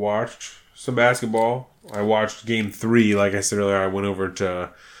 I watched some basketball. I watched Game 3. Like I said earlier, I went over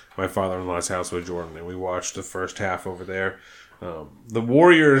to my father-in-law's house with Jordan, and we watched the first half over there. The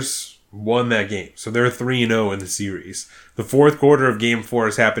Warriors won that game, so they're 3-0 in the series. The fourth quarter of Game 4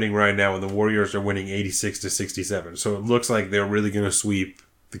 is happening right now, and the Warriors are winning 86-67. So it looks like they're really going to sweep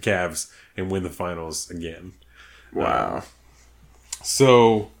the Cavs and win the finals again. Wow.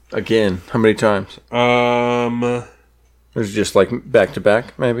 So Again, how many times? Is it just like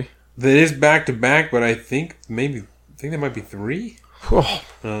back-to-back, maybe? that is back to back, but I think there might be 3.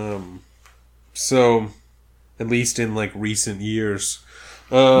 Oh. So at least in like recent years.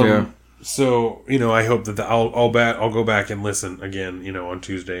 Yeah. So I hope that I'll go back and listen again, on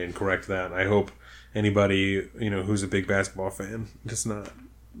Tuesday and correct that. I hope anybody who's a big basketball fan does not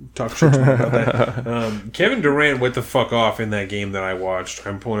talk shit to me about that. Kevin Durant went the fuck off in that game that I watched.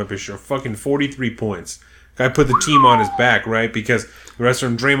 I'm pulling up his show. Fucking 43 points. Guy put the team on his back, right? Because the rest of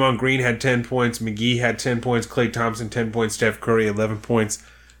them, Draymond Green had 10 points, McGee had 10 points, Klay Thompson 10 points, Steph Curry 11 points.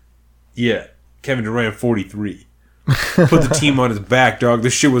 Yeah, Kevin Durant 43. Put the team on his back, dog.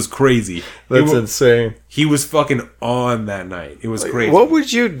 This shit was crazy. That's insane. He was fucking on that night. It was crazy. What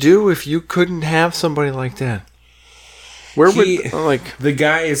would you do if you couldn't have somebody like that? Where would the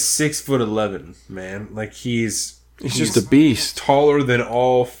guy is 6'11", man. Like he's just a beast. Taller than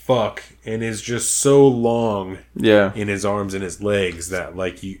all fuck, and is just so long. Yeah. In his arms and his legs that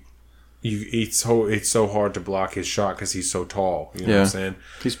like it's so hard to block his shot because he's so tall. You know what I'm saying?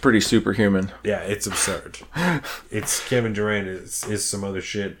 He's pretty superhuman. Yeah, it's absurd. It's Kevin Durant is some other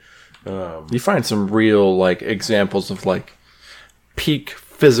shit. You find some real like examples of like peak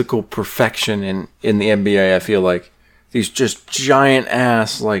physical perfection in the NBA. I feel like these just giant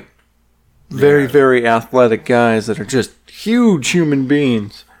ass like very athletic guys that are just huge human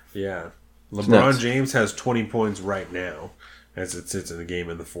beings. Yeah, LeBron James has 20 points right now as it sits in the game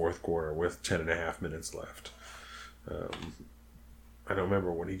in the fourth quarter with 10.5 minutes left. I don't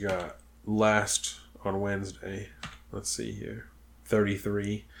remember what he got last on Wednesday. Let's see here.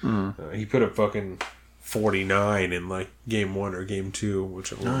 33. He put up fucking 49 in like game 1 or game 2,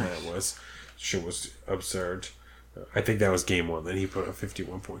 whichever one that was. Shit was absurd. I think that was game 1. Then he put up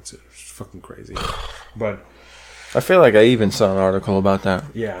 51 points. It was fucking crazy. But I feel like I even saw an article about that.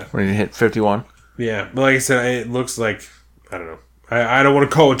 Yeah. When he hit 51. Yeah. But like I said, it looks like, I don't know. I don't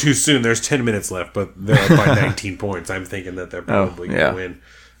want to call it too soon. There's 10 minutes left, but they're up by 19 points. I'm thinking that they're probably going to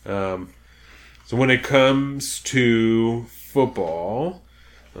win. So when it comes to football,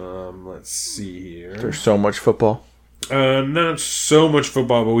 let's see here. There's so much football. Not so much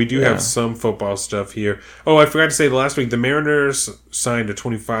football, but we do have some football stuff here. Oh, I forgot to say last week the Mariners signed a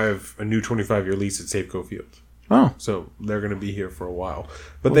new 25-year lease at Safeco Field. Oh, so they're going to be here for a while.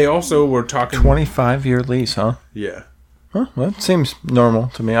 But they also were talking 25-year lease, huh? Yeah. Huh, well, that seems normal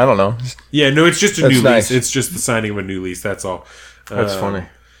to me. I don't know. Yeah, no, it's just a new nice. lease. It's just the signing of a new lease. That's all. That's funny.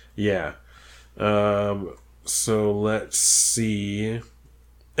 Yeah. So let's see.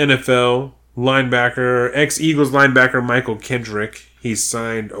 NFL linebacker, ex-Eagles linebacker Michael Kendrick. He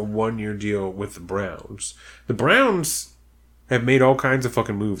signed a 1-year deal with the Browns. The Browns have made all kinds of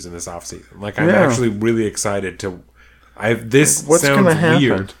fucking moves in this offseason. Like, I'm actually really excited to... What's sounds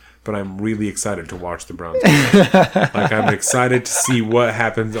weird, but I'm really excited to watch the Browns. Like, I'm excited to see what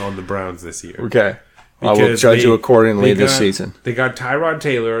happens on the Browns this year. Okay. I will judge you accordingly this season. They got Tyrod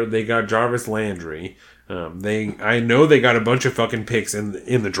Taylor. They got Jarvis Landry. I know they got a bunch of fucking picks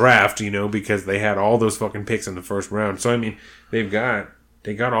in the draft, because they had all those fucking picks in the first round. So, I mean, they got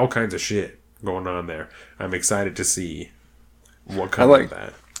all kinds of shit going on there. I'm excited to see what comes of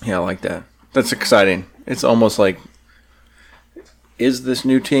that. Yeah, I like that. That's exciting. It's almost like, is this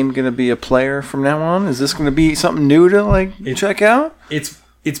new team going to be a player from now on? Is this going to be something new to check out?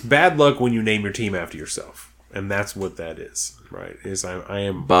 It's bad luck when you name your team after yourself. And that's what that is, right? Is I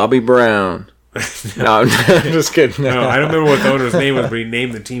am Bobby Brown. No, I'm just kidding. No, I don't remember what the owner's name was, but he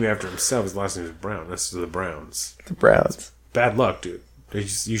named the team after himself. His last name is Brown. That's the Browns. The Browns. Bad luck, dude.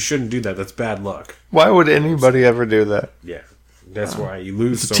 You shouldn't do that. That's bad luck. Why would anybody ever do that? Yeah, that's why you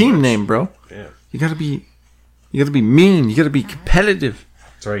lose. It's a so team much. name, bro. Yeah, You gotta be mean. You gotta be competitive.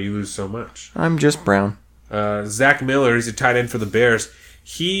 that's why you lose so much. I'm just Brown. Zach Miller, he's a tight end for the Bears.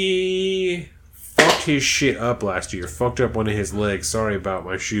 He fucked his shit up last year. Fucked up one of his legs. Sorry about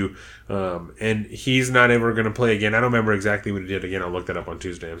my shoe. And he's not ever going to play again. I don't remember exactly what he did. Again, I'll look that up on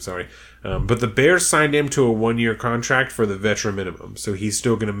Tuesday. I'm sorry. But the Bears signed him to a 1-year contract for the veteran minimum. So he's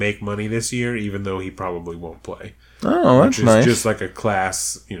still going to make money this year, even though he probably won't play. Oh, that's Which is nice. just like a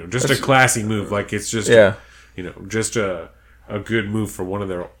class, just a classy move. Like it's just, Yeah. just a good move for one of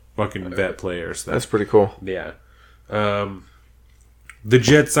their fucking vet players. That's pretty cool. Yeah. The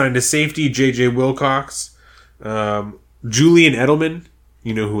Jets signed a safety, J.J. Wilcox. Julian Edelman,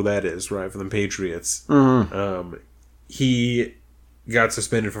 you know who that is, right, from the Patriots. Mm-hmm. He got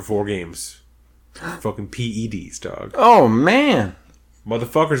suspended for 4 games. Fucking PEDs, dog. Oh, man.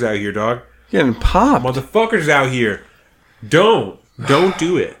 Motherfuckers out here, dog. Getting popped. Motherfuckers out here. Don't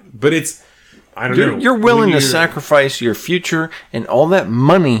do it. But it's, I don't know. You're willing When to sacrifice your future and all that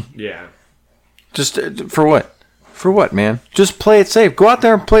money Yeah. just for what? For what, man? Just play it safe. Go out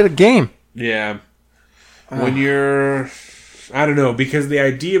there and play the game. Yeah. When you're, I don't know, because the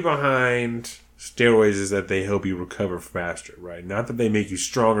idea behind steroids is that they help you recover faster, right? Not that they make you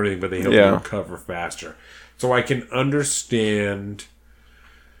stronger or anything, but they help you recover faster. So I can understand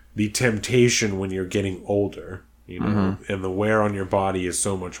the temptation when you're getting older, and the wear on your body is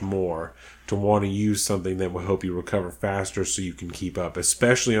so much more, to want to use something that will help you recover faster so you can keep up,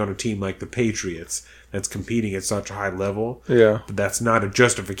 especially on a team like the Patriots that's competing at such a high level. Yeah. But that's not a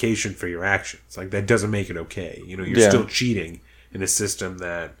justification for your actions. Like, that doesn't make it okay. You're Yeah. still cheating in a system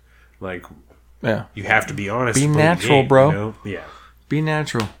that, like, Yeah. you have to be honest. Be to play the natural, game, bro. Yeah. Be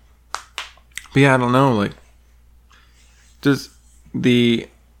natural. But yeah, I don't know. Like, does the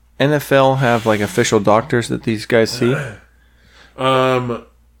NFL have like official doctors that these guys see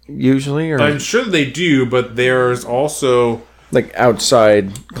usually, or I'm sure they do, but there's also like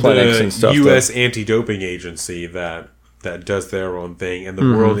outside clinics the and stuff? U.S. Anti-Doping Agency that does their own thing, and the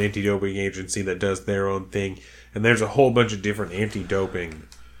World Anti-Doping Agency that does their own thing, and there's a whole bunch of different anti-doping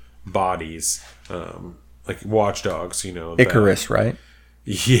bodies, like watchdogs. Icarus, right?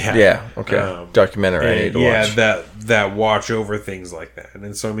 Yeah. Yeah. Okay. Documentary I need to watch. that watch over things like that.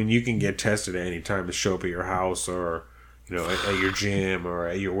 And so, I mean, you can get tested at any time to show up at your house or, at your gym or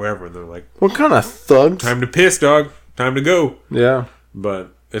at your wherever. And they're like, What kind of thugs? time to piss, dog. Time to go. Yeah.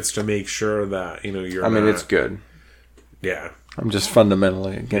 But it's to make sure that, you're I mean, not, it's good. Yeah. I'm just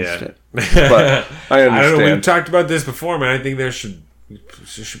fundamentally against Yeah. it. But I understand. I don't know. We've talked about this before, man. I think there should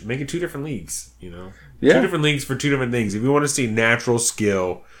make it 2 different leagues, Yeah. 2 different leagues for 2 different things. If you want to see natural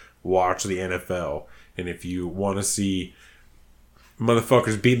skill, watch the NFL. And if you want to see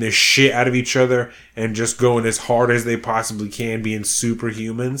motherfuckers beating the shit out of each other and just going as hard as they possibly can, being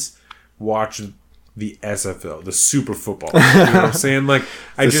superhumans, watch the SFL, the Super Football. You know what I'm saying? Like,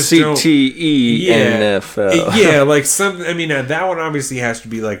 I The just don't... CTE NFL. Yeah, like something. I mean, that one obviously has to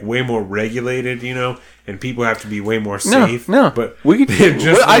be like way more regulated, and people have to be way more safe. No, but we.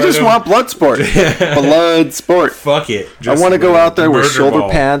 I just want blood sport. Blood sport. Fuck it. I want to go out there with shoulder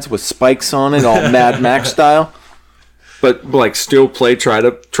pads with spikes on it, all Mad Max style. But like, still try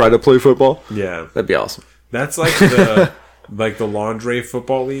to play football. Yeah, That'd be awesome. that's like the the lingerie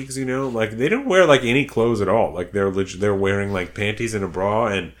football leagues. Like they don't wear like any clothes at all. Like they're wearing like panties and a bra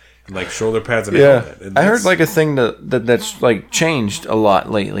and like shoulder pads and a helmet. And I heard like a thing that's like changed a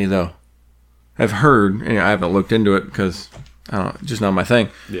lot lately though. I've heard, I haven't looked into it because I don't know, just not my thing.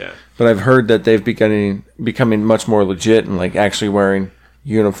 Yeah. But I've heard that they've becoming much more legit and like actually wearing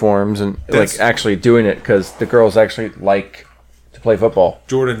uniforms and like actually doing it because the girls actually like to play football.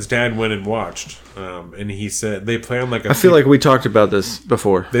 Jordan's dad went and watched, and he said they play on like I feel like we talked about this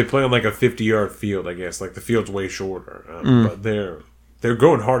before. they play on like a 50-yard field. I guess like the field's way shorter, but they're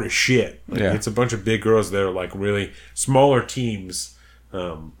going hard as shit. Like, Yeah. It's a bunch of big girls. They're like really smaller teams.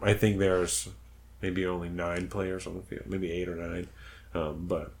 I think there's maybe only 9 players on the field, maybe 8 or 9.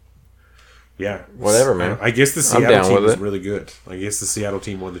 But yeah, Whatever, man. I guess the I'm Seattle down team with was it. really good. I guess the Seattle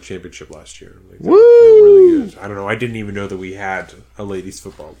team won the championship last year. Like, Woo! they're really good. I don't know. I didn't even know that we had a ladies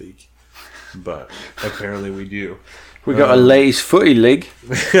football league, but apparently we do. We got a ladies footy league.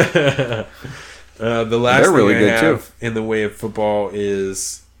 The last They're really thing I good, too. have in the way of football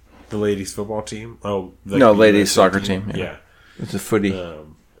is the ladies football team. Oh, No, the ladies USA soccer team, yeah. Yeah. It's a footy.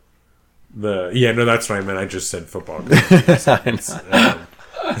 No, that's what I meant. I just said football.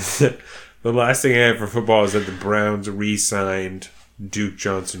 The last thing I have for football is that the Browns re-signed Duke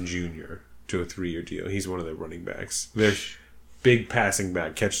Johnson Jr. to a 3-year deal. He's one of their running backs. They're big passing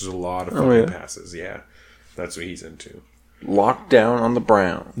back, catches a lot of fucking passes. Yeah, that's what he's into. Locked down on the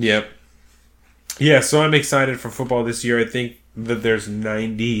Browns. Yep. Yeah, so I'm excited for football this year. I think that there's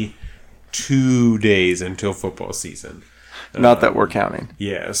 92 days until football season. Not that we're counting.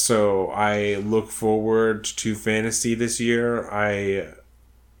 Yeah, so I look forward to fantasy this year. I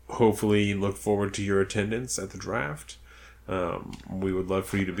hopefully look forward to your attendance at the draft. We would love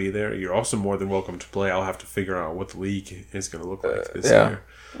for you to be there. You're also more than welcome to play. I'll have to figure out what the league is going to look like this year.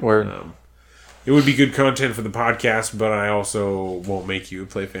 It would be good content for the podcast, but I also won't make you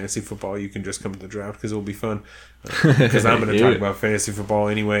play fantasy football. You can just come to the draft because it will be fun. Because I'm going to talk about fantasy football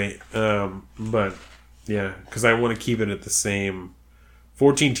anyway. But yeah, because I want to keep it at the same.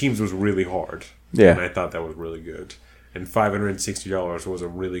 14 teams was really hard. Yeah. And I thought that was really good. And $560 was a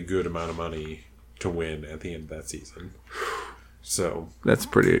really good amount of money to win at the end of that season. So that is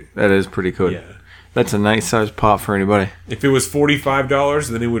pretty good. Yeah. That's a nice sized pot for anybody. If it was $45,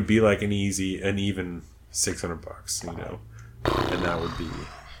 then it would be like an even $600, you know. And that would be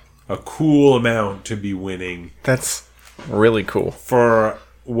a cool amount to be winning. That's really cool. For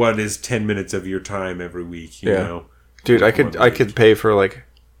what is 10 minutes of your time every week, you know. Dude, I could pay for like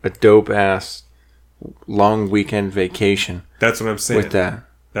a dope ass long weekend vacation. That's what I'm saying. With that.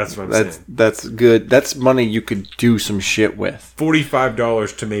 That's what I'm saying. That's good. That's money you could do some shit with.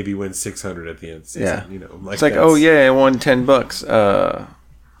 $45 to maybe win $600 at the end of the season. Yeah. You know, it's like, oh yeah, I won $10.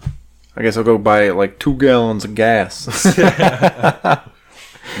 I guess I'll go buy like 2 gallons of gas.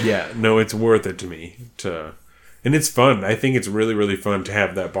 Yeah, no, it's worth it to me. And it's fun. I think it's really, really fun to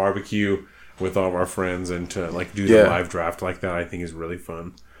have that barbecue with all of our friends and to like do the live draft like that. I think is really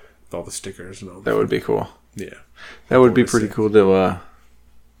fun with all the stickers and all that. That would be cool. Yeah, that would be pretty cool to.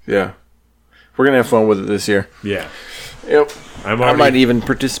 Yeah, we're gonna have fun with it this year. Yeah. Yep. I might even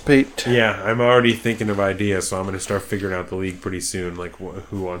participate. Yeah, I'm already thinking of ideas, so I'm gonna start figuring out the league pretty soon, like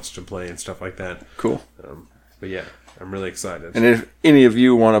who wants to play and stuff like that. Cool. But yeah, I'm really excited. And if any of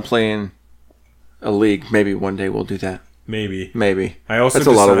you want to play in a league, maybe one day we'll do that. Maybe. I also that's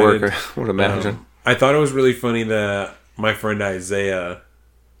a lot of work. I would imagine. I thought it was really funny that my friend Isaiah,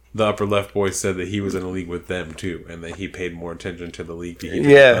 the upper left boy, said that he was in a league with them too, and that he paid more attention to the league than he did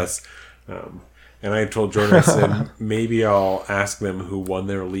with us. And I told Jordan, I said, maybe I'll ask them who won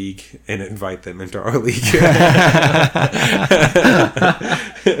their league and invite them into our league.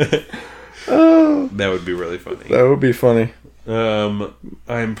 That would be really funny. That would be funny.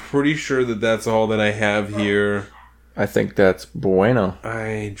 I'm pretty sure that that's all that I have here. I think that's bueno.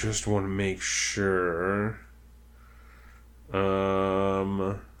 I just want to make sure.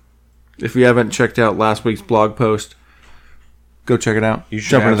 If you haven't checked out last week's blog post, go check it out. You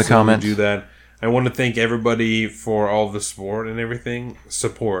should jump into the comments. Do that. I want to thank everybody for all the support and everything.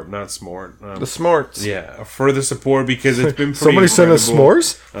 Support, not smart. The smarts. Yeah, for the support because it's been pretty Somebody sent us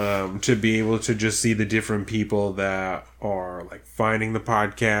s'mores? To be able to just see the different people that are like finding the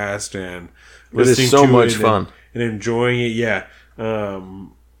podcast and listening so to much it fun and enjoying it. Yeah,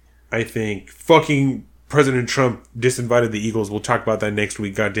 I think fucking President Trump disinvited the Eagles. We'll talk about that next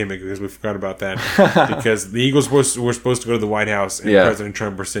week. God damn it, because we forgot about that. Because the Eagles were supposed to go to the White House, and President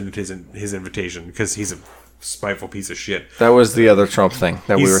Trump rescinded his invitation because he's a spiteful piece of shit. That was the other Trump thing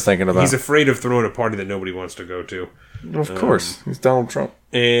that we were thinking about. He's afraid of throwing a party that nobody wants to go to. Of course. He's Donald Trump.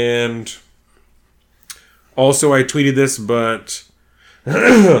 And also, I tweeted this, but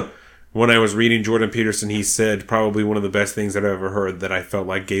when I was reading Jordan Peterson, he said probably one of the best things that I've ever heard that I felt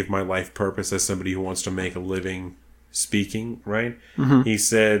like gave my life purpose as somebody who wants to make a living speaking, right? Mm-hmm. He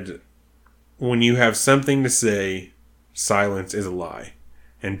said, when you have something to say, silence is a lie,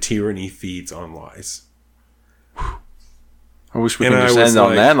 and tyranny feeds on lies. I wish we could just end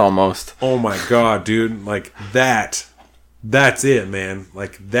on that almost. Oh my God, dude. Like that's it, man.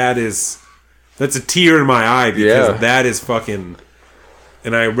 Like that's a tear in my eye because that is fucking...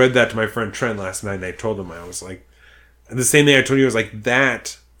 And I read that to my friend Trent last night, and I told him, I was like, the same thing I told you, I was like,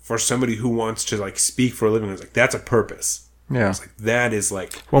 that, for somebody who wants to, like, speak for a living, I was like, that's a purpose. Yeah. I was like, that is,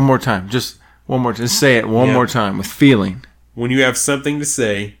 like... One more time. Just one more time. Just say it one more time with feeling. When you have something to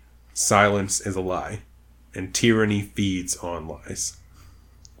say, silence is a lie, and tyranny feeds on lies.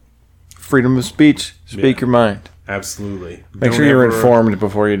 Freedom of speech. Speak your mind. Absolutely. Make sure you're informed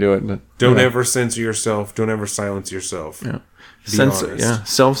before you do it. But don't ever censor yourself. Don't ever silence yourself. Yeah.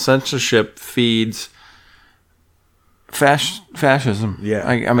 Self-censorship feeds fascism. Yeah,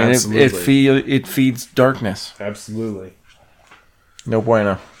 I mean, it feeds darkness. Absolutely. No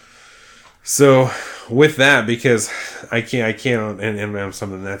bueno. So, with that, because I can't, and I'm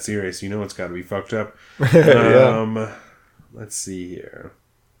something that serious, it's got to be fucked up. Let's see here.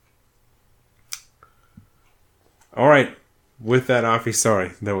 All right. With that, Afi,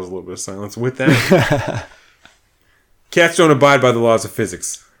 sorry, that was a little bit of silence. With that, cats don't abide by the laws of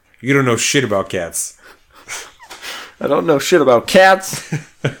physics. You don't know shit about cats. I don't know shit about cats.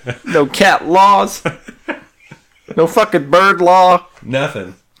 No cat laws. No fucking bird law.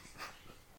 Nothing.